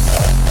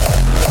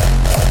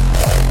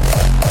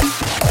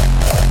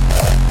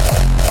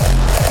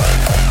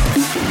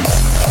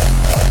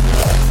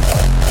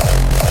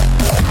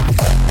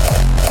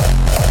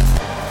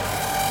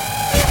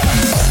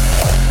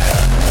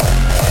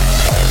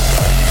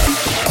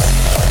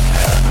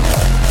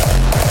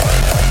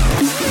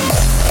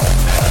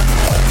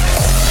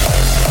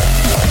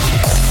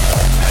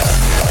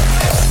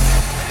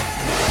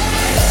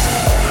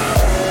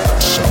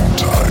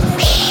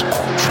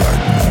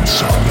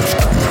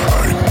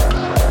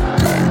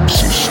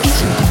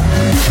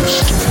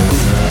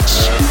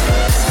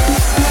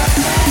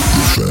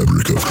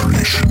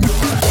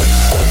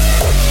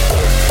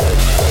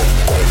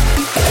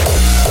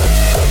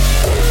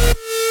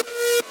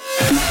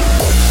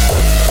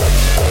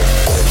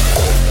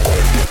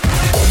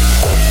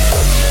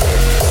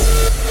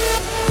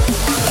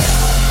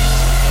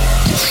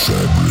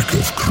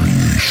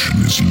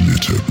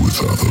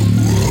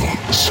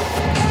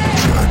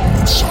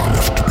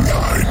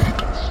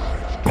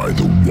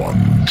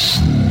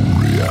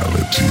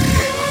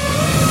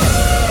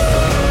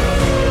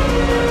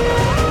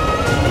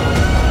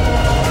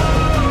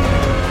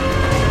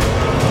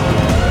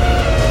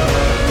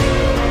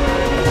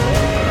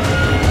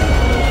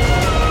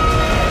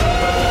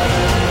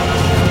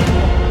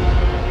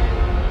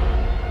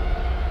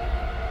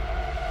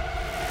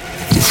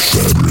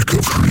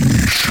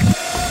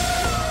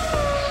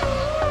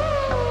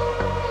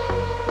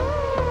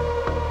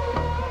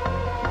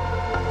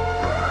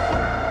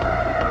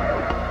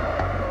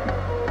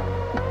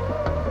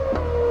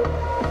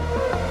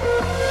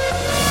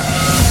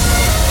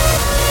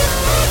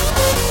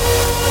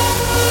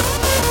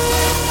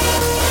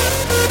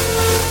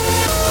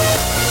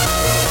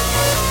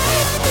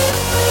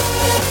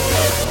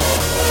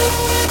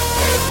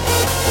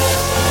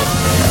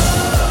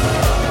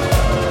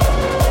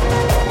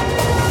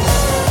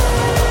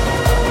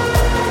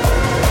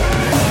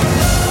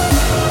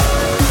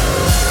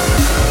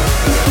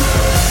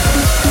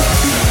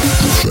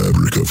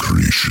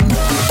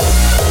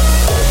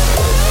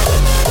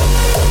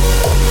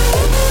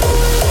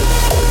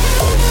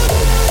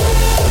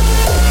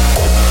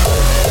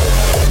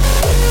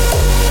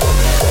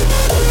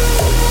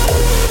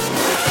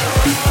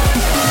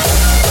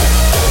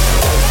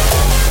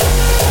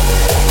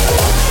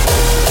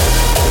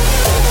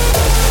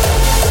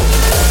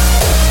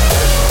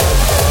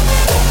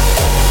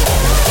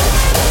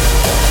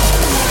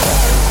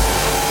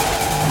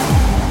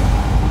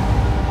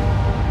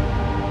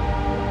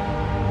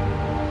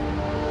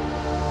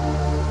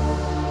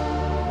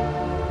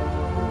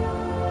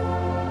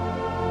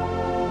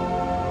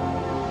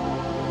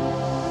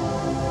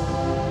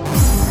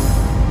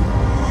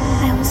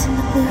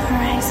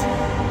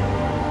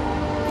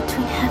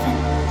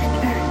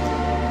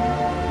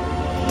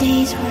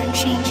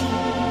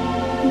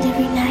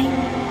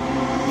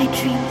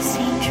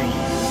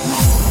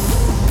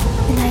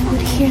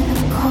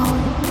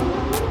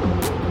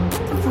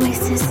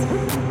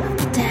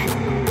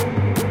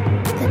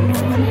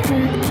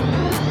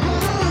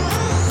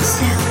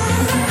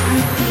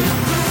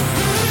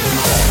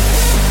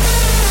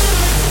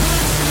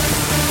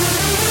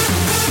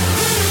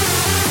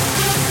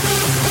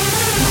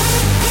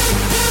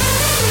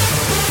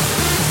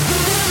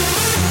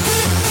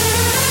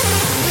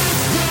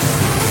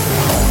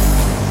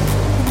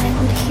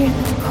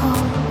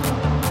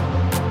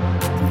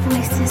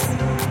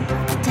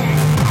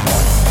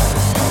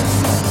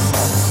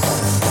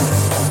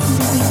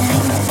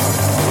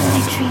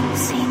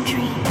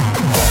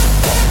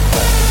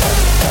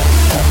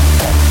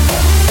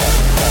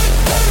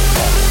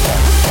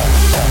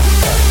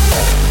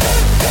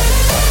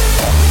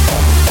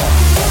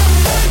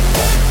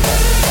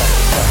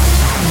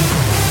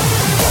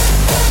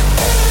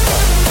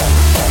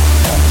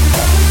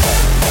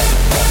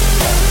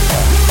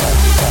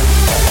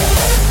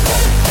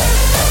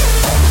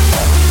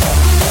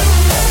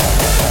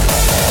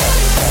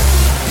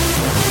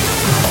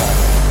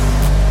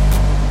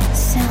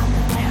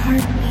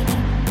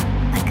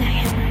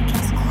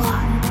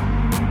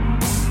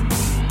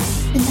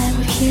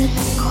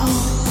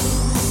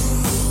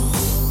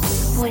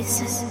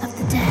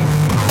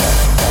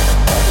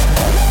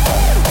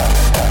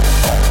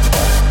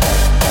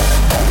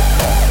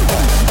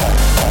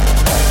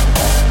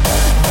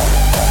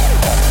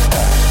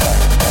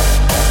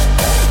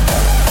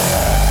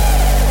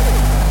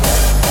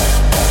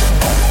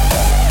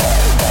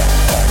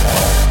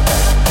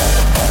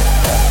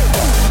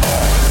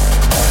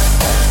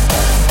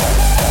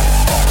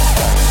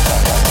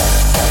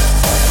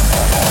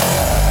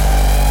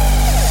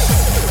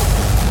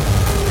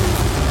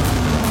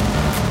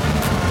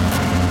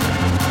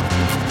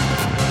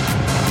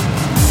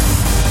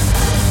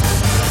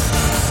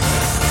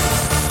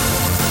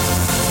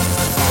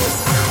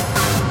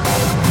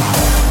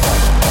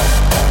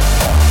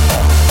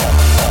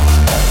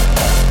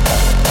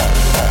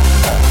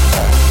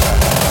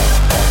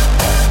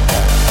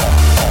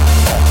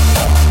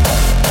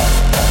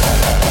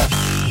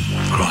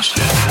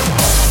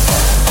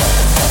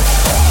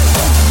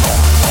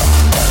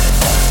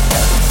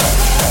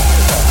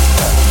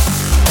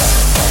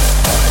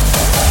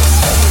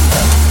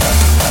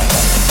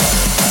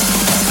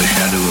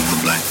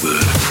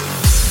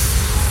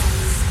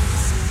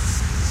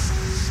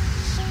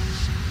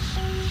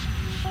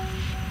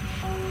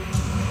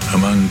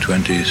 Among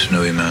 20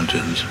 snowy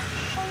mountains,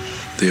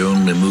 the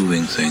only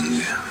moving thing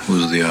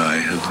was the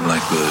eye of the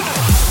blackbird.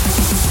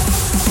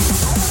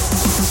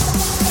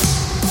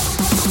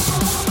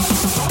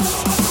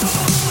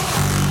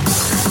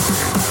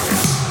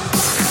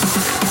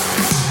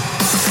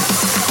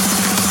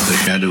 The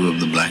shadow of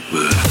the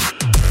blackbird.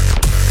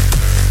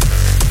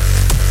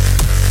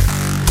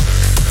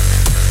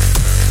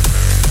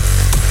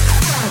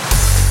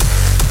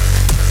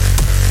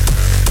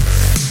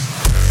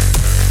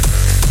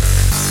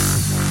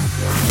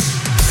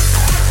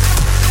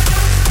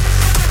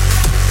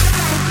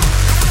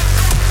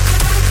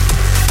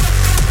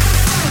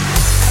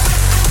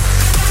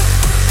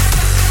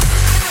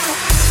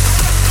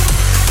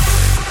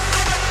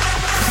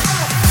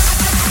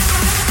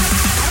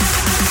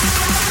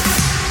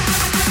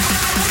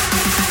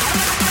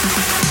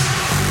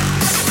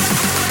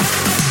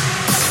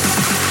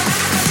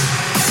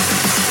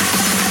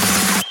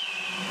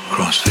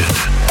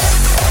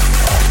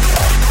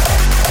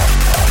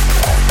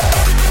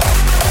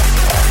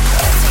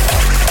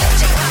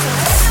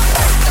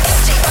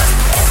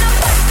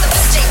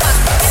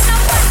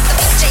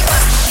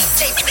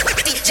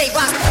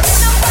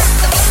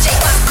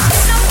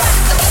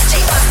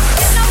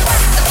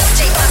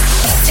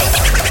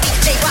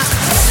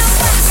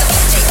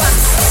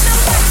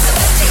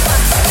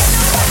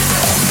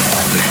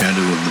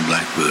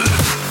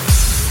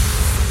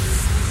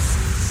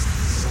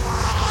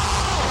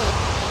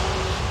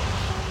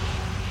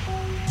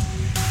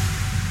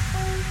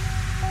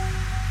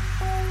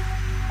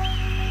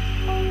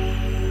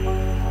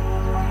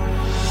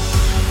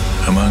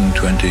 Among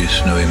 20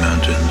 snowy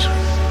mountains,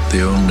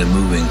 the only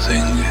moving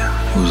thing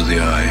was the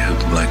eye of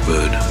the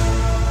blackbird.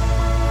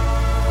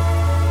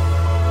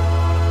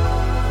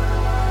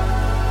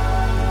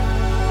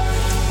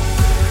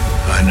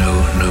 I know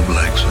noble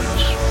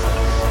accents,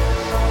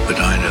 but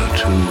I know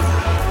too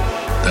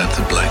that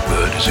the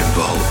blackbird is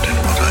involved in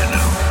what I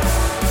know.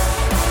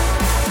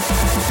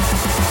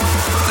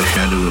 The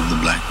shadow of the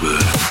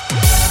blackbird.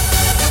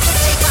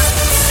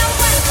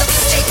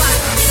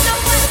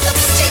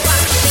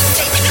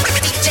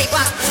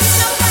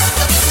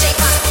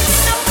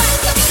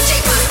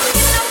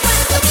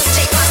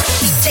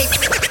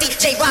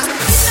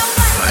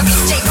 I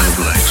know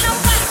noble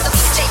accents,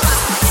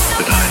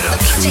 but I know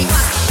too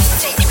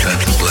that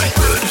the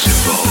blackbird is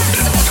involved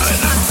in what I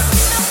know.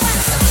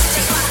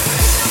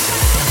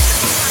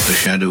 The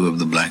shadow of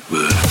the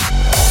blackbird.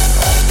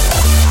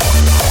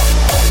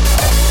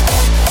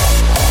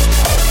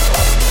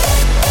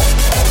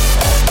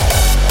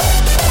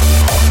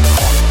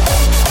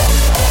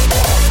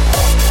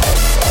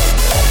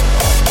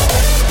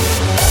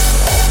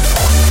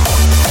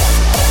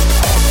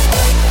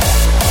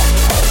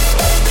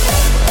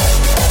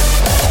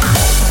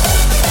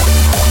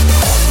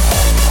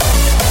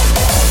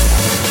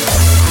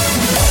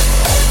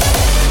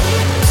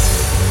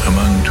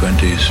 Among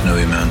 20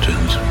 snowy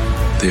mountains,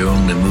 the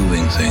only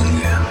moving thing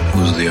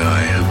was the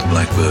eye of the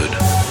blackbird.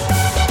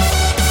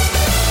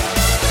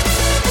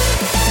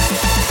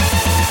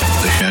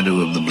 The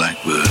shadow of the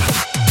blackbird.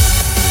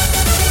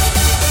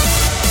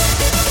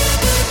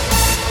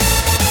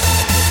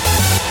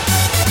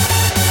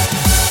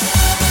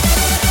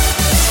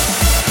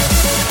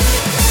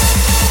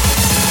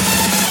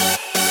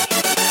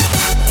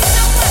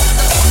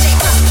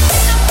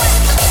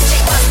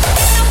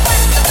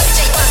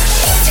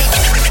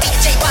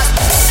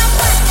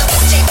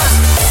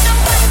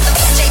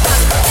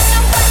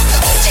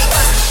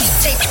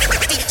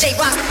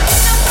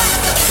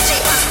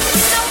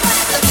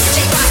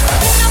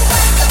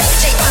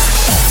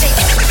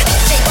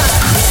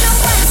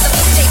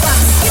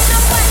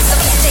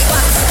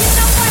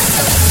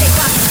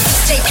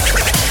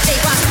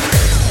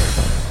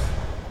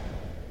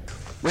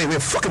 Wait, we're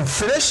fucking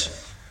finished?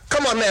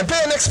 Come on, man, play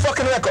the next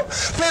fucking record.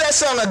 Play that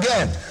song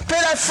again. Play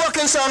that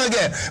fucking song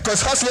again.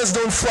 Because hustlers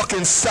don't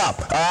fucking stop,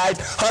 alright?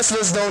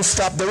 Hustlers don't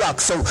stop the rock.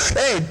 So,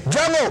 hey,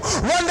 Django,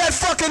 run that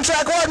fucking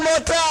track one more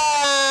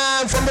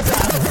time from the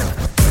top.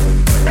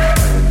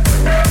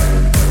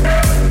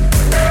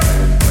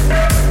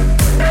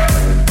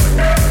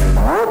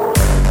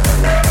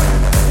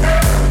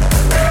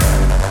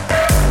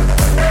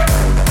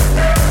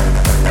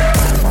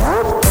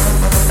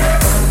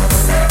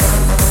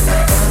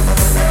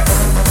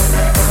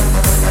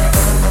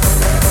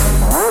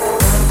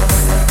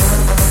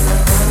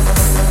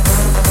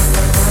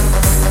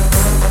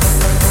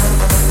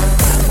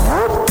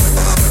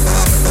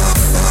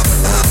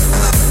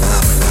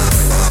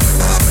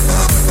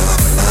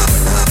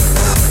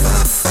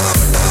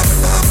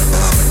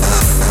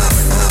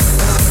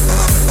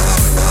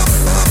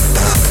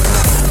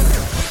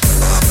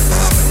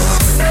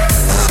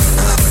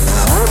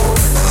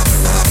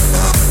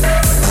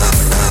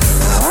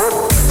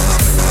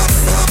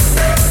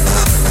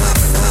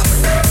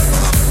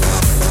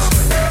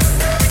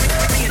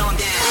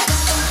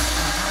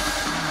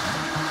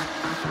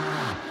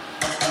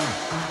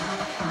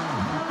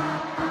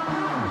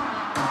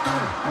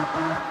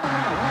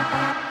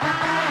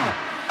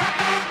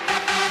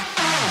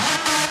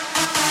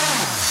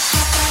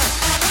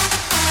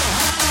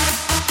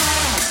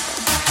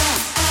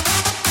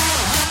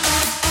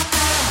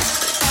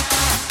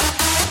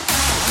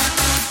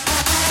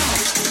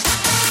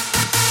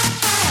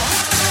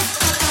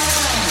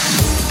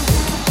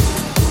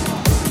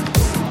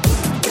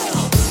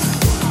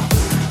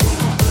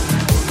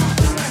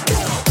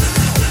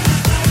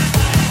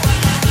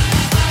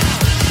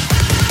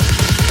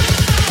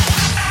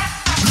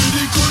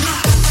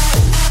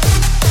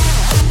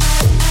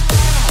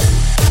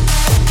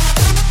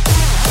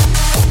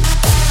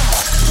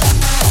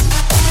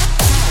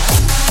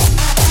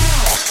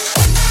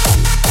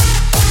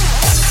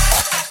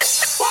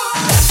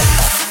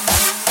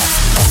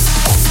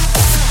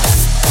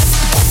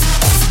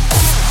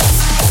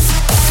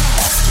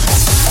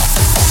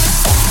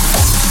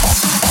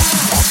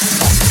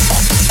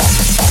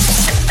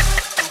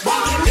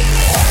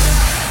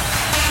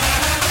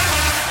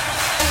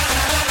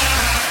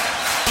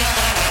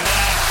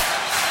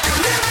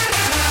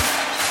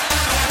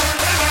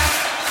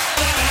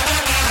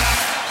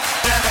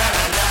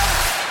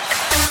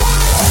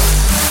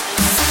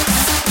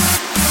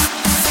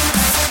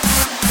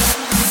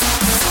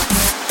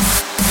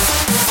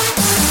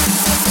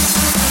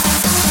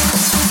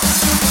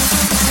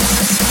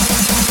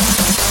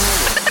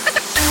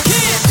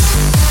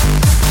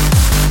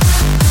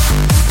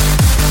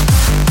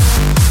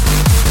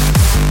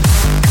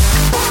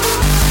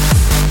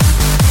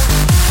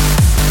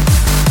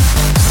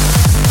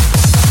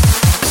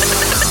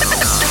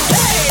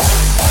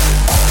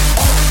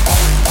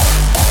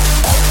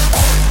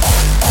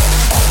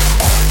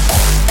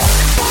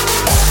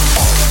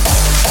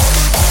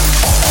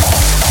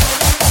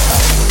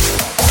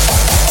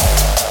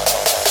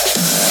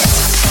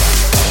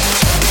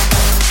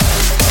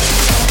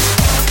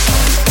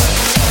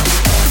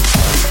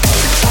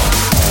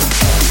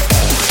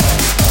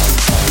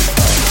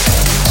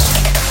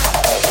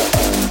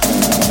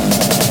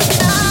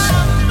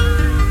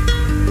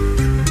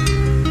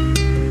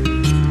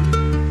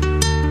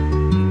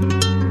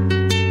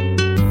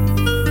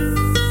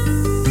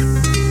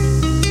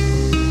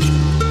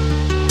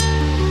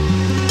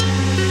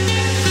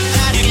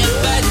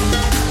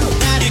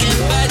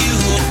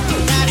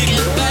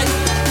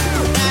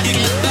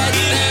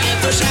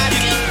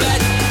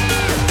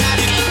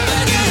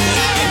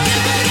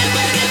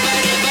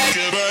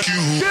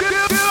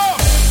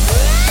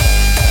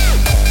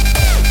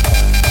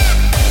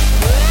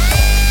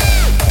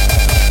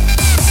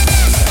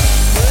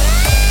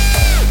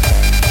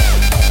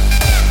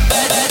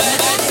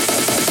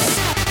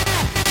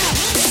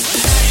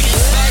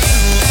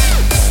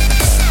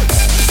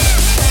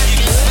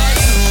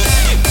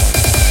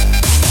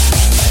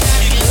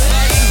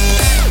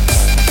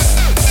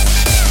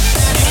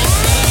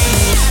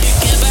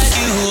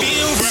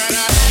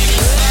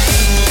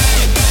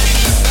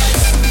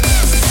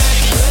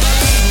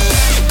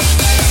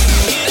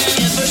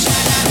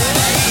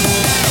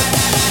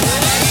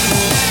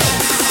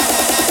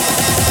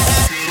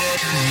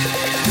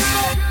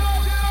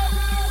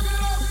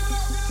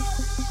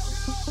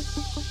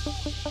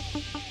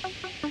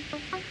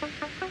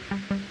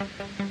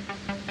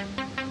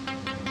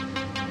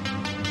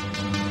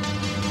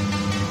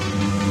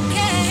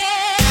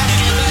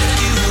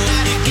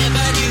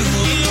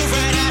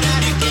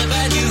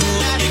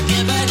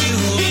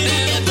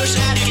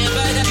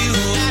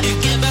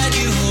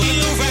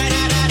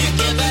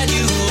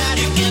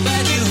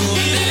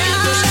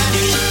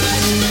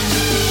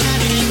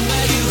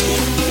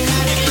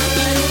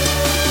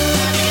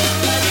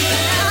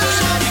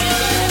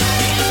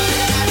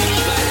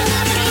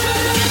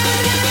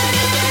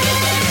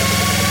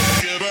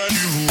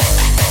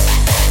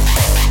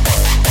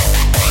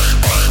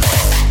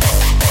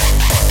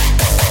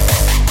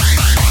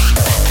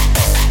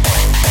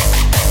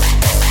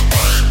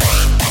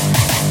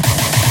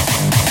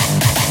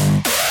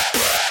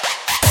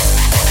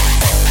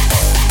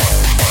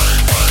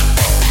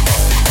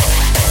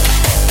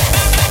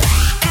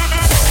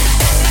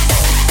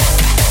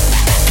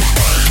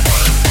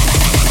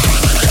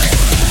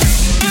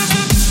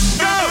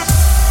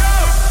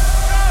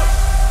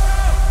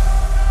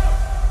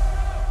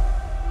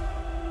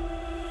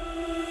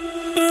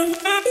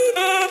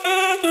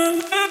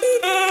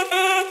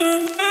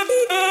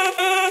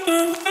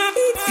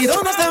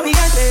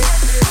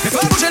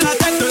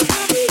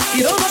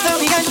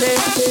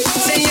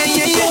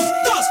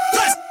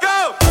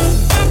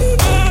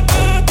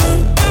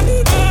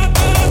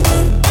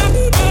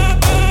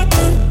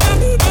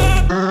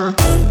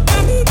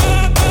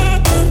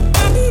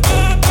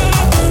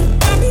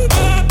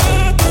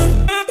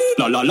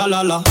 la la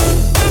la la.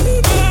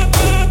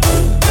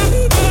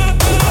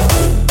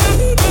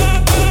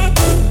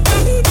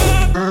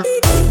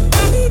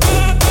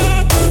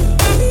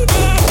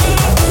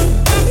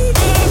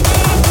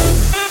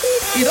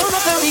 ¿Y dónde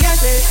está mi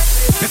gente?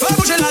 Me fue a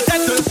bouger la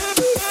tête.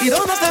 ¿Y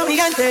dónde está mi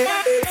gente?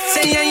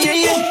 C'est yeah yeah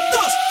yeah. 1, 2,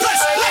 3,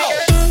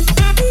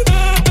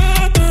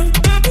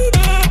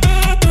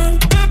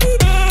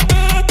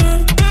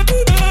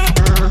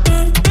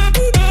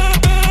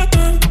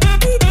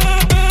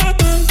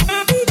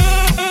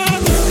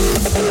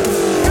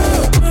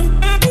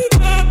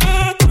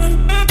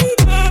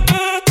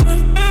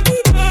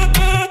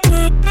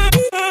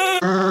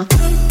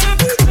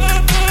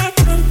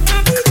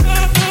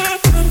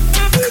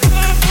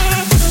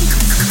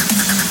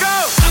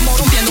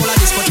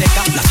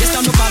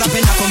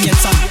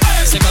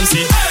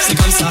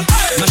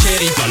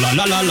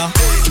 la la la.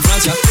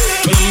 Francia,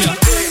 Colombia,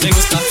 me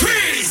gusta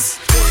Freeze.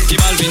 Y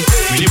Balvin,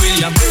 Willy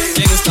William,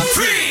 me gusta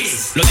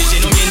Freeze. Los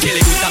DJ no mienten,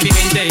 le gusta mi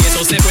gente y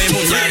eso se puede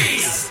mundial.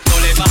 No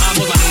le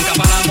bajamos, mas nunca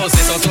paramos,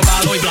 es otro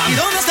palo y blanco. ¿Y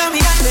dónde está mi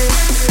gente?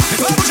 Me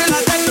fue a bouger la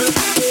tête.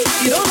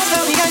 ¿Y dónde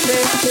está mi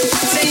gente?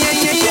 Say yeah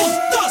yeah yeah. 1,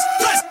 2,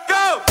 3,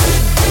 go!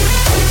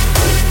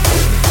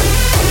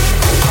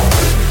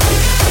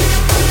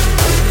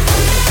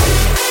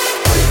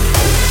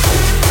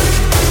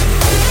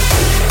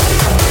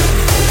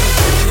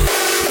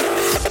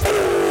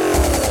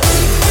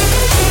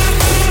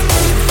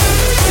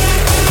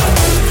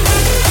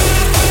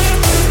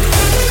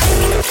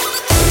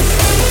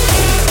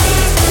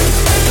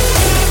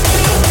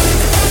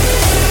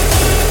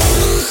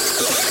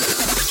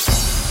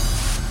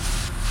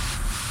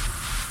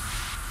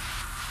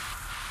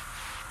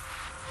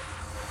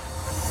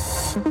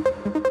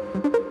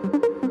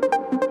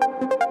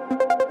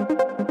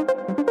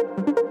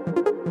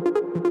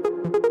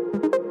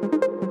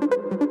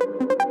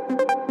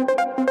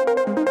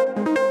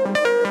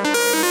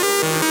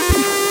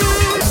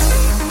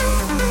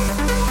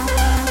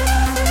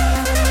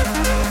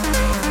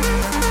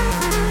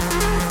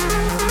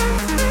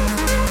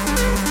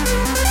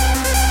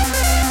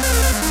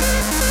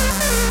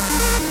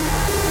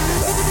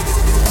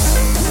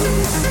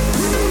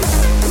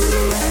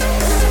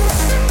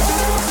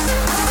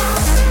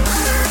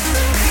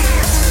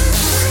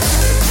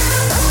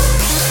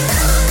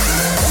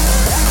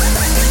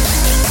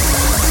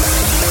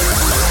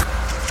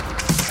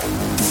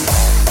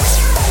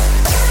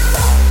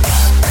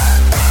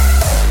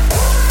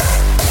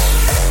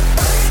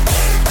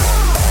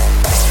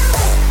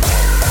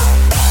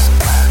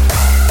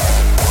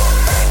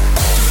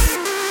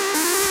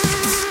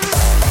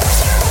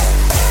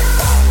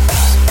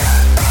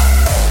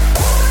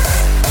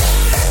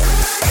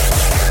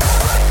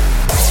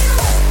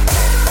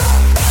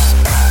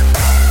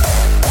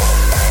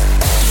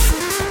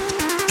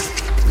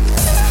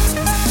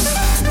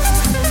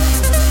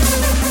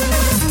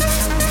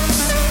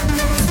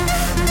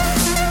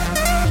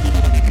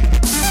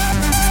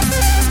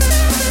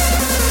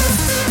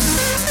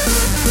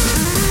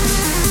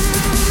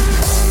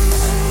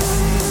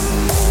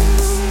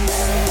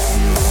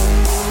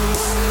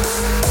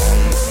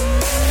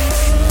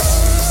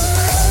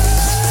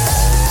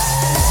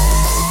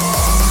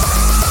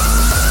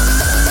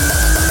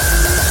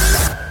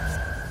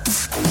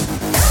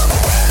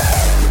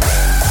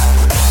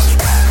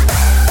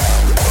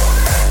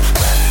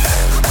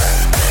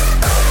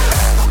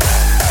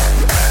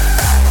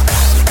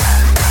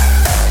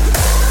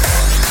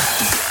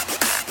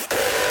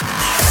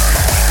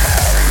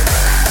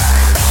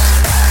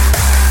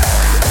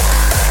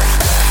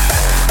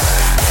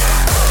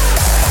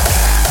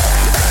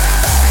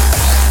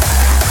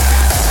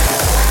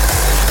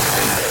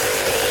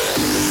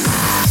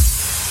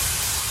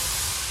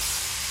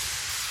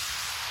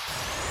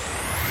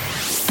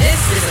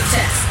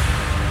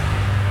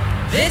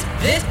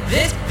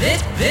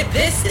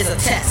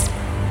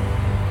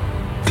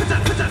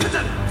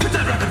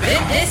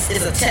 This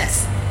is a test. This is a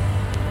test.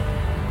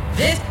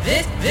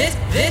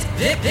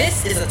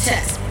 This is a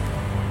test.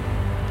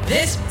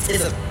 This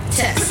is a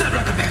test.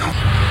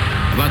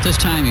 About this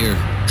time, you're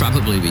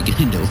probably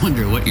beginning to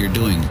wonder what you're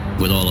doing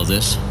with all of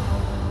this.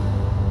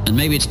 And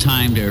maybe it's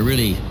time to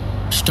really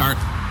start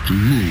and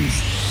move.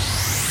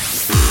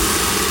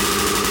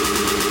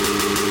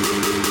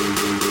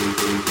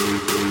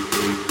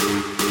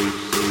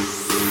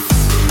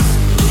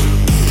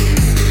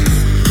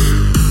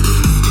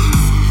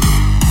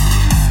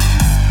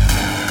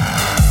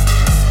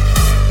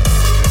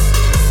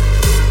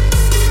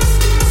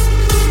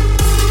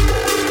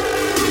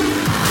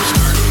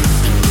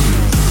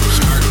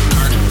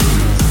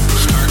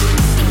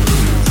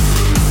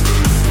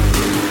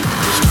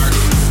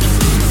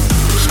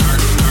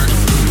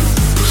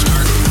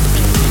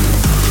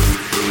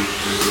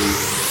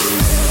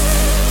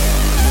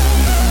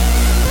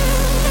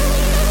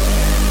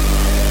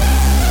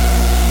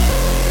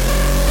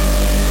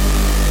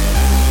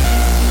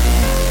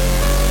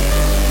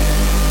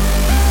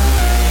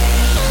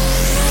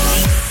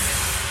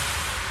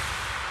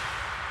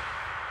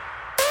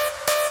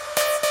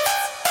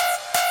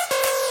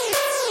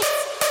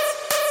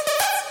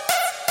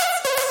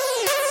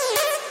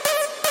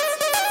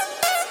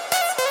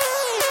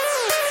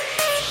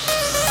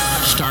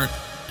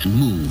 and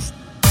move.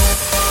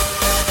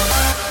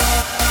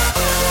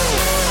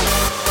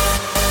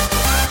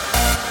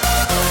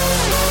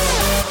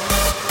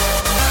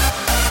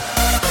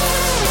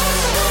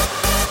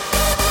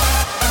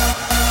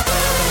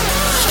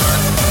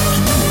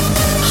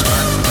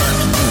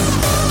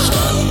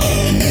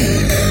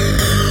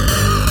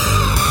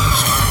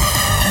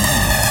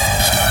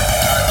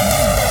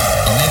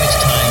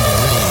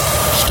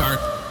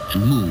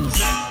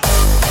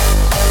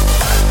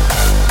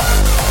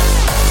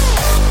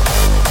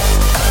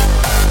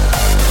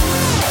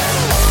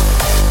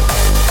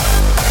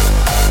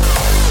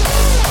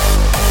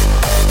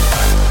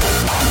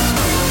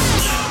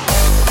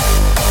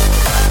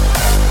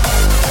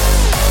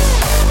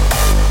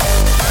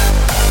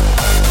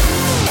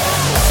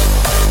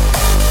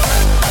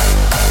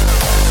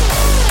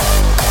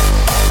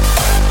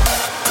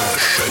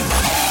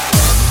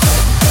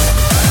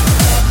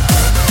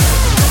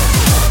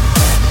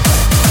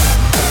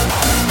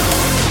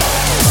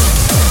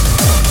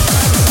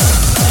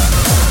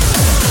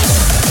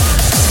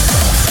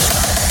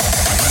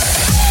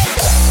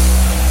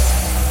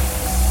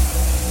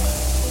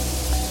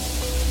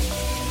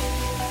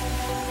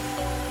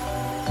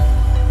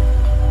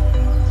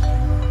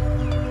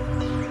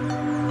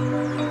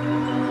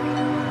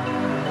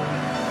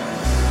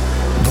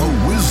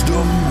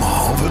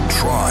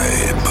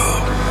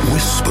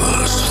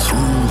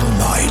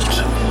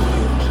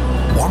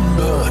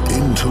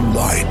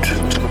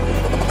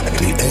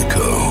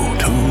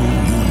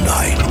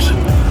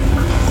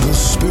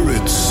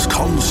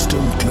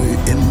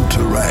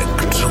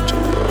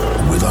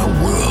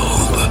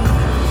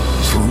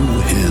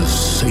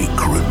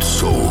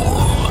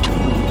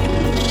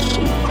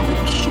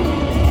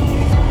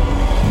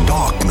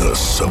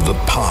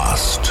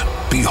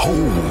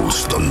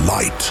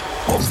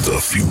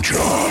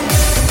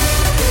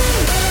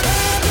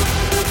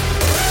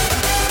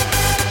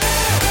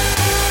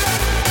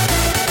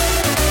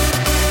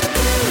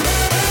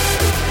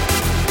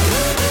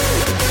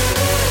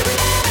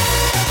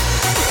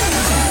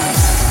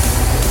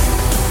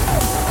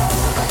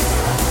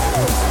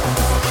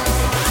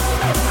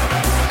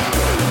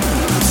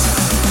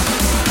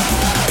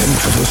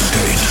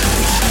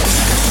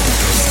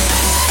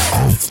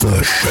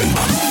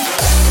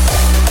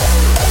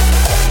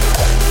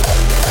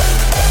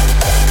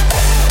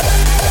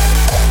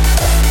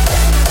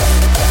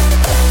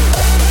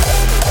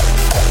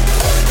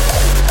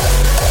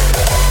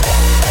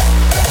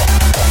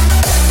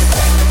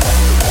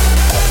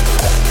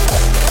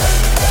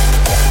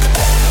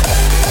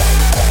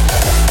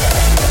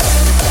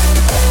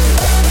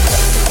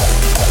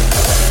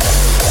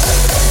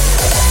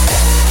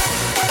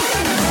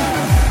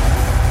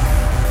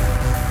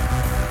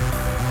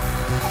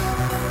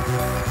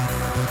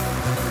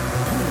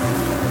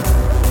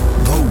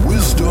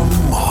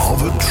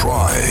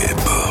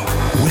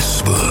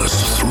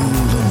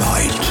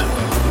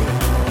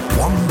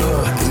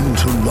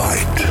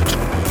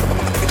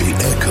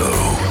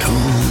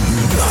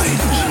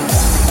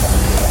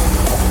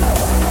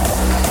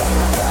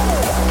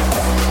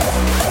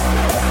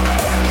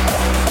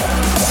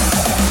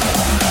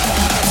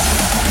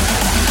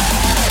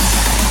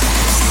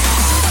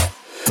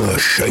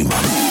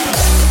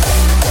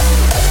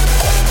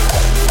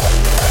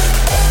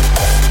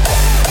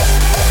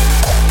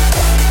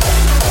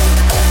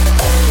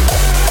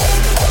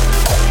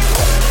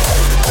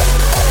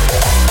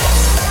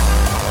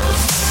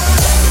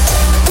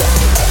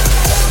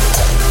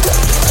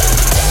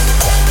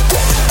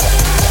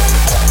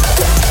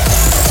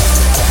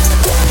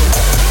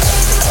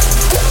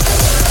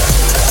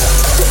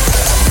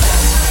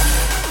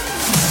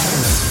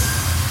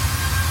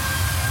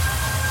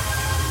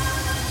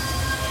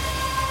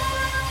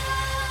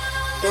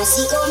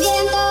 Nací con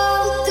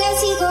viento,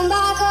 crecí con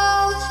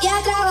bajo y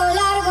a trago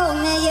largo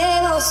me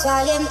llevo su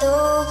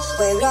aliento.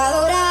 Pueblo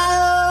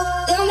adorado,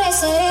 de hombre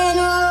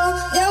sereno,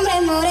 de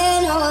hombre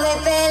moreno, de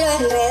pelo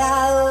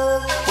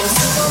enredado.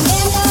 Nací con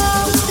viento,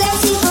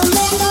 crecí con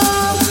viento,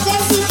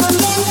 crecí con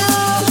viento,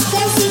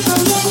 crecí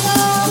con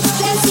viento,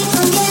 crecí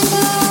con viento,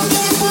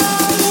 viento,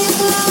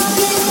 viento,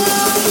 viento,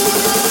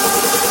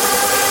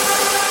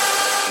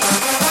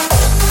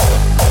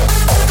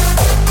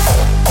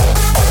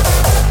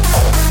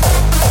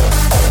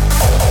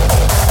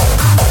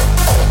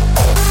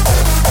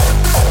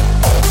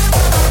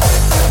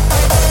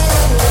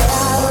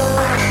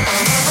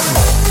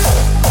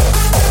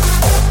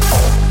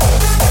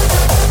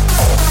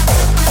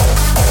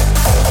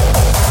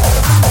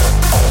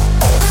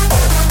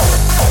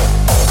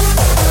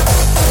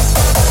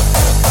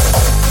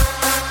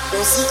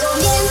 Nací con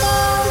viento,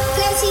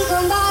 crecí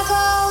con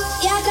bajo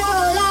y a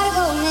trago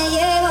largo me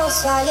llevo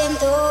su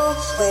aliento.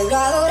 Pueblo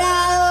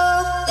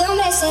adorado, de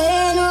hombre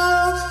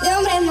sereno, de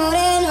hombre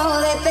moreno,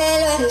 de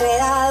pelo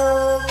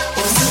enredado.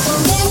 Nací con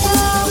viento,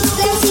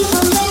 crecí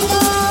con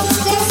viento,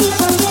 crecí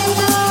con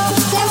viento,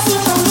 crecí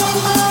con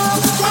viento,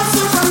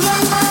 crecí con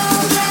viento,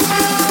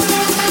 viento,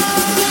 viento,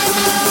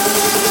 viento.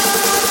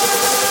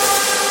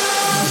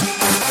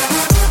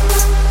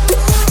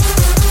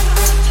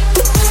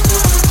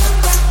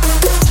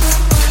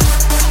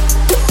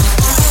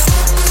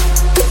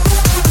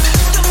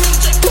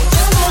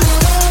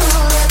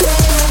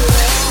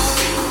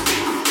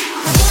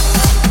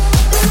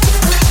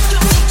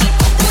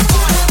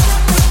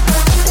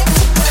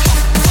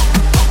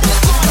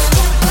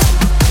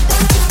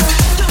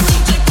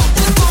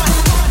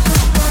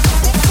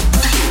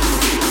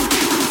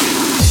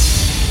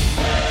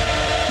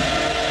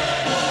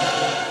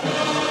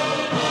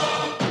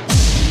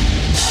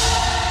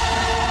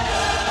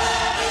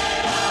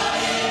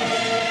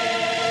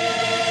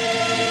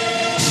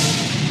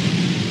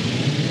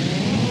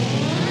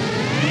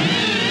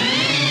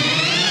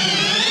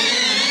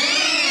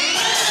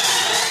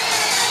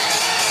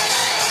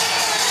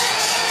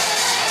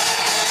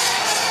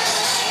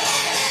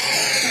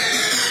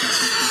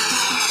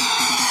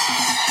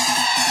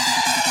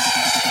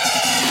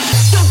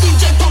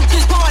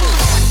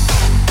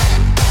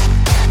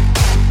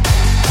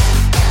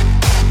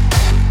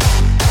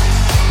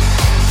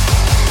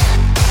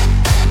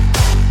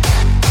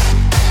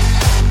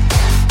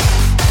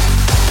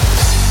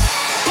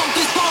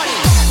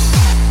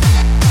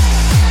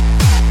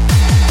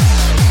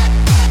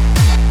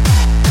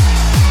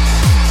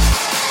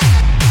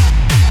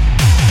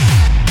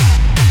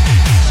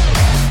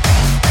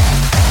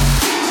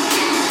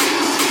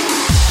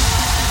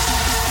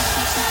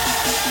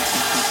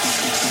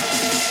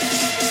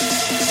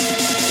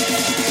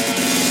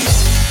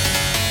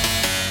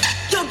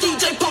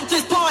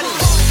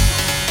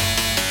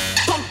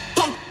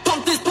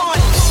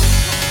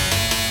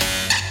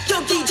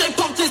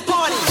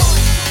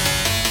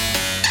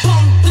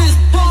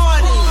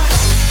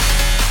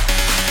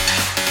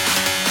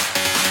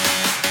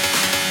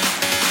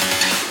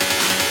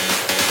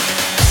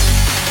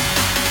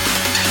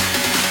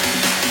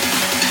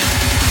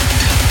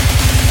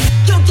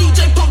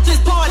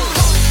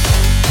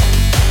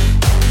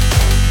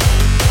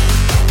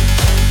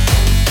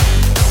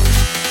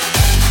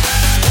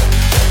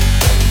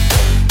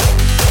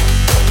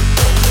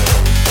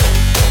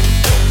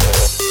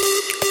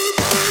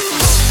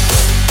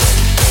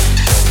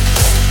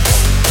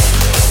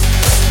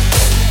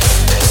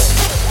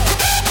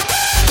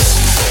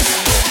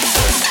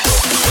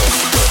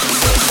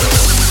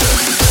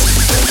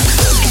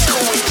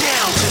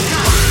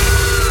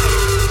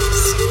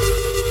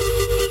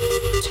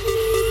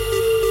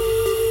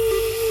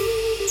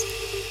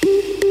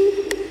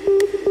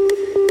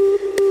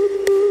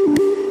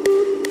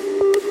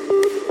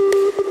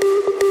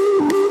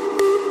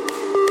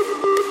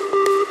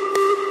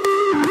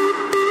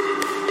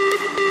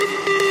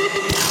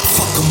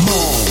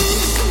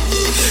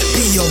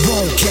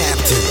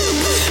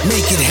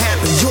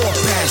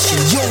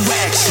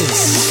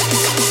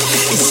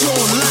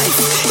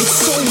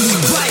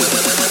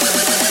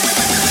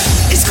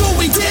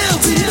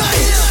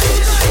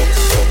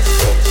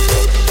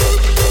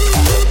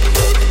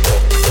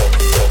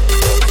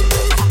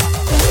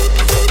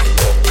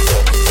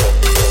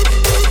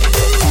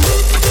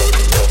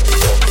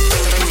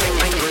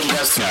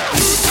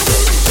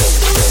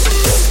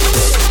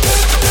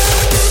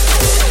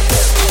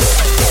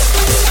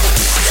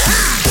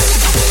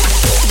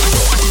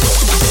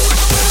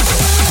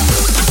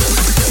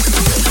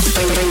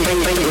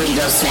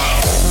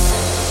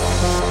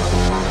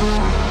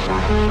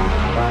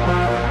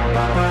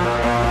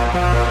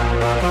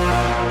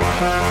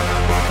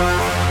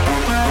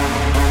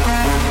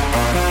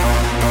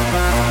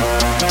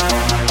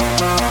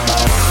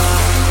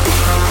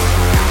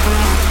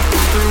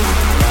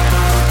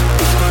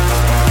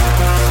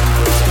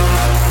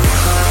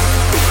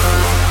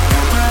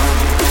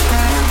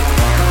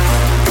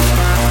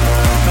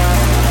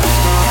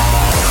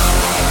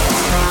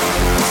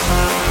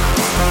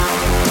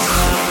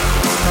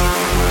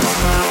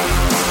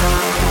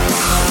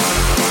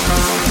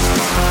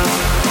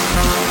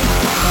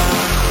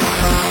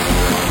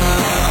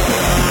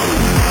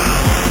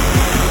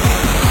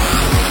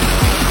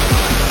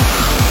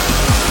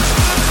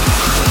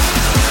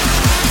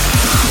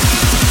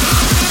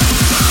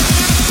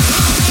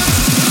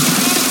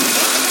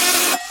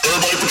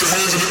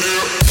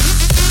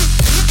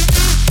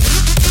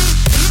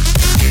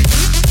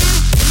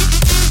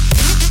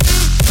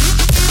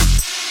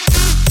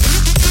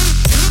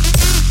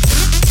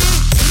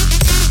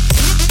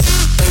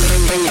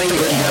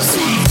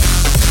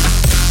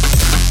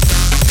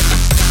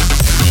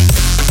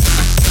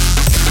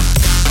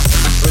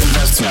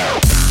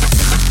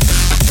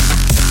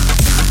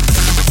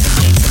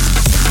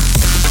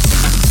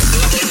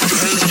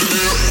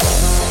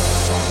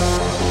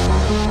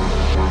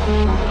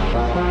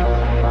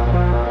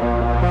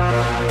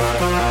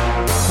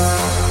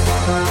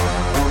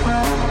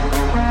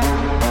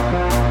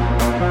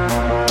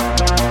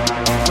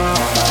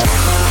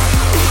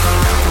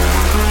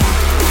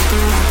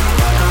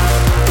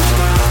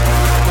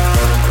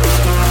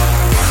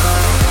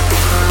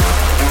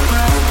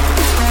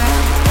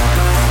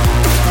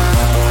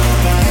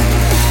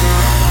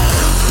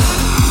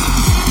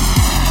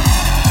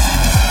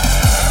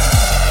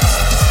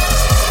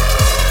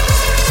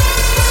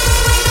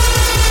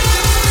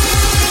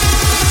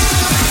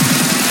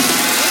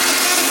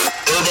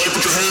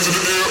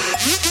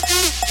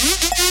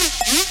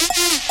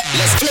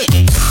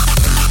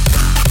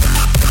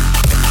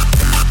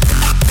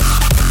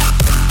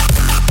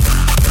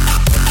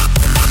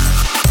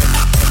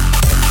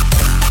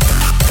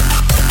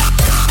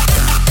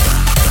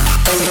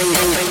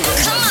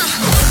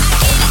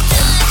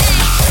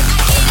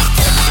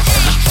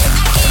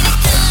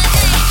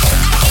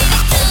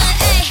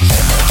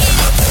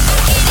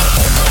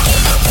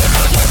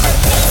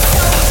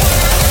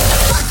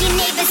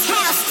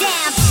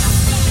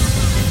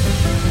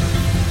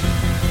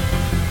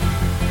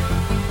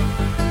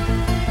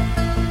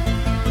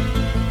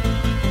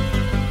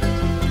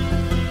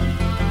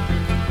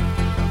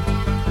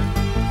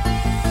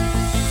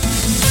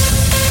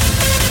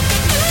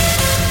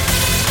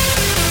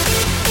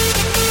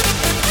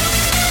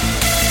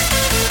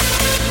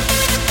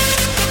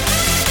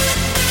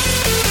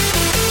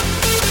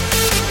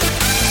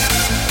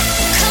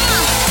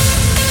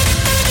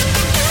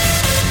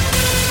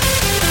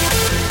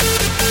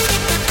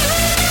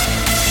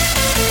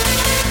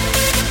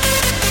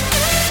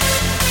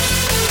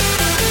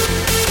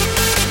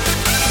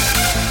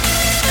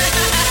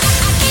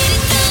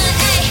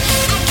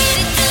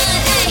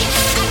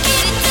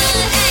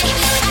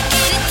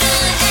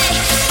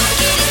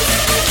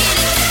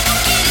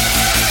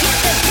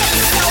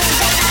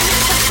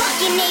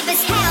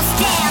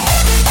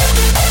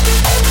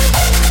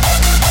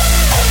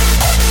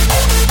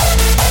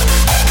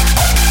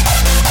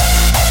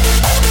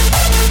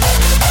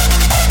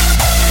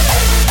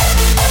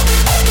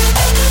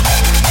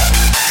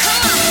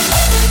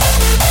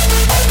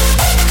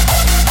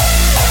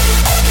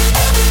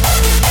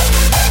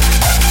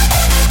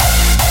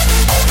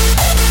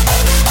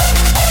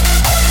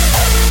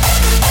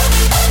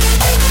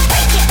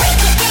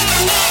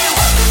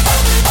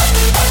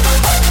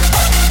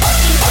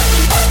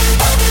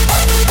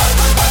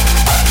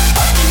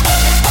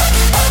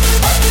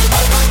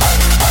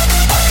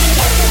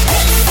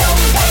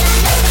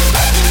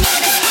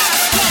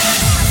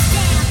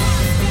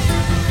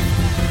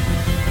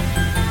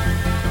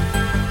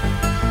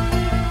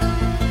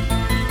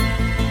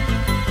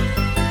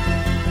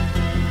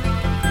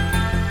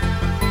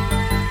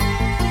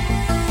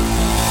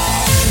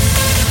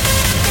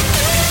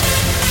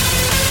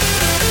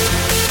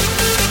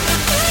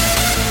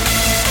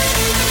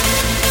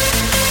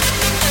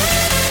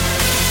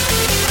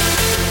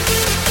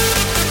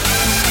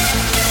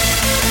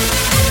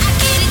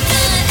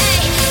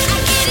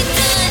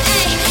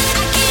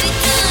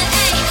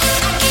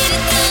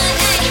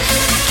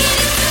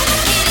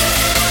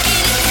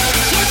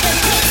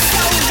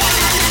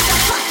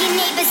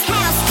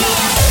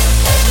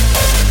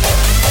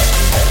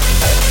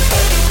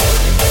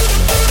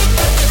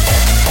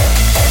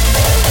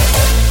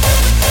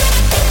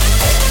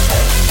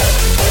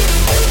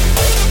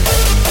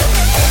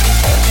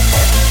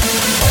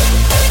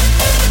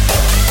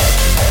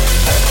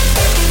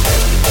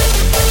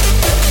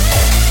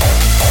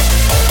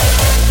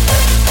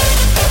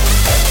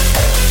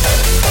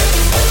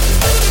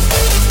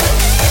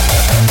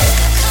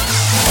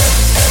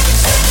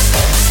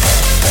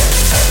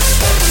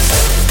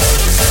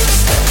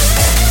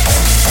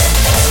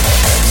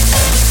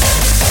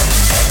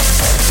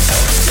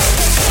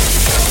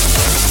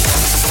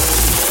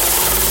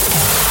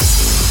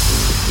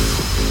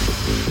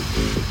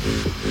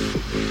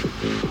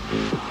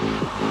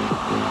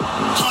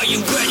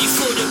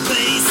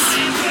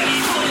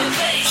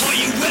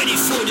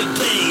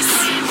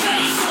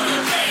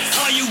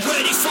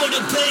 for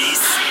the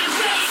bass?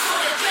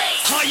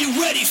 Are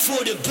you ready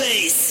for the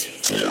bass?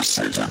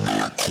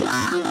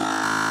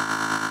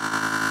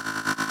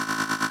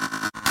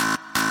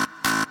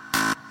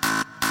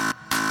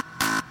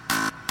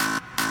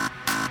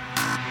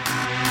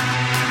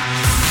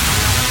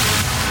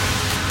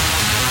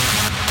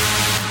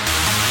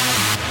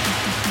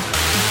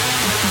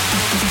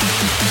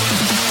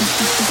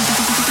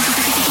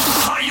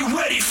 Are you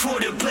ready for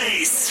the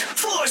bass?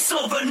 Force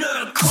of an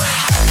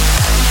earthquake.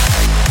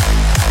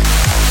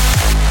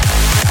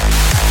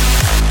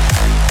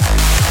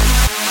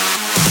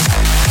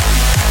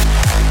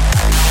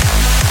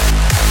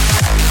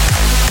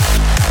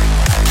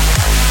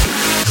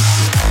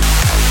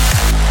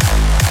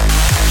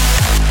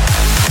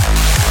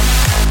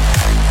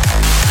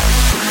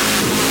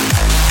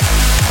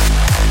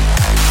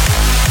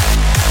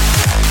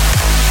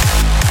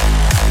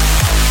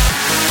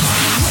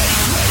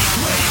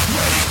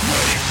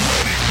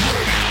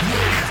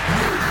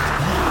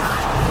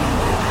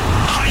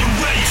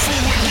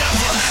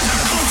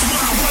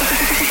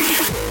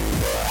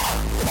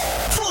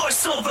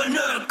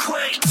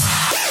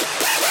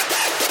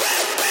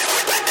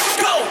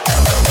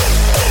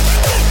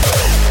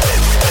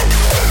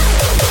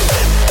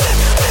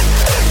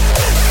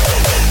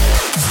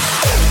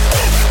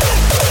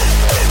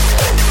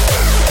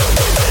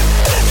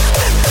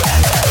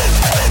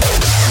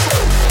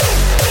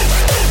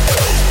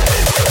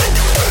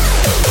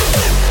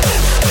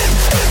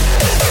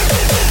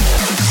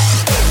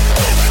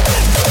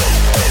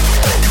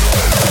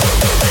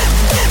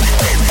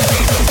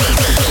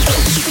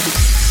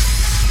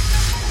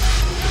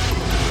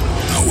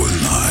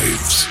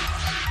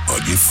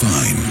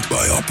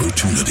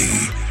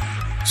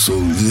 So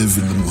live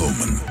in the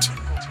moment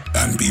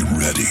and be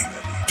ready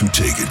to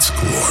take its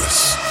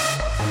course.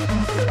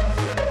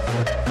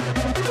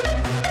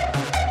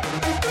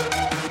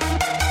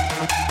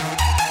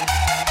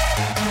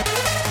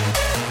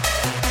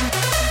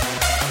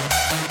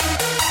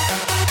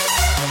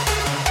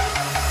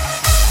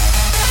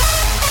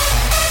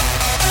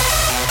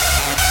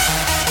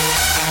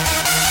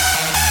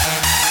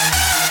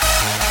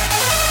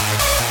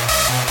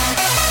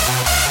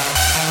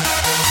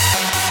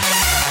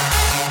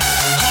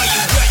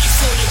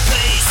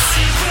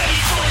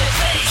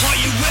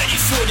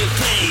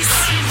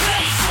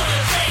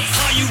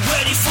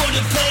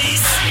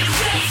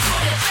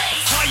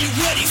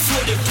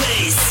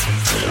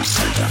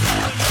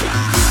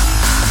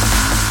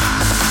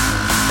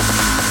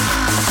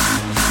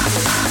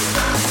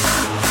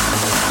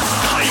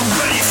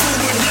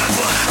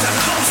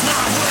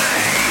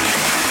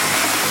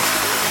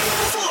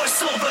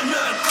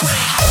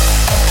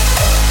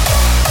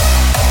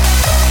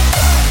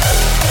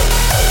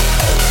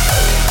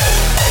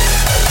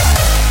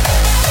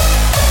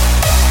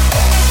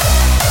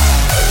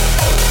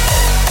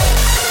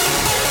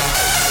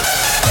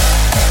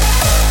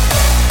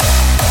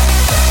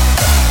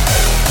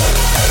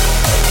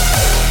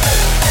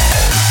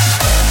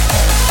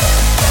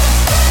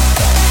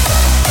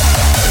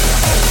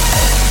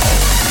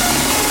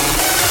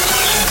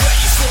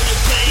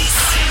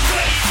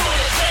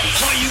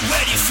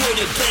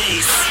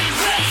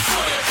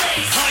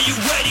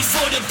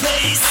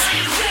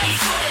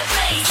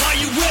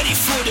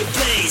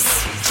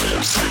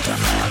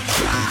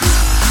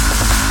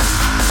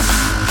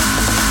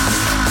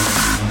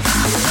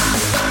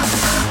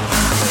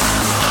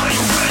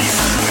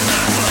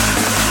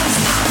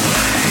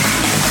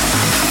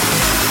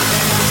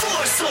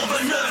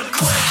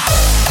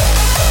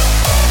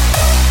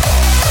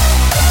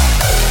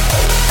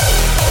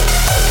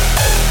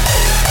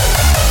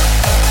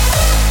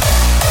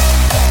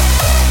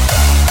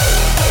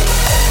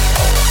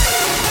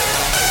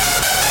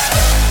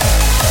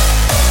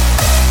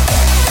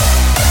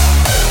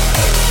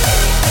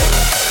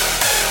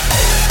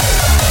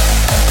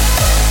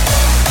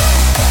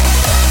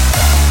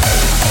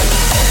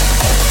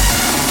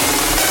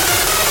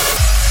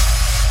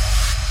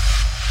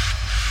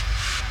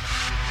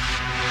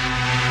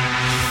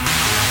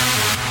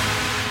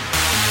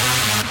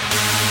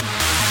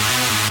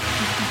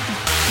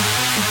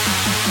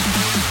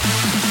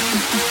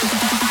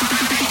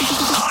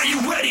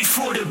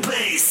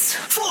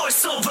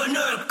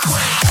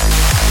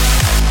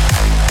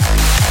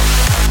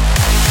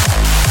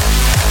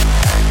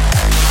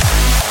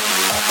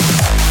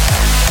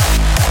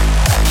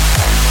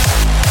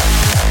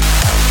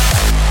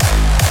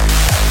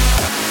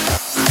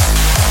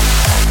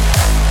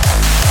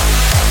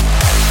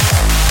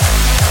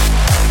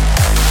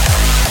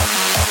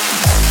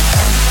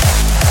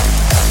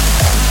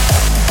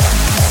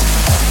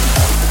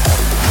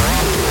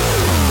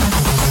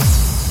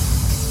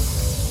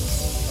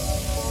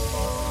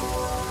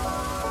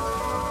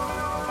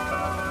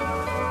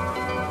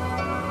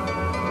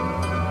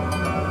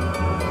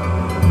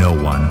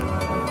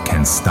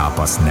 Stop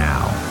us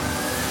now.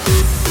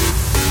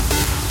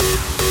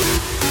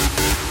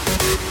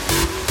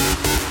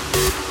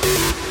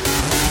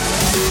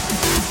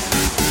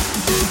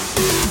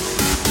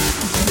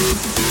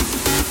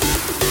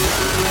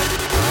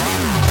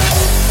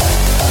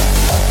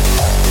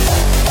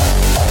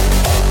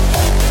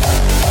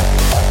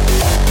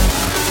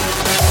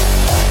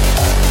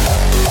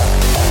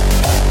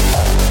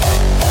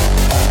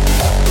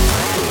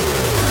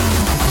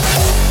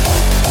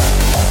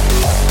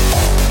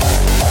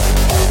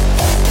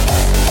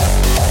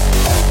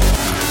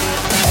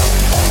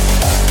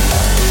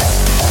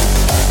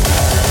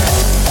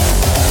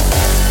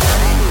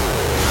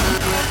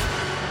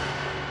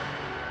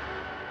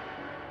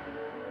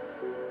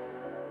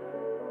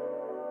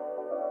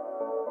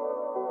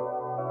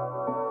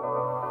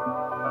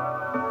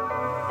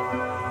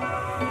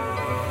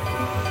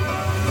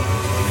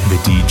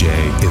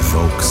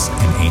 evokes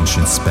an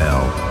ancient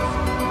spell.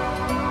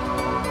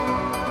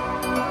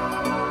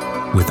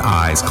 With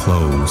eyes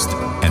closed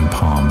and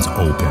palms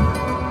open,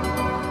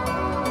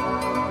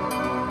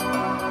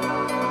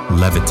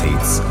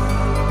 levitates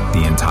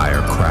the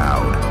entire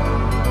crowd,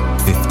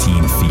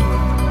 15 feet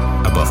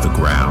above the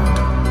ground.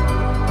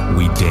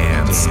 We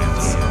dance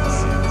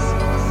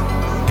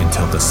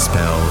until the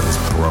spell is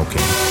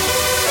broken.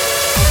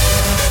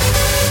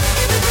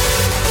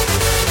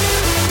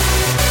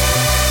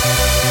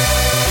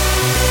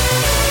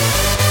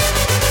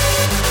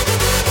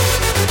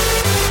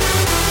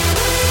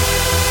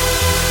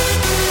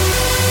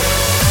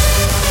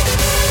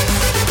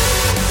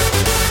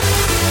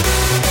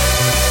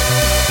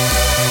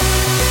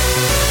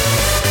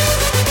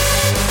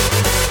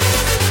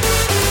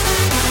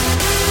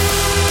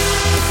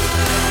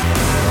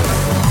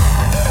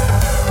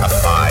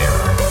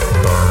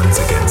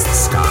 Against the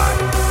sky,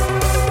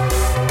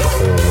 the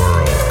whole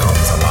world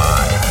comes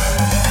alive.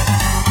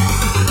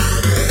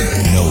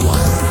 No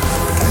one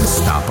can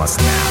stop us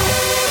now.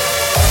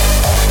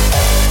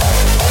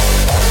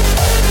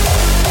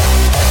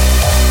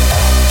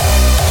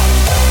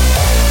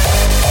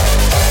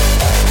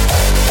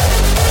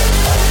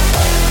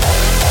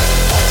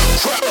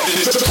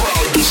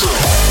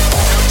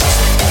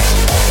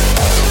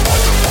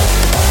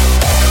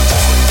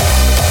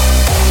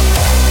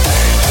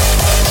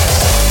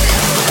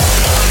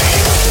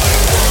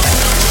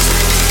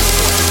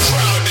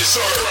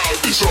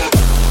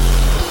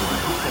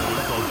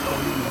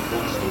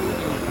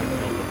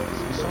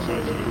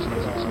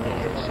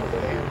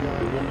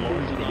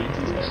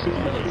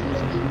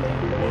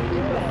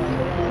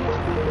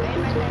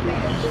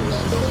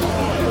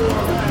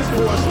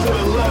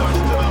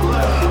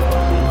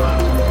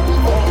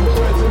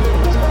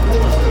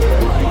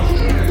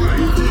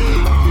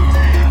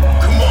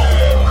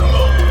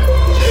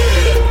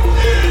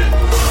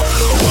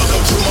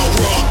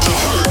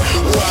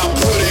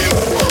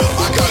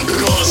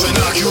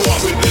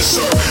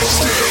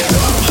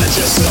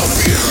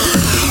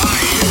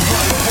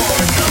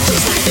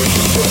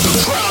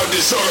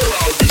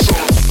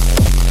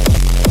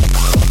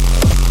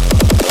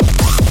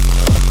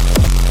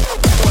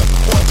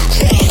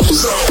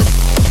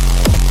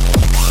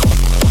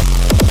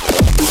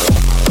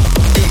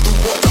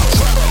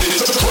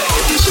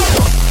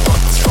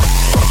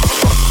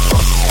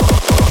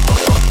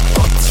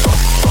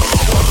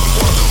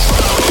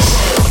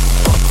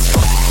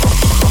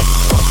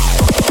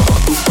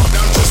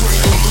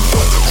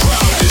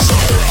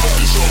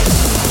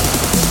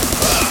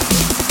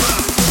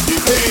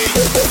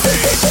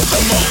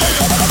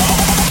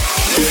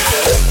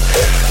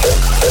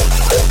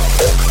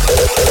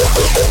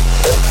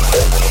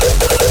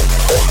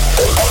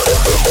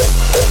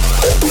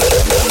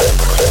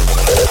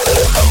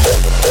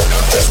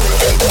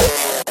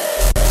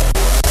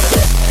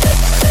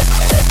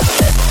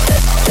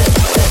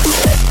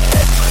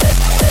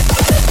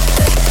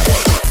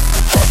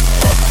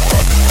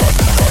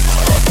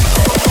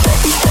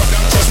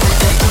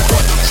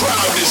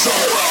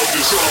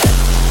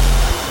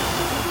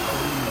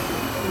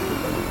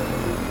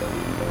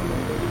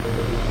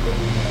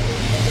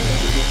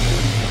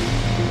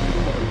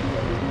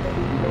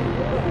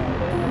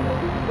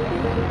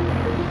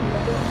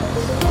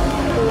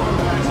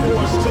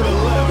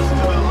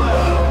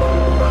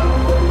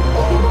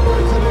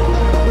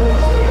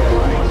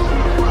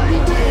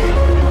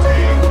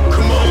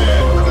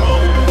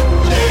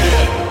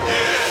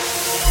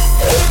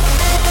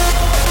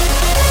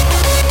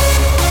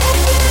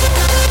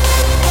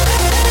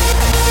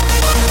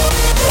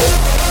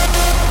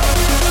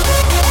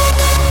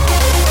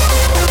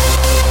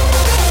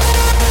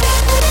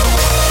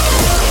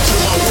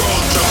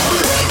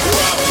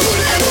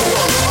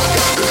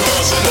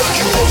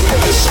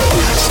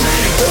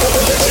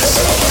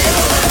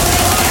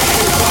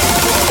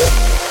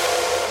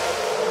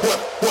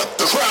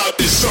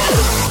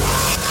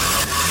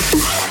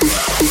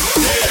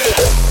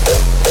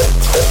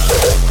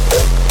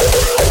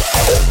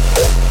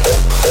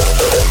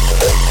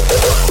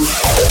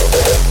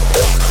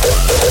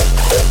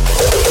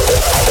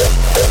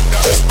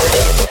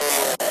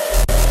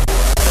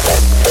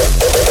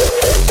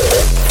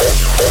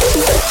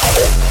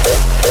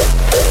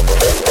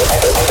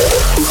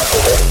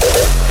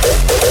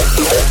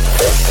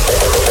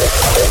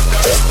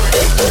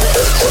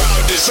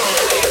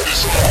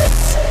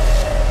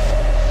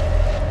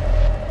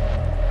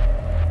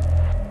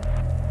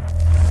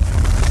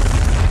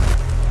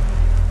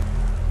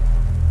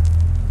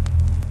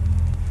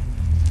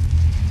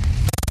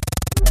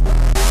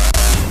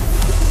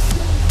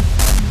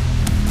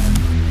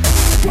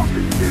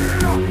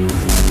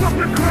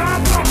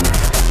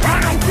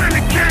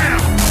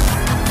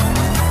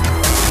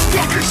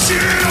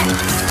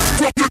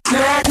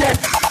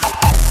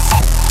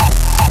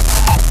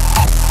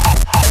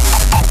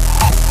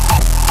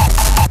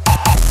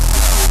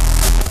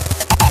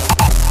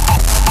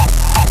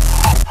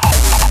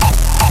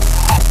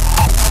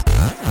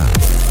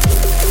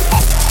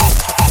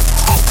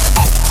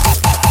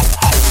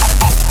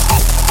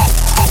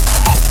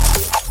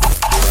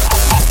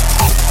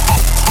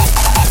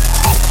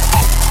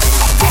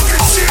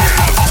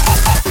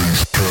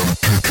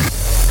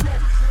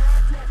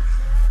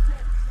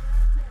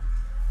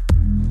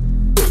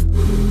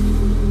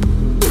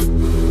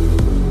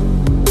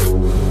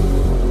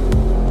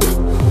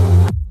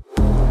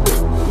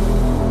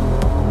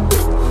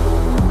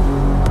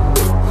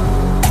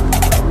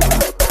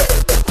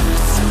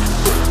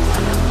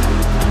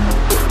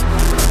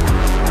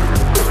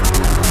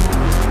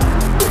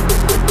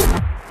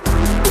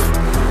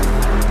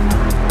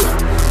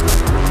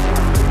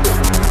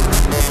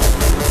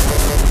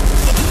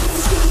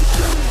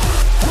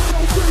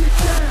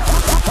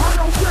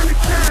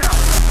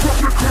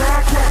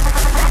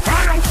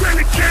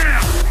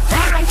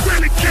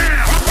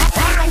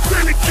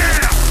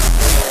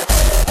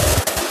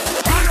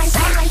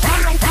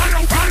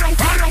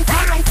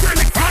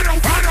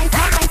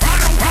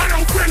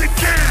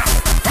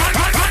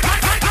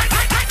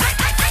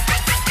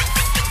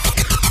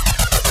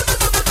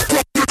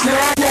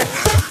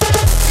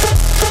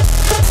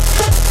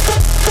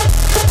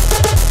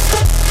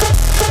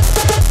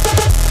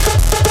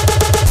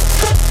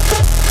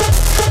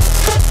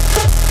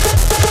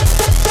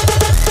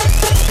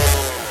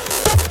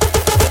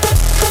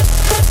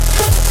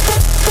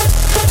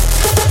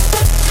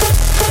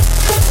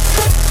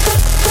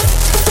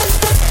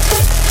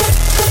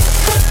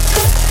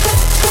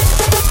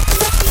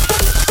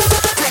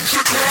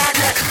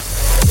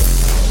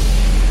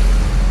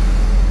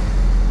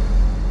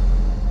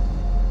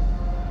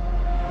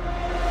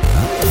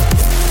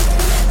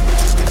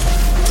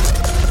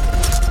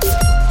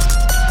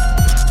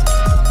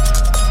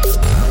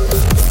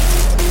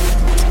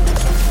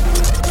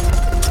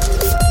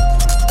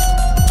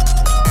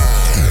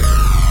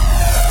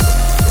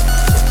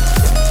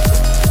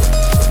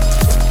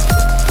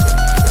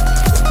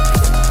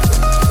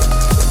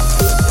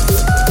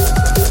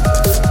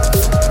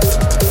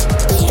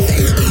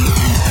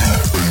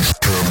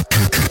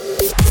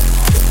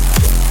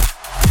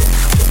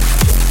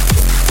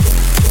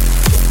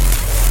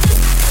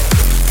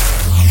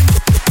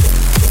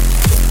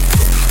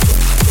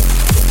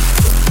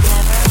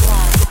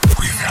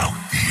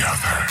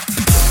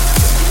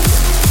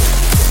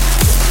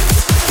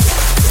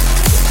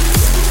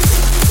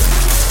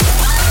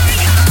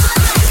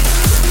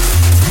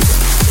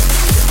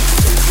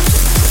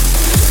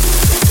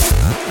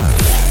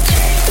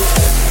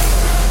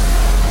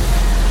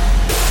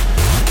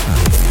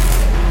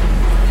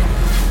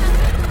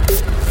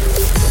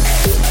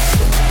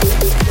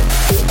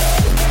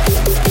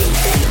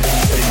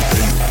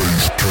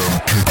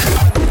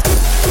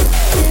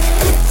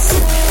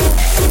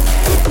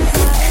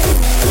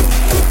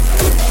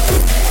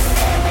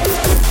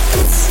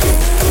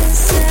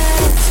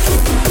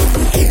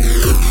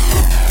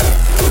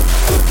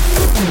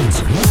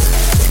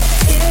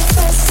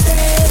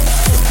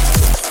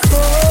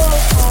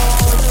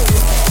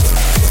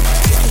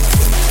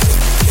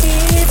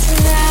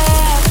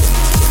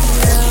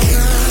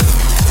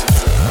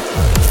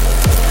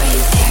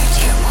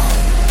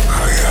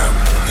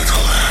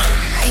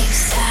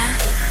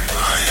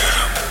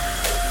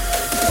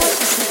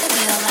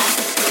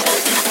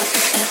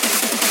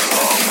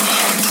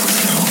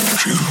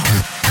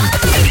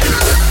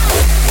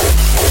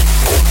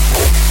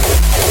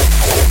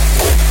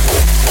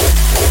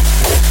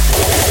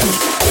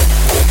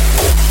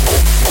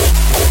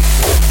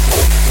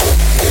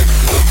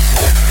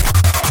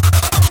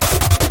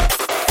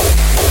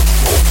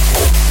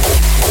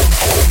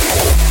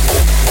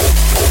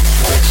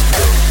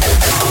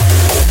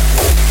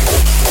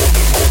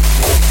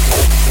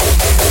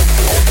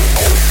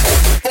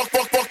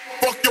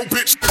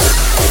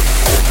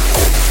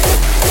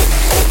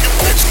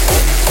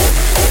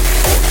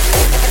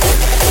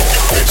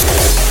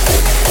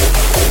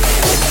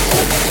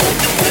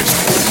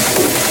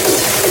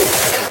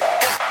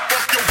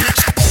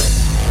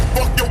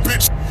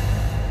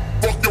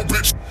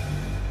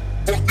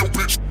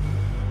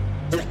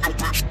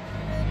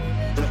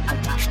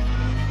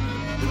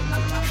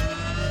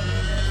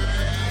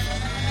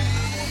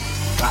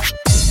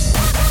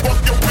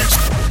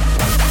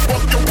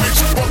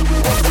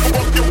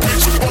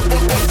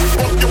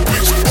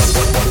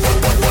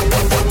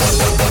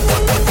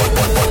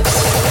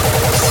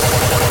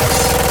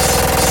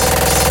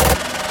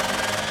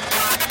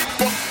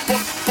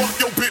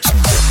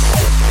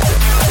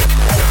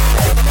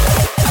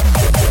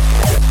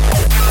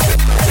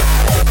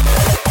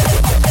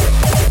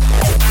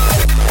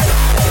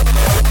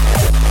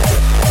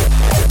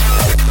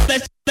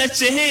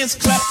 your hands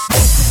clap.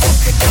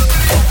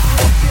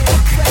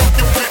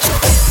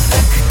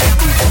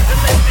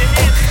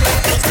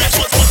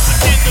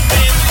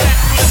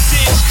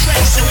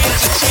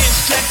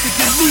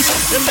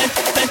 And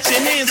let your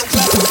hands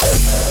clap.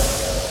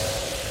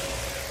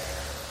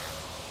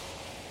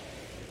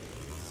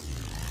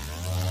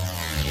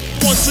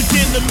 Once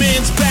again, the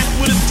man's back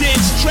with a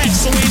dance track,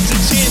 so ain't your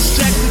chance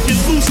track to get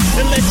loose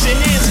and let your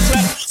hands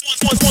clap.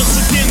 Once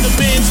again, the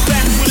man's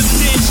back with a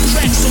dance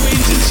track, so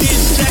ain't your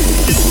chance track to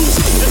get loose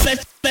and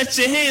let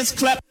your hands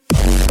clap.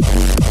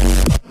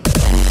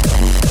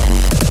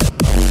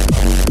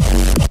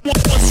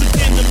 Once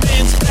again, the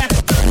man's back.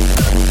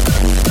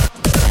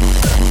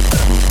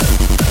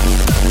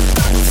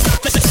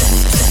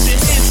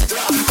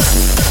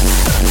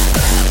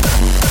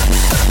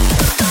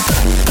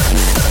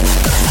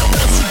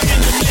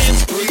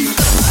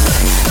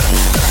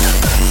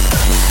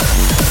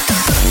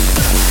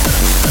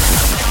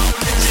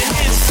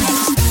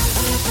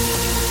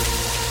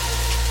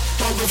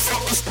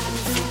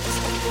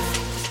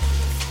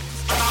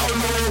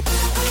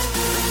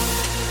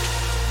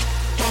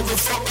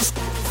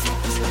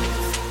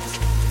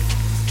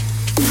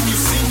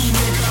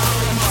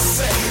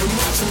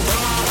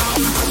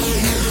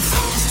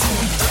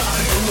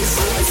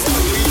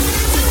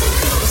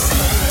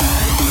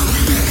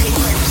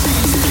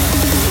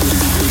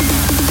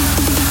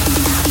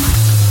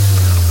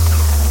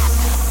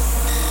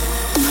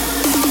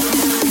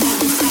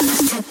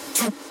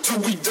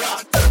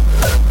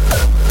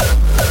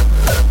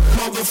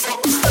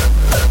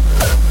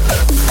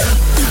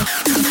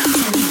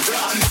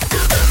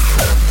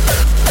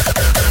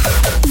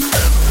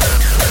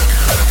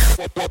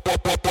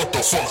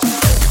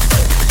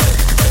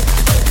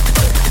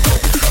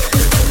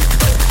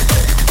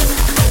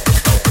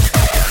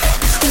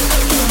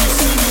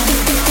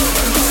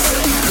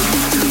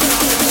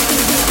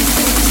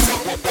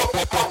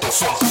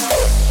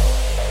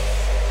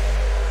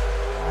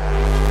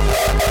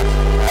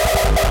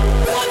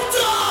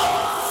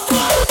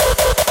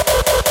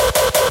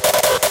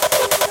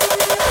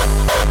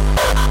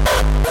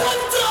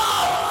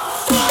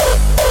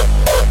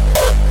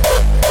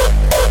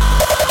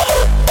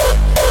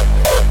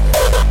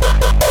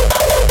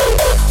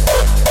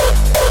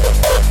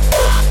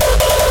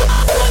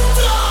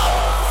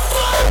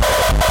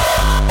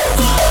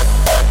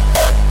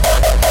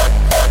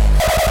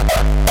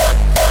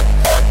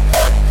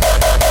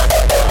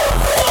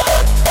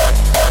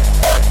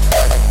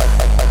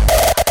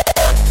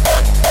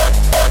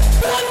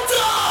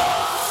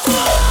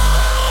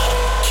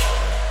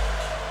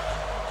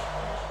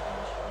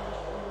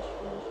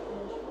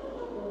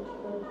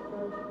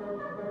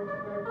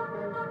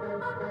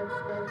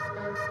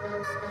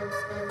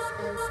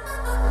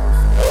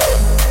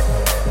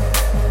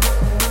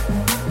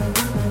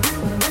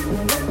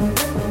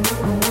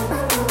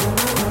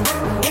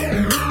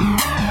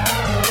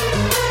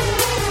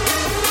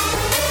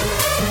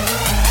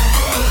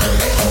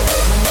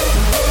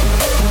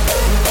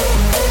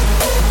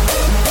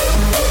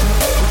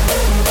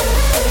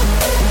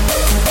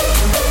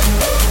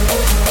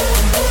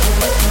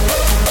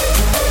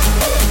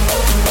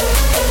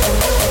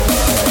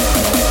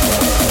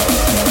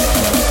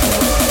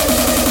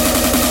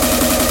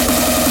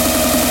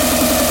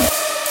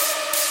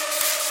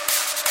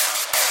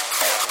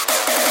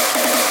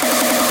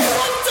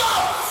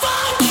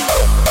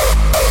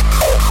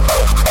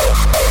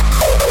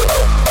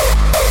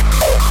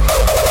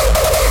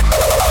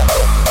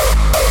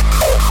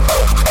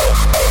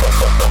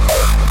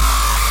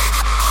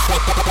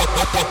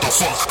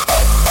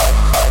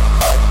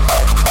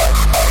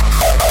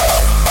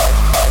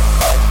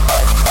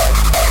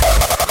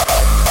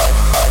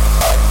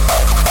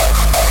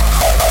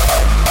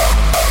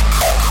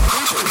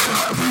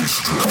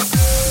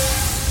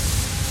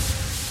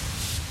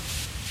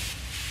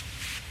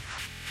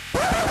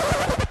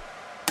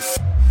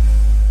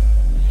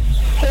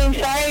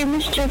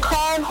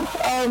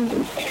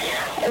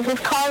 I was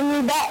calling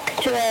you back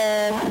to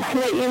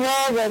let you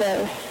know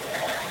that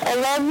I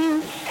love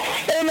you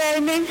and I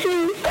miss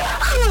you.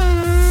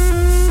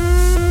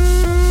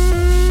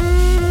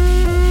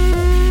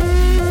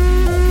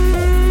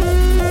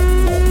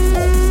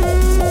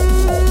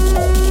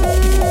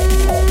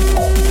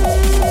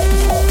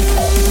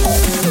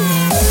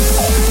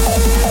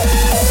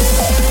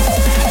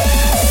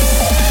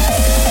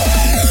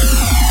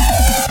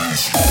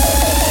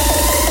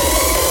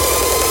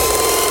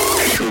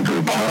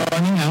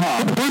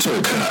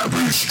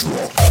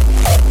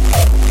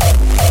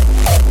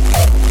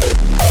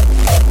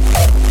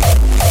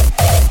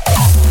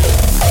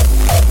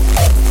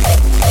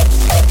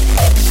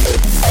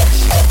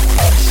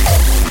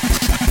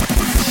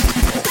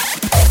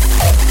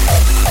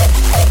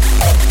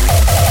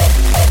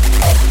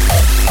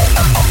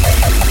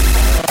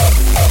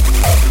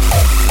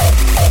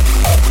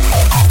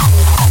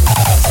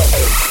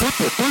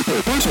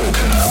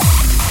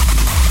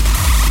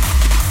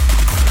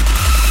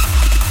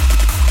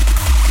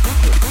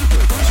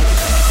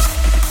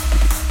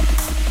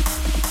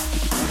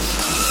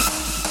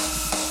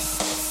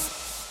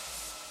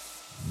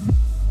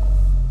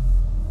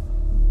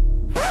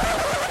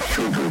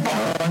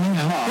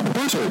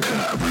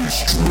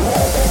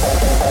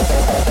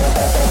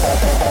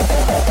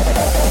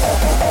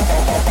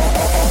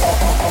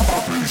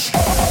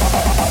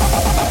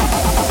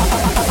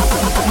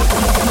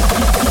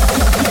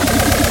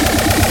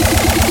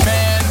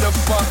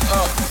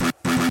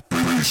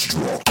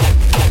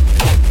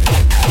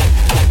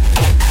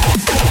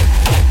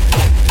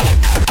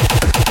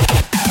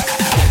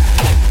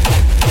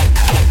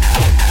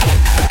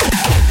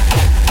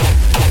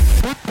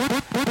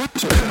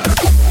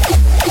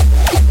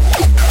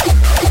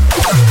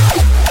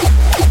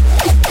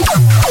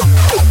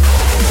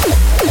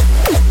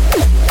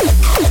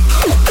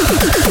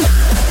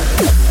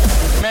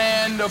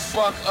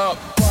 fuck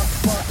up.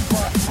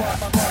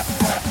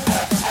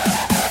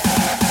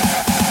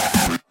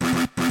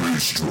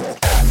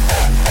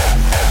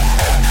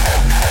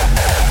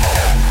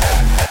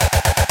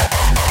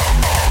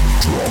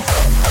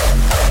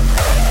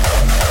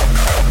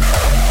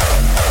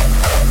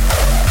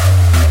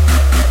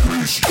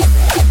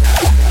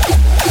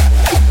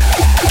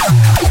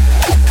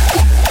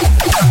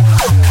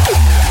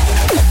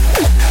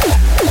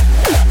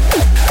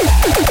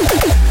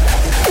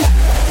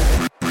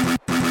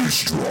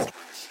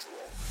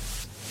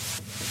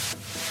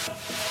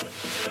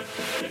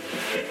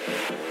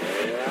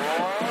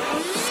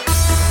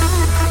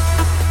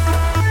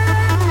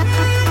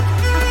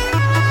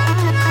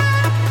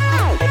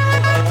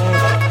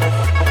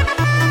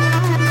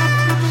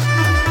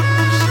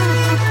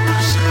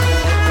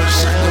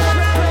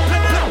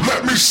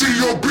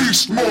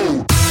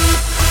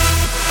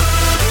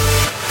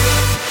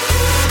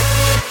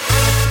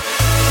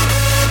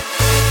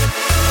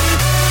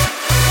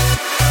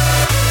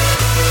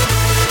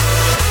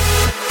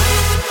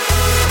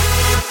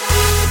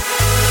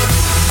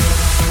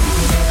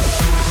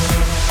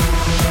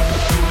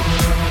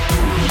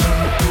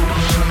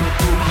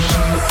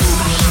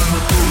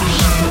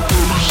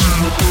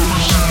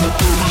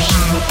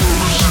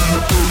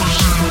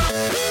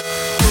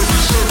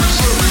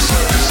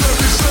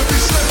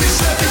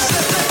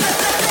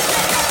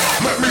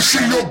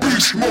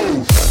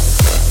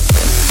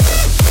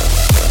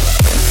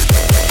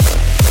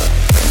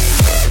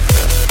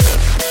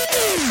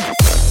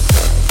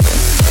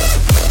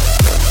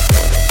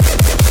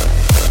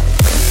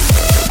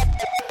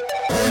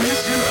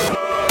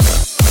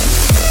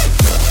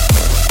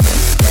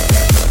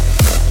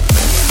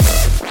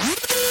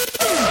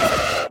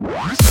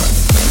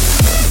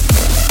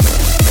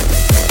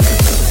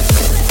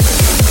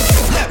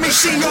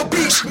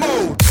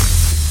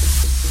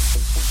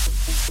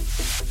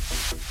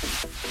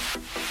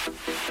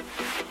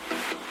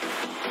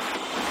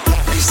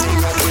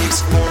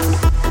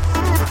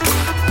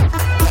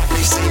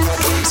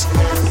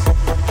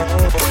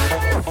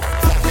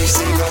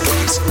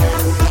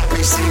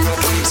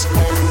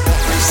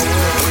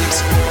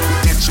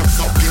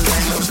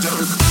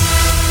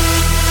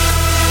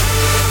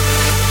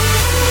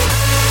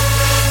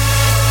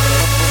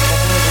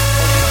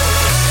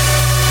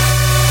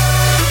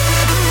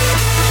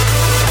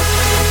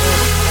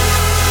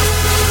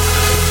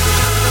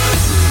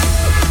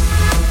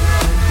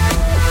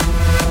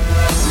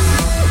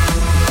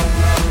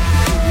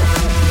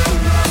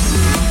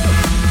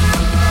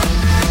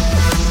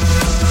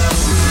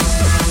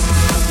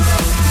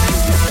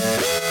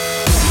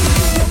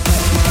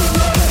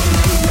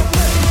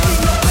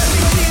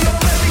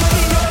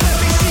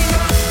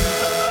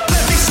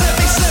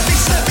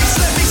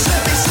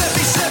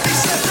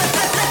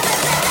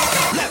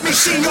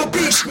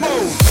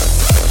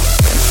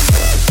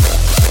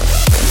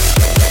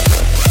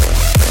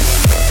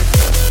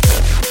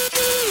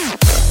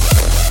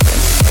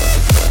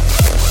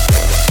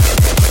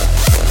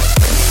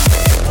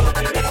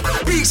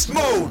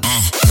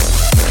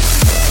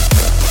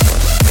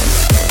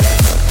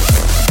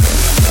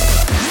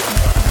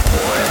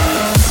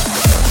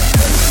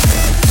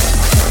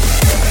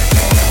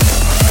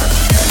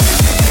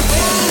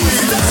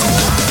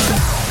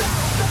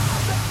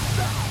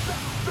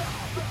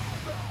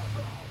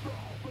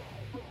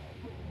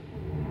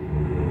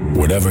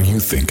 Whatever you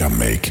think I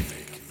make,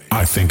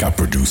 I think I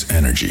produce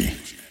energy.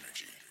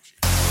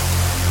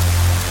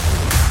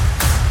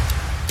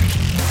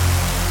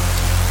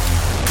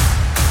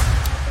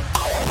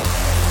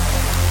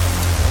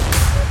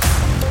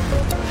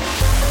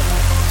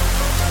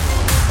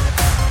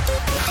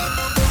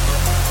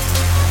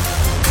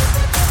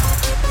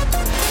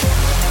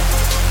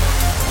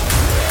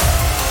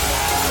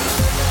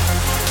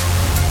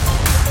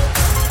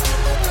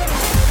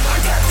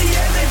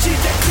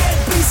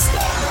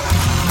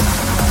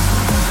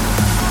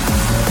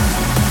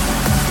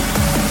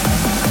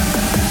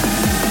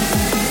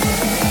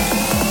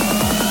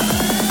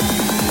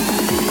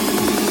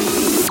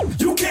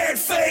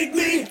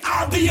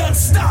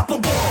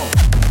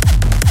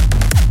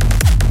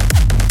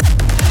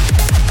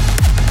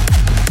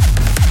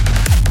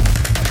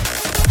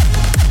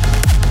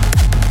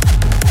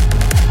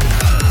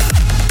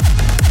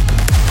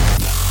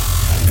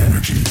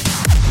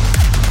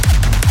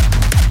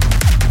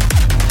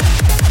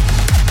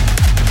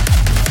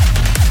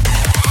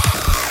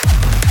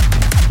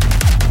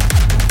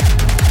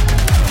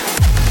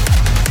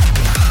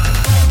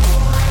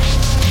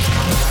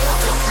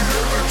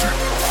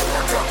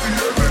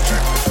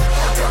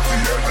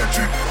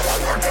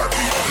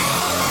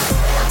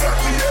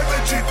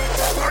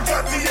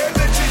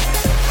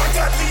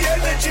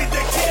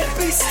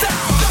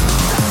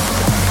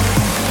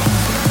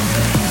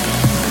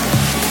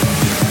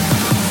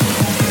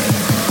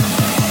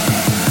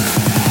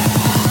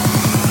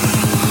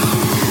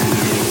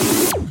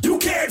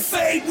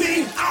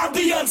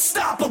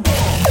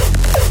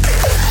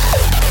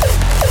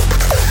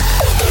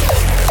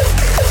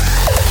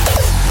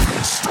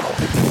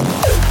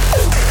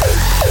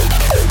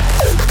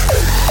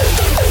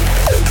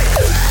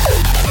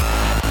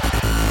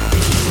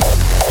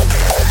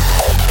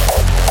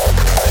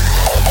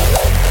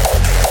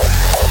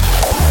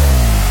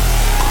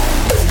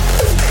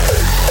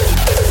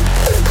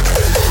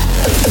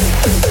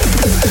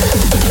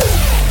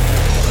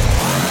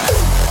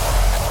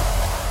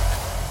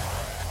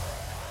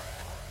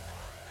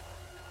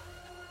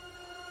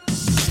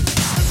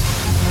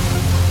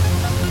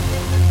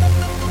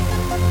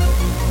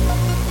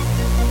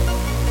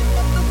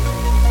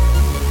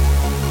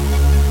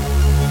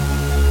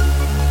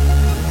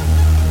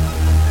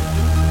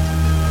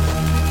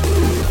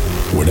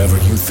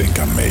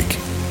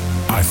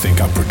 think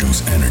I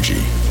produce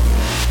energy,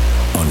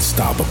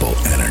 unstoppable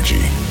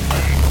energy.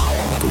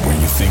 But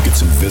when you think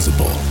it's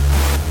invisible,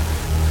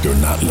 you're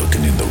not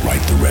looking in the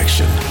right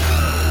direction.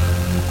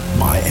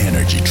 My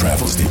energy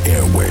travels the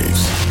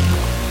airwaves,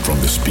 from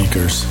the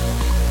speakers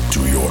to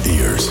your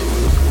ears,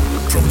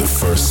 from the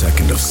first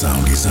second of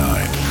sound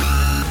design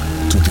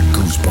to the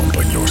goosebump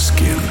on your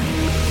skin.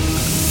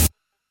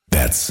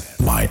 That's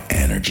my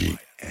energy.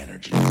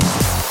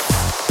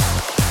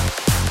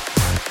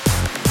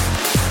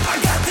 I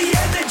got the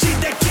energy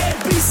that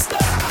can't be stopped.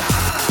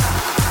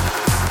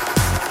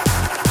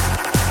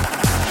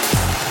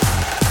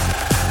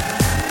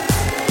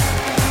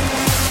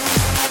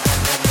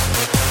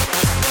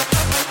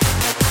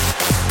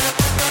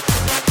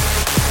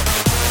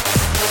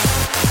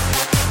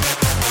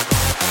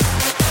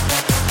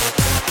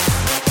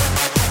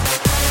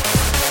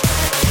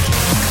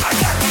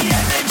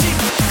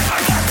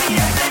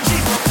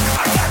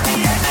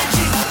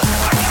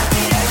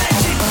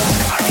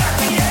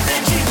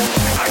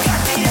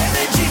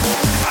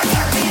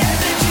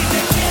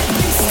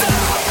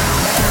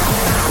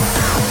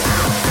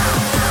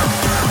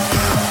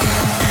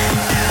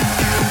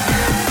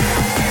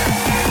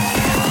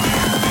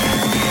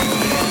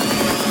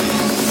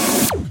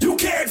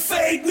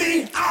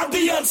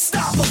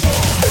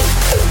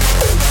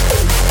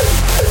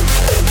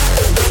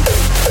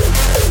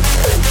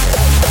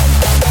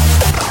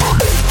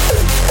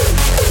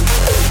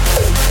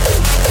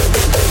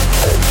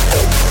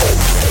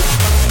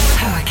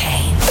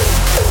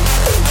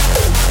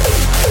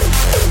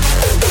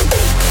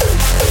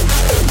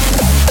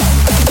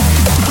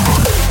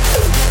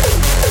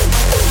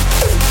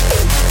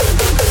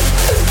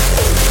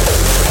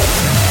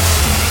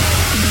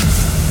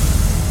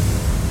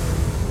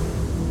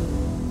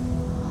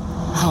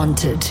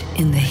 Haunted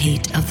in the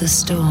heat of the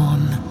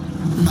storm,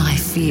 my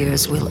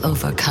fears will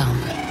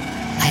overcome.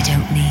 I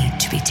don't need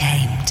to be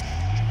tamed,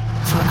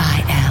 for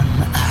I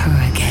am a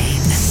hurricane.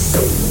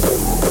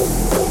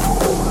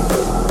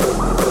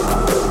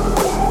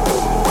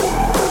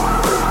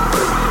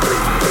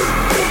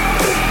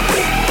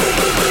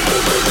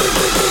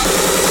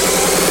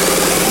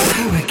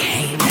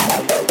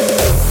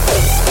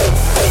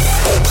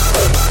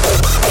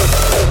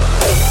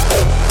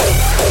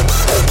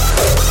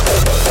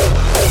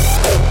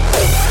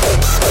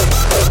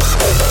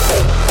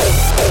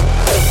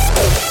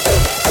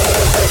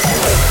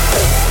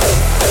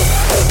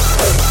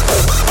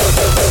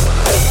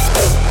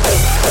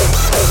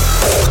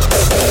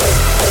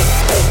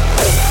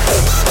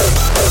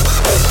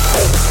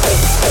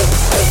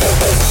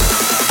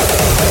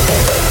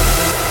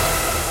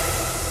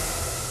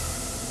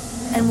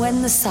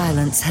 When the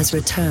silence has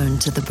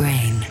returned to the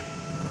brain,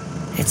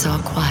 it's all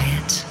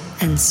quiet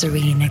and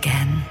serene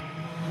again.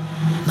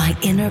 My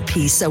inner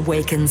peace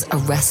awakens a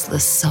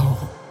restless soul.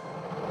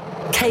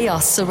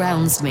 Chaos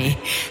surrounds me.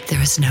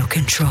 There is no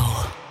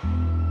control.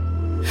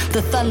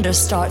 The thunder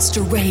starts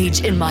to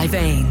rage in my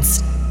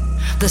veins.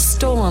 The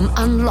storm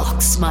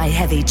unlocks my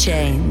heavy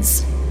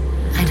chains.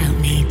 I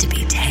don't need to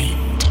be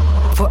tamed,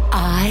 for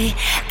I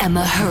am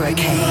a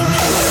hurricane.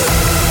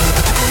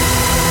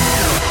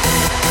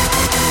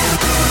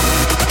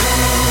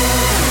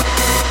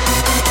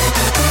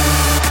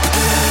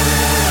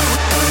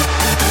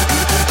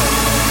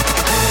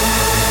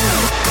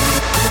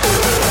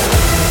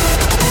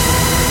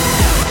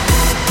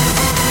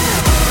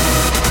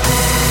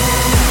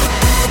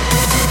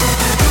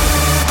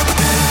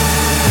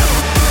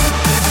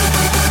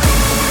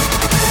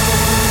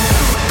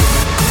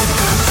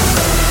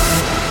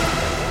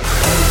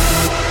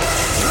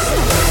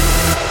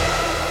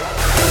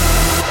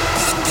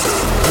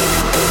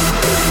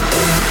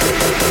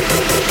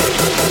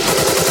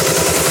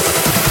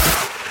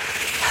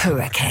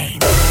 Hurricane.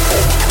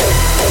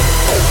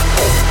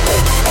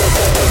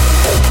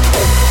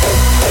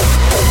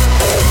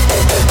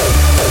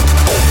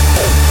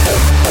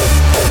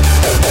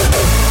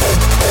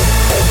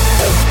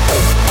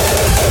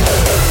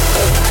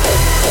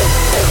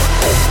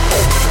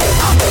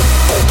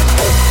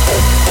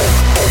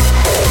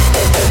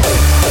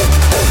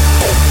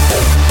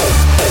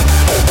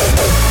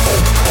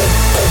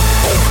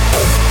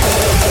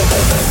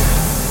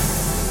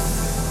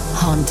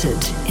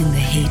 Haunted in the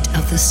heat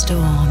of the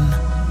storm,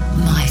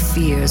 my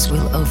fears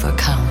will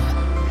overcome.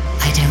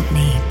 I don't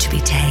need to be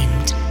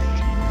tamed,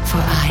 for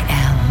I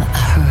am a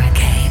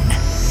hurricane.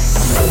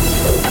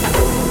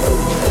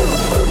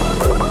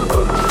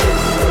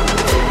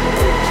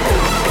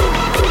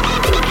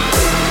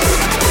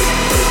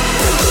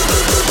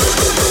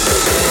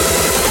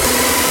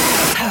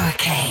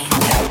 Hurricane.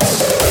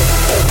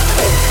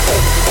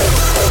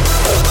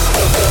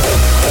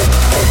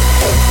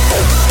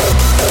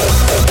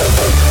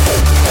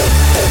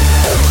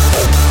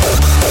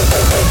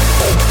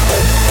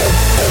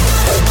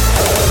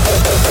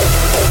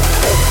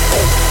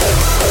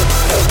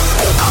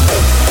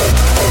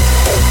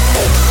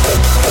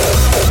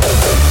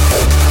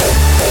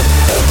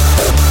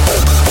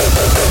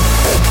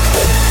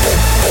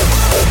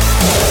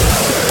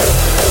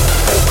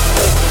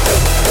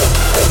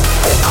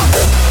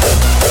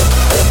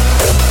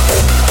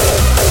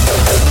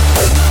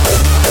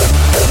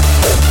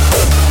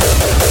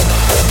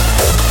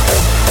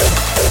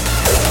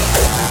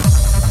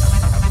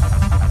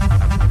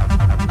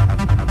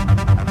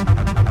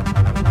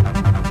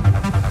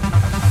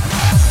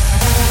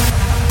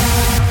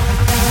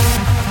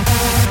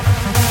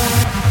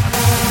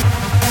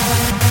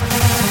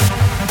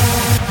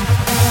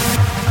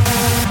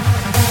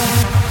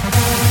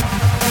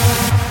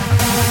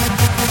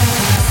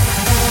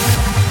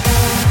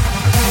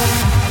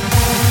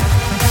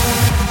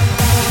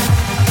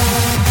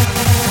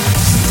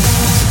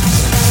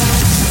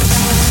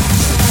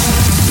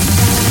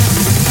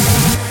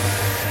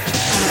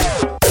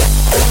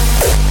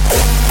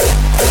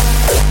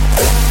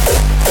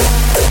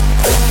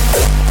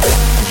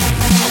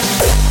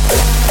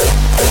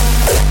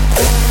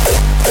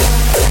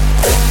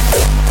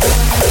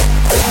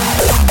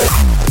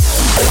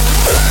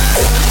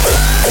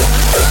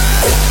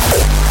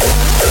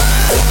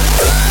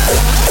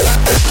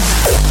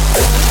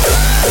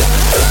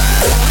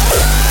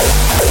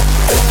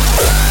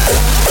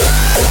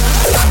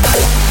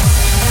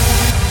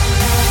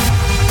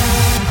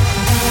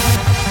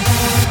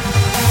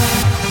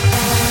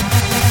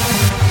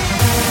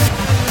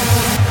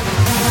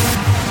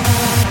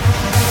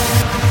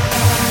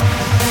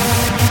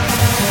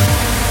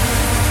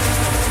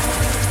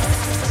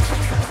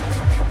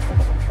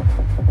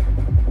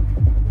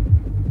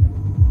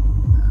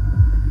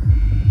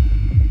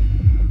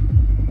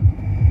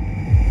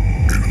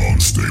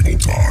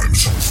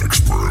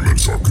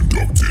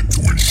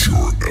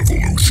 ensure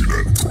evolution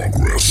and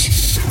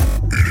progress.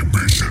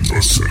 Inhibitions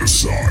are set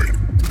aside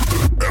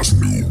as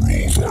new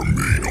rules are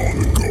made on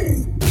the go.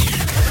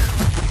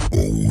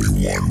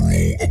 Only one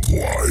rule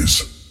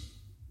applies.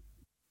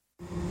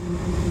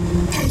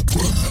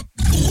 Open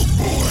your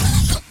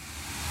mind.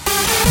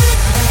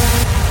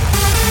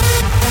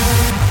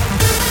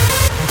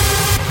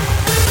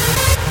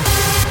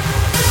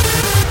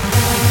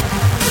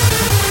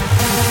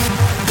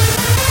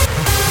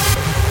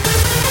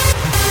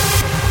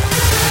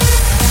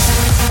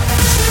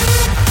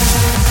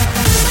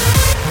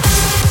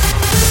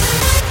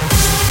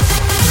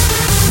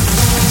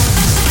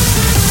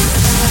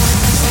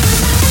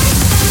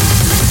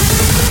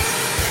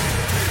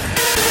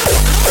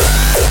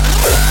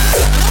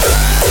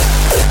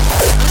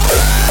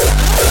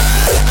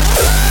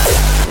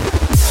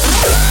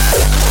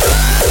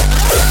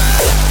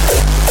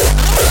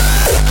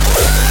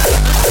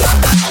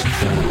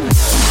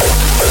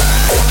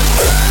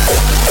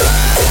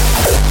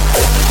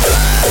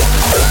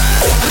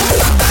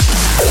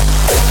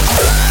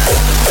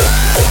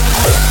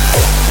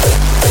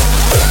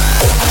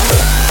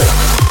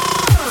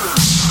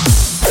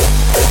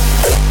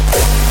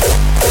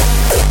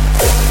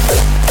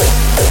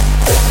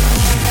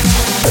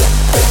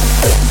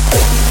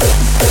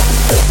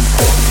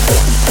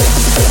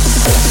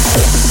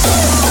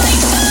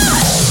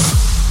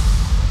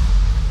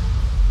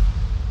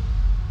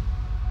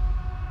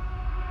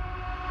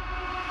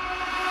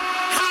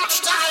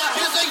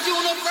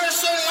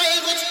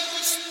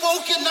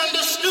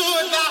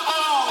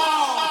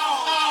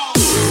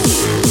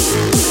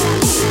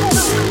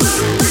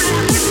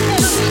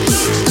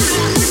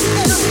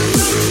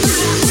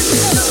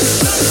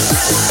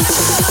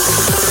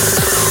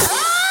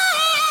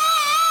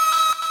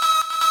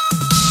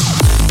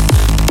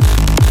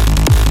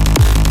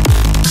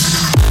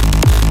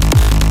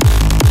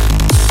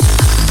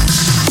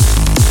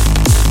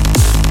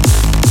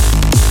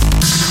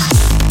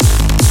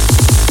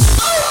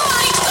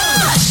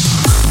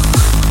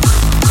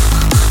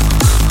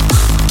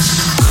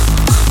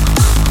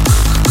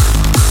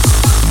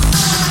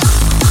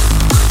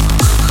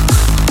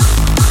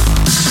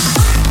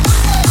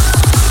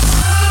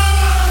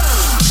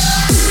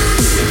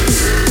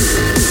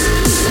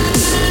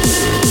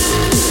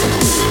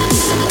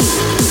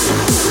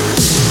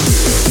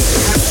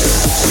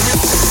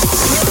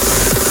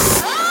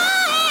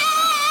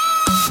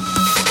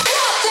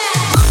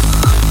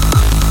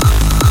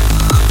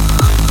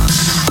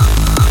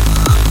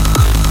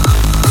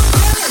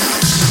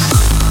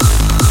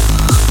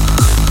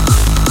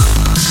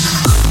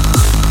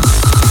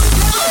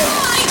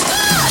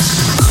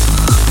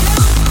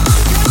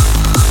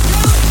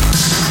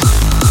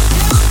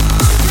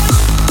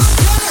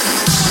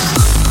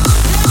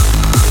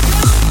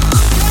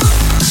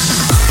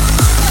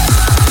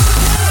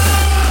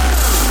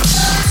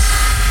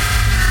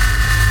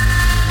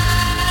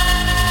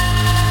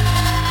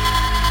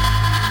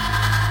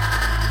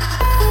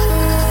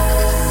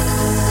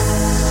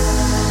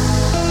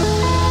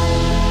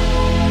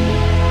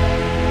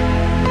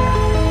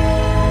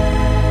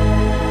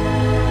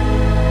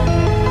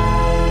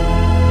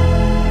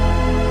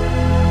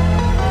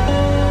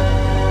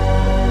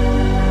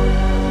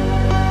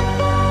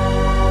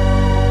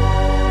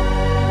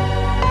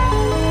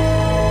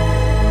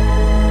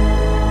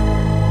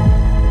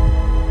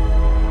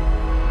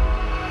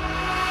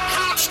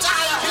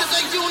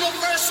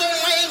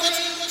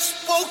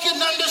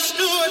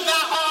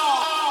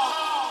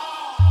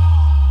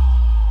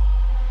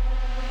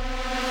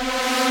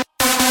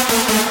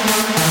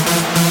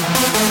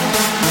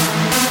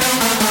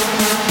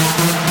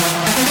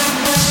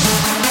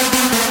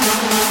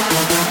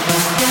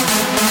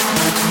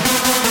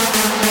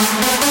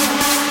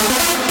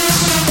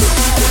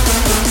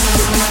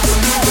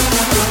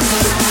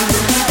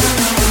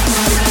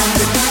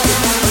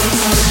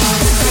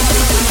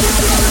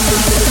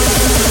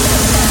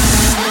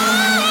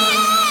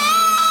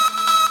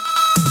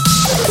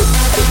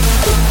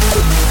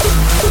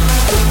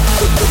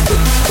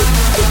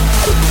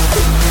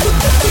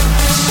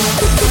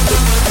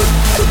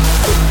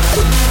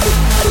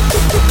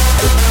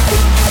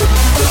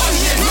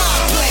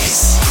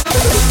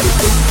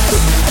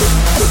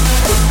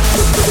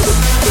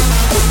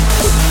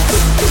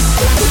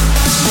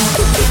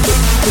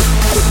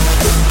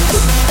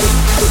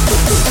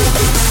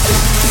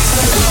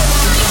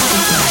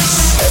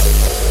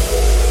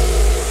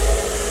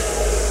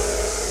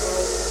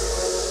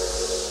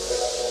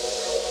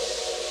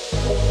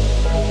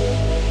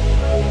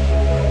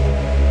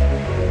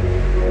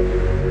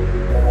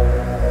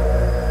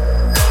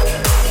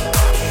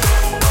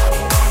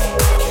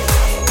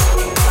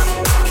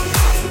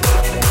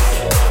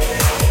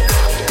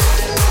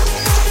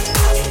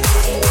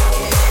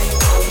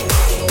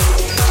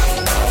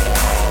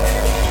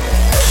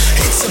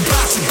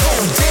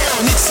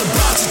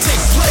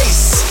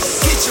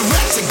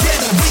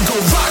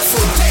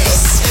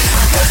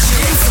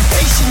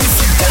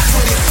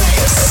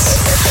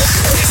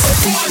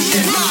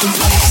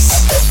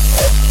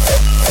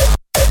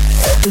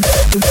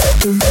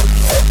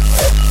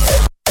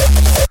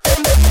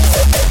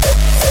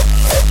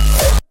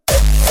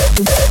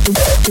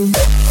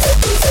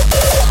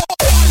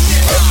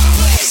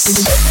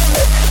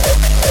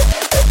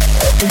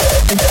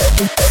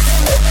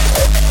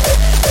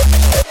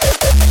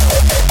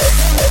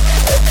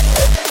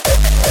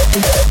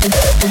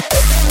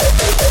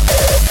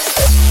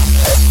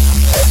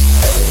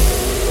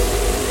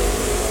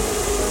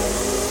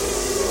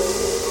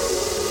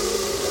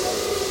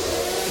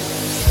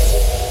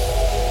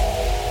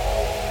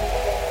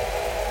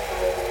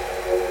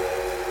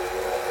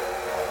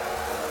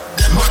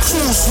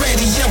 always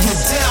ready and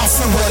we're down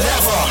for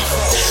whatever.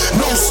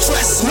 No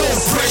stress, no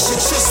pressure,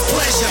 just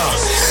pleasure.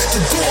 The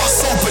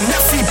door's open,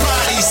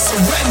 everybody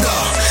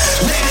surrender.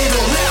 Let it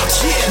all out,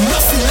 yeah,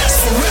 nothing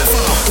lasts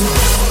forever.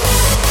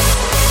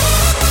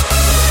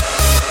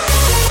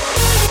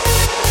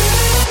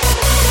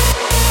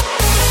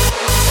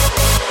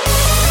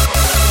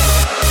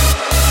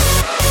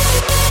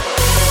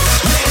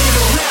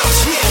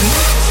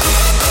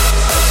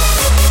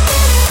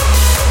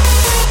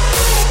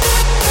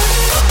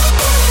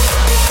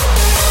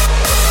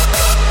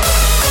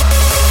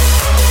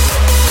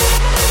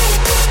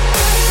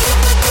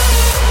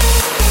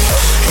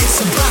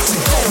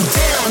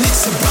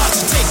 It's about to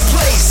take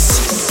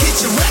place.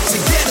 Get your act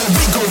together,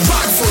 we gon'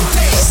 rock for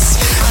days.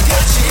 I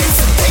got your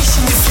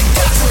invitation if you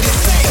got what it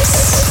takes.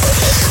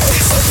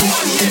 There's a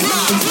party in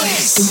my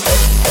place.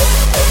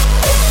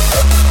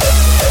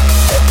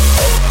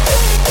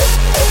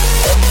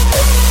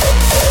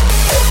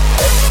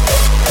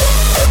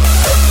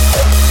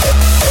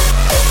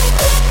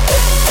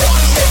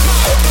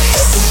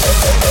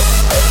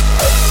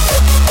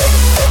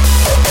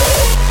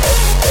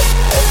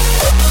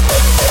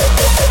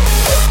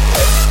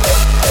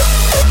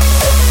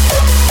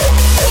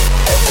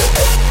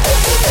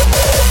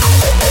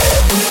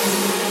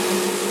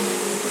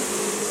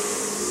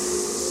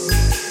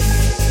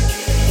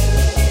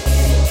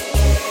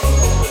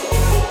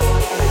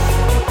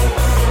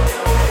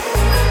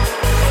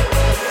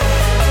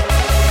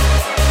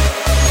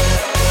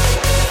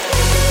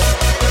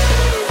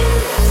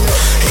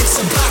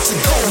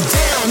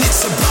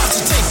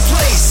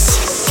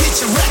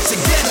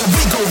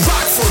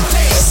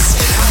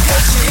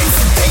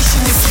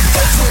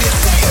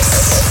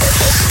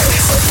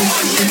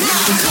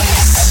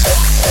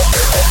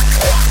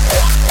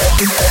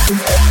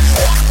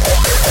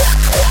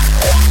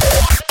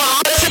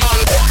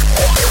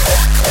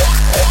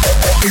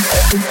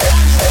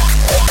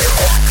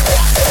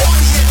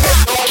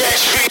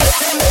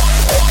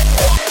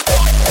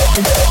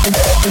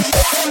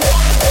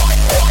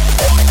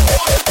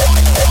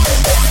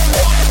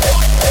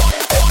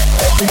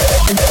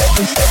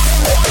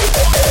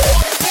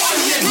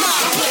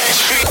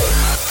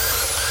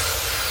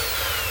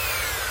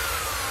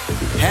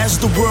 As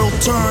the world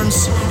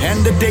turns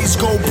and the days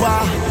go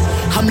by,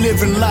 I'm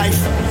living life,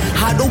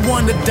 I don't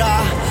wanna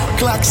die.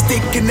 Clock's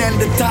ticking and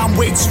the time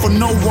waits for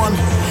no one.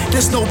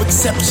 There's no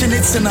exception,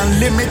 it's an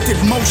unlimited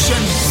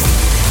motion.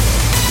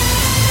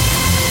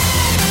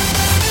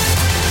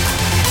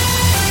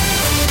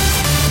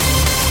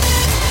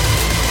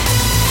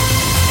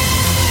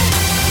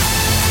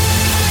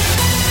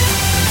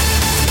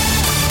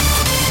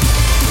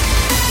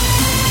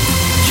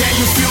 Can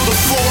you feel the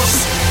force?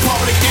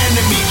 Public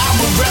enemy, I'm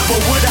a rebel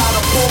without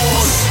a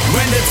pause.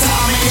 When the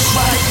timing is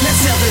right,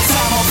 let's have the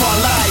time of our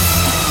life.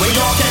 When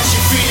you're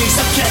catching feelings,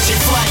 I'm catching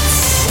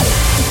flights.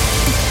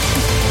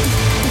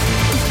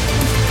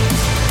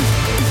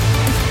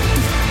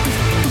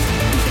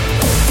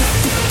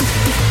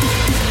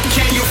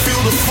 Can you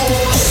feel the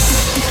force?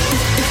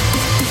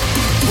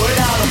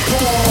 Without a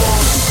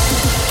pause.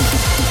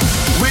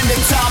 When the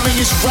timing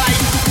is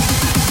right,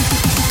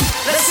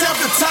 let's have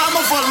the time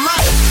of our life.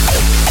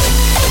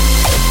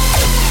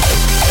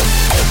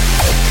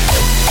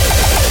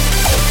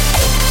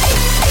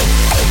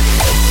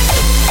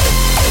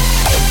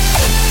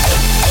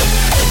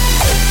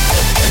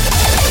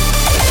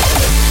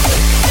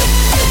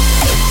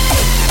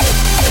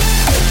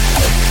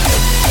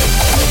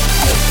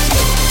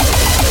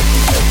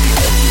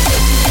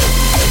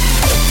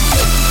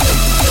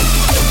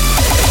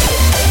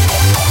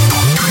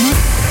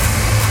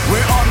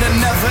 We're on a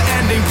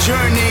never-ending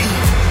journey,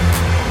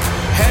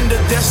 and the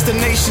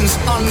destination's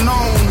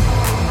unknown.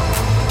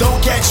 Don't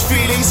catch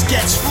feelings,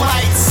 catch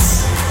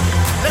flights.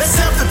 Let's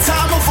have the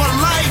time of our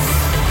life.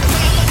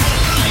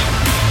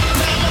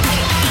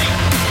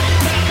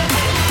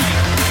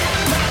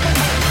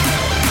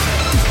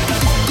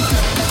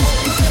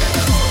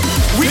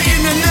 We're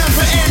in a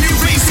never-ending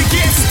race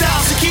against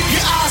time, so keep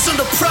your eyes on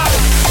the prize.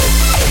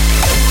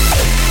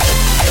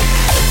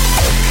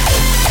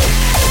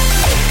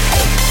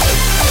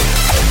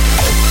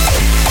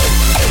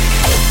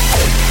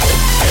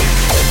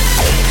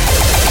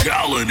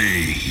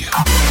 Colony.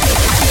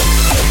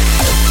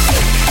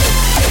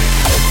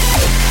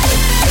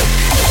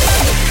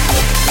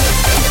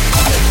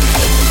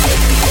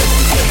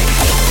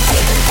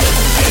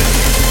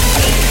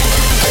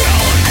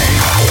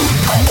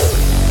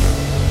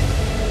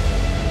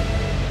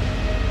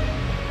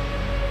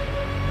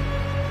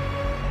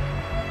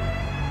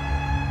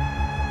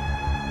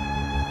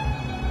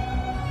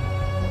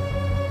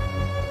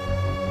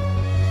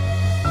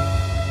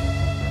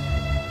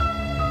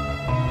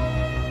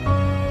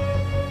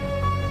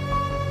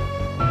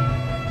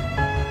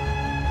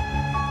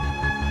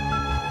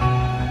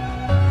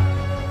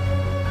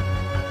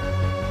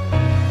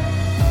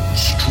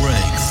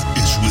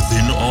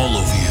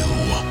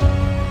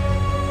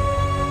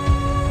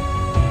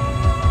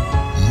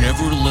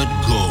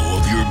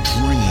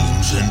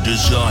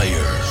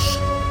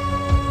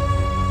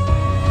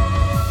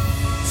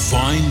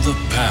 Find the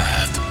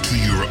path to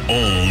your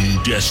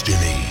own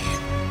destiny.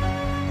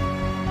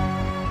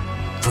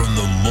 From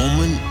the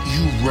moment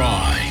you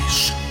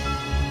rise,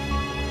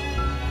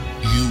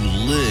 you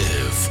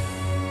live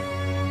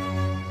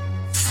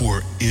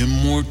for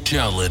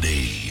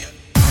immortality.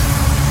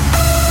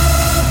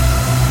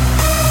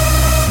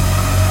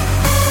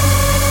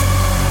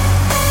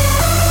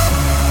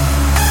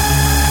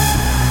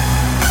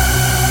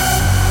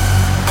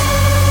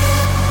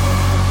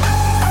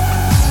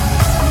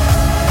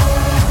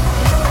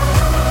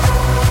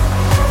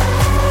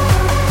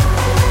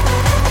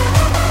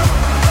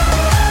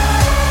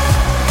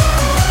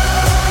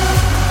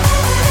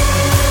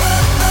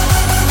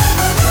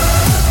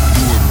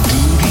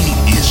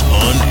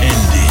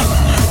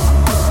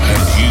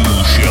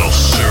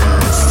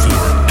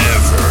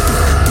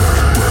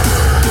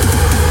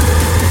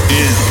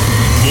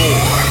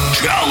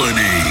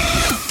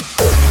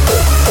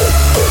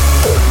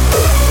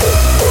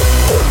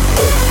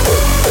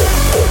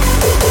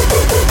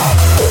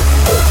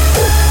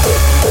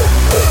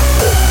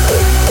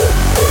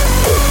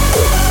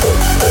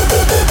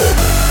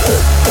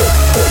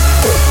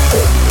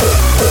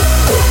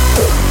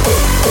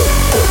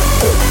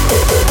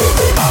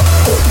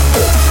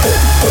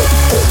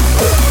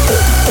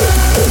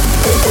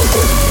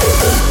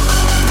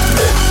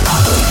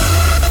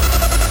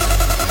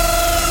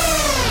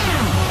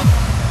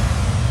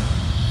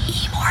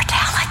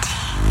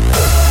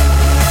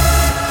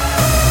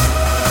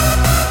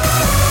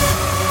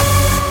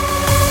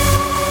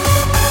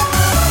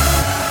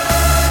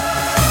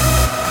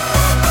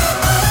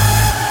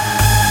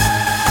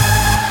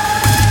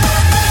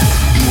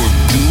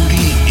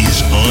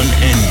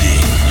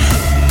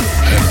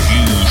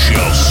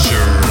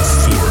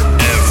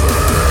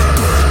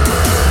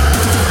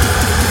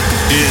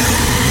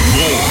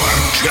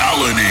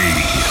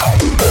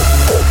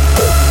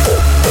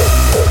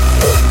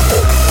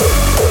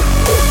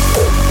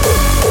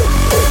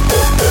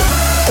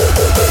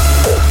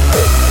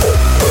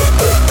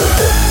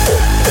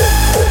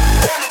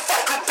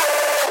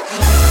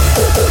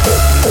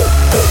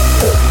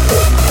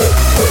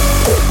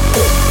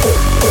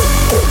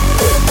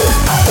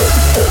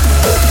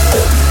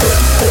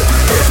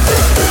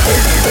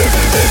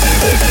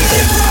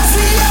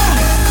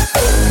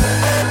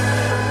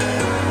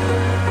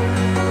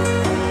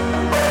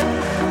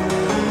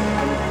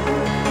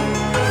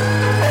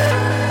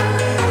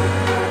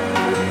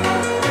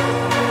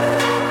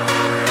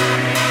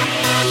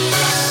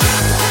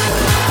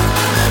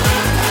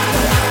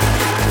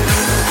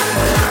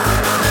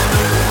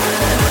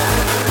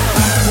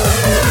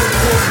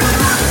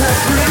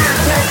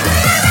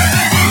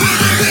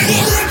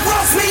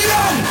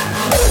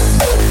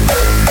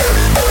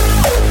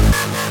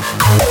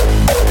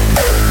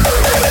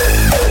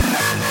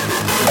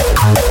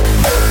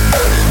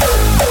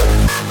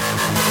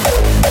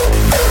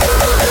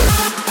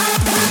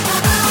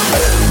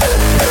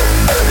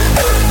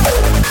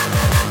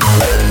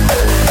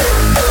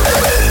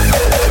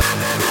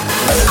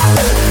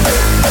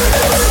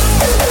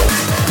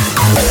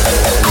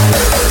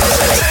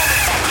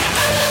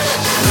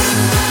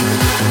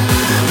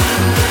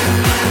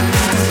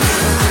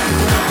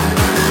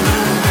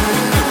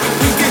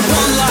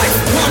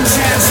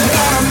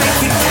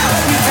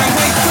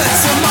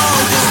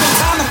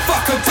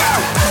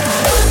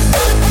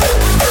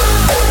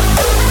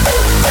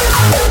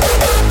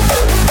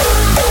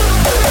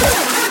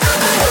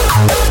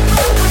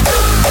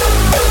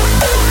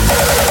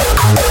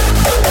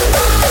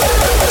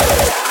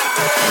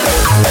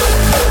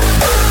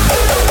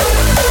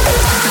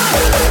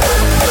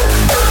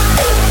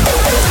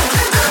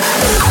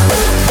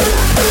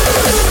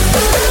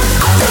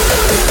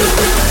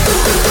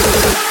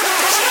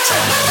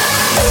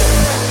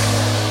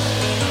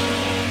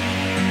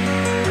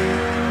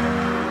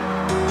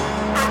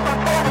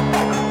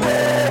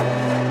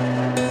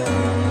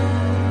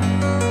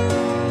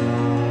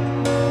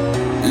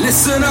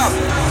 Listen up,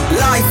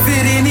 life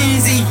it ain't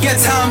easy, at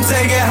times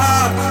they get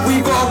hard.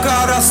 We've all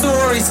got our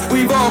stories,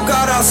 we've all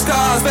got our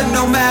scars, but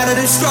no matter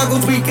the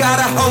struggles, we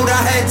gotta hold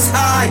our heads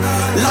high.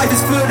 Life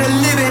is for the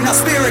living, our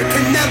spirit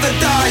can never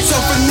die. So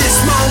from this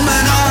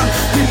moment on,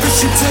 we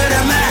push it to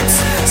the max.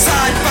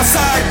 Side by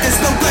side,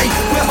 there's no way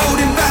we're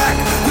holding back.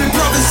 We're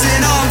brothers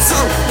in arms, so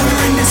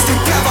we're in this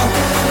together.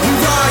 We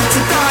ride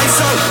to die,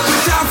 so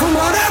we're down for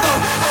whatever.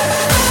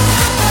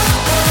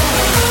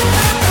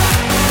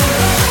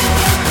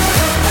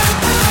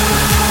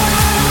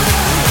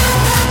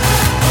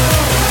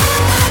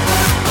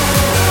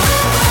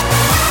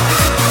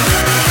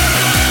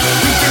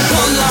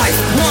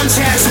 One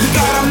chance, we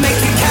gotta make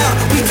it count.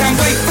 We can't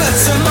wait for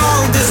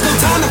tomorrow, there's no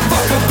time to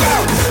fuck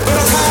about. But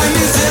our time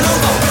isn't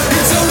over,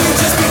 it's only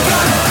just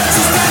begun.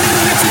 So standing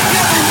here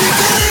together, we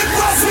can live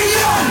right.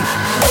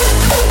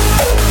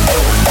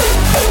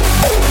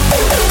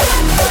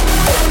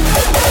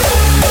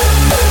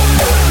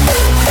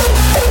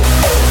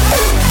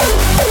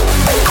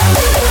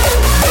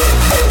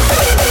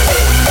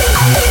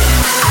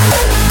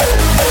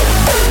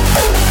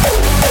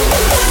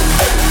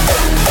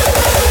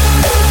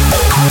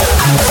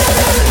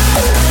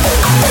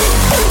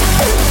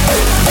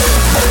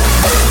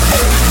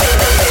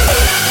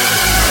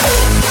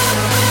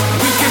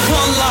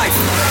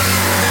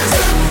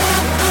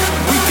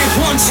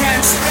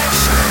 chance.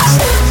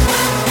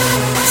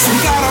 So we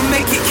gotta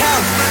make it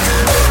count.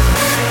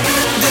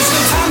 There's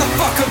no time to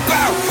fuck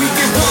about. We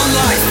get one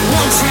life,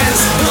 one chance,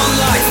 one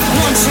life,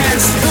 one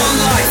chance, one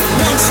life,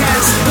 one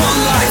chance, one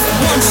life,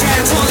 one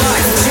chance, one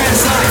life.